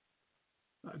buy?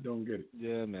 I don't get it.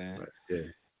 Yeah, man. But, yeah.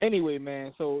 Anyway,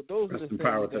 man, so those are the things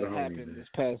that happened this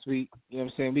past week. You know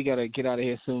what I'm saying? We got to get out of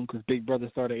here soon because Big Brother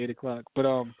started at 8 o'clock. But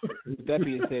with that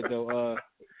being said, though,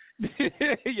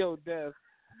 yo, Dev,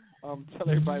 tell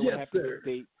everybody what happened this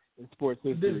date in sports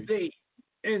history. This date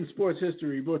in sports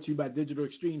history brought to you by Digital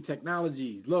Extreme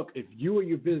Technologies. Look, if you or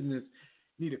your business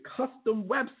need a custom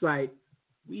website,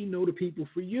 we know the people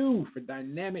for you. For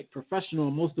dynamic, professional,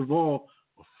 and most of all,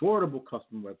 affordable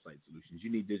custom website solutions,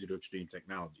 you need Digital Extreme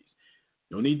Technologies.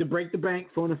 No need to break the bank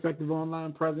for an effective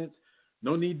online presence.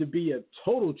 No need to be a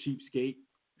total cheapskate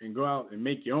and go out and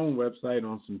make your own website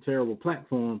on some terrible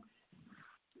platform.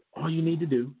 All you need to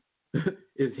do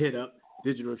is hit up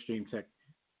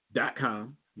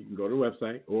digitalextremetech.com. You can go to the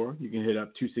website, or you can hit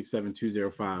up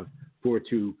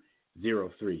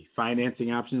 267-205-4203.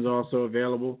 Financing options are also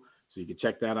available, so you can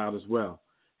check that out as well.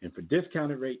 And for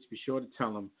discounted rates, be sure to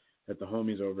tell them that the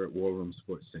homies over at War Room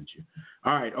Sports sent you.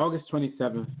 All right, August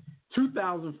 27th,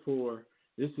 2004.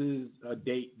 This is a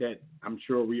date that I'm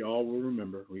sure we all will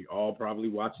remember. We all probably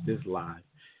watched this live.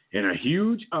 In a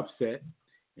huge upset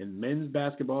in men's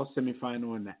basketball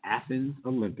semifinal in the Athens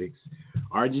Olympics,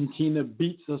 Argentina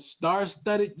beats a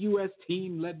star-studded U.S.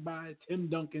 team led by Tim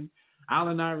Duncan,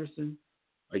 Allen Iverson,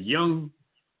 a young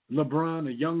LeBron,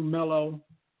 a young Melo,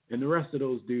 and the rest of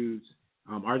those dudes.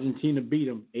 Argentina beat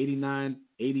them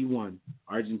 89-81.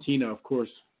 Argentina, of course,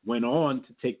 went on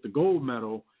to take the gold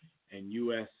medal, and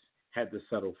U.S. had to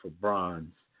settle for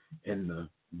bronze in the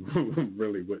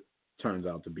really what turns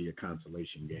out to be a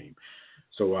consolation game.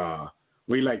 So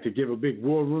we like to give a big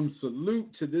War Room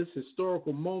salute to this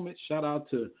historical moment. Shout out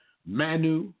to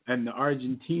Manu and the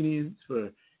Argentinians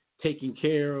for taking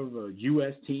care of a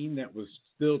U.S. team that was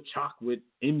still chock with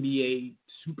NBA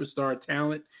superstar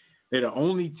talent. They're the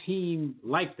only team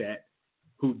like that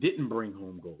who didn't bring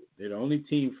home gold. They're the only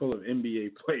team full of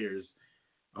NBA players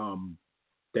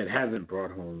that hasn't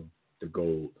brought home the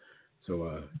gold.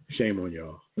 So shame on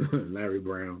y'all. Larry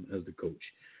Brown as the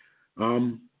coach.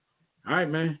 All right,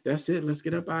 man. That's it. Let's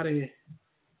get up out of here.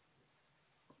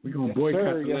 We're going to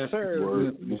boycott the last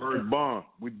Word bomb.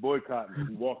 We boycotting.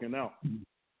 We walking out.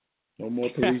 No more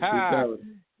police brutality.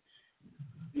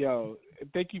 Yo,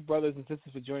 thank you, brothers and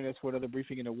sisters, for joining us for another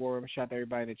briefing in the War Room. Shout out to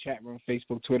everybody in the chat room,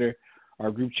 Facebook, Twitter, our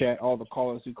group chat, all the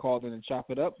callers who called in and chop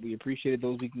it up. We appreciate it.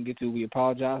 Those we can get to, we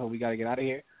apologize, but we got to get out of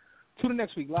here. Tune in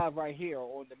next week live right here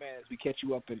on demand as we catch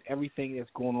you up in everything that's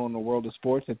going on in the world of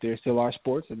sports. If there still are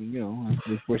sports, I mean, you know,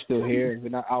 if we're still here, we're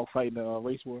not out fighting the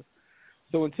race war.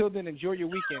 So until then, enjoy your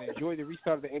weekend. Enjoy the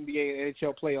restart of the NBA and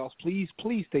NHL playoffs. Please,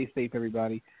 please stay safe,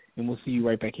 everybody, and we'll see you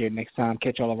right back here next time.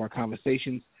 Catch all of our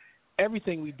conversations,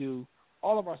 everything we do,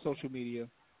 all of our social media,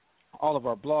 all of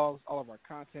our blogs, all of our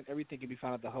content. Everything can be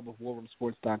found at the hub of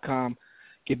warroomsports.com.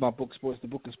 Get my book, Sports the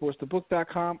Book, at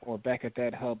sportsthebook.com, or back at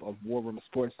that hub of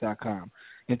warroomsports.com.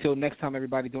 Until next time,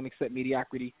 everybody, don't accept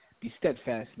mediocrity. Be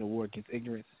steadfast in the war against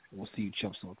ignorance. And we'll see you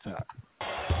chumps on top.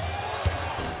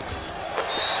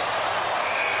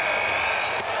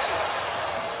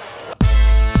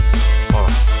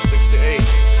 6 to 8.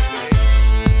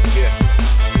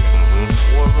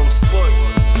 Yeah. War Room Sports.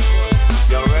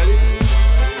 Y'all ready?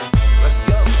 Let's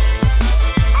go.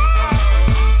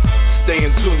 Stay in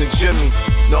tune to Jimmy.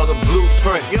 Know the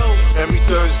blueprint. Yo. Every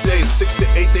Thursday, 6 to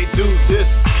 8, they do this.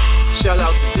 Shout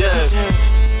out to Dev,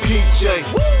 PJ,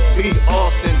 B.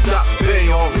 Austin,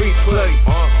 Bay on replay.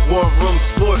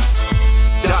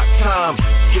 WarRoomSports.com.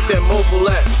 Get that mobile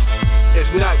app. If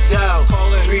not, dial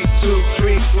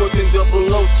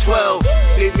 323-140012.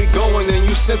 They be going and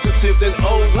you sensitive, then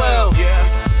oh well. Yeah.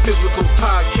 Physical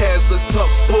podcast, let's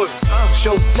talk sports.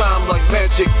 Showtime like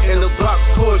magic in the block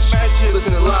push.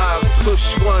 Listen live, push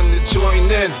one to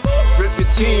join in. Rip your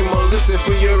team or listen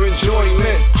for your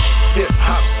enjoyment. Hip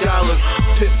hop scholars,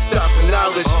 pit stop and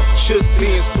knowledge. Should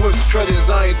be in sports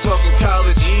credits, I ain't talking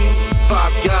college.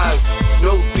 5 guys,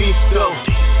 no beef though.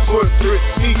 Corporate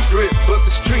secret, but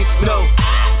the streets know.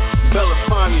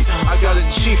 Belafonte, I got a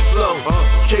G flow.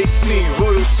 KC,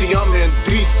 royalty, I'm in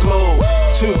beast mode.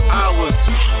 2 hours,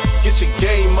 get your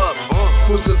game up.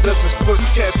 Who's the best in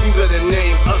sportscast? You better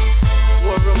name us.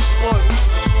 War Room Sports.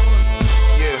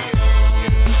 Yeah,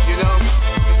 you know.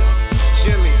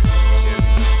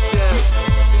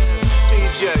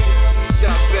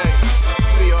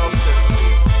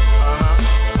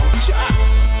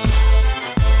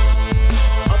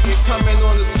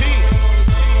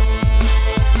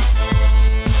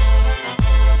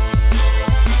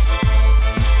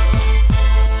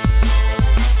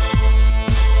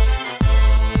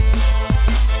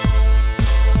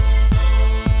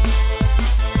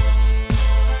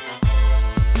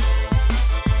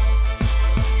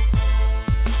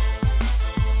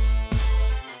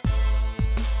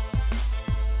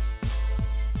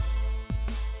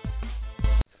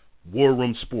 War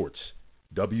Room Sports.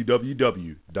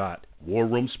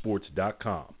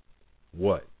 www.warroomsports.com.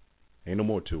 What? Ain't no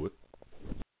more to it.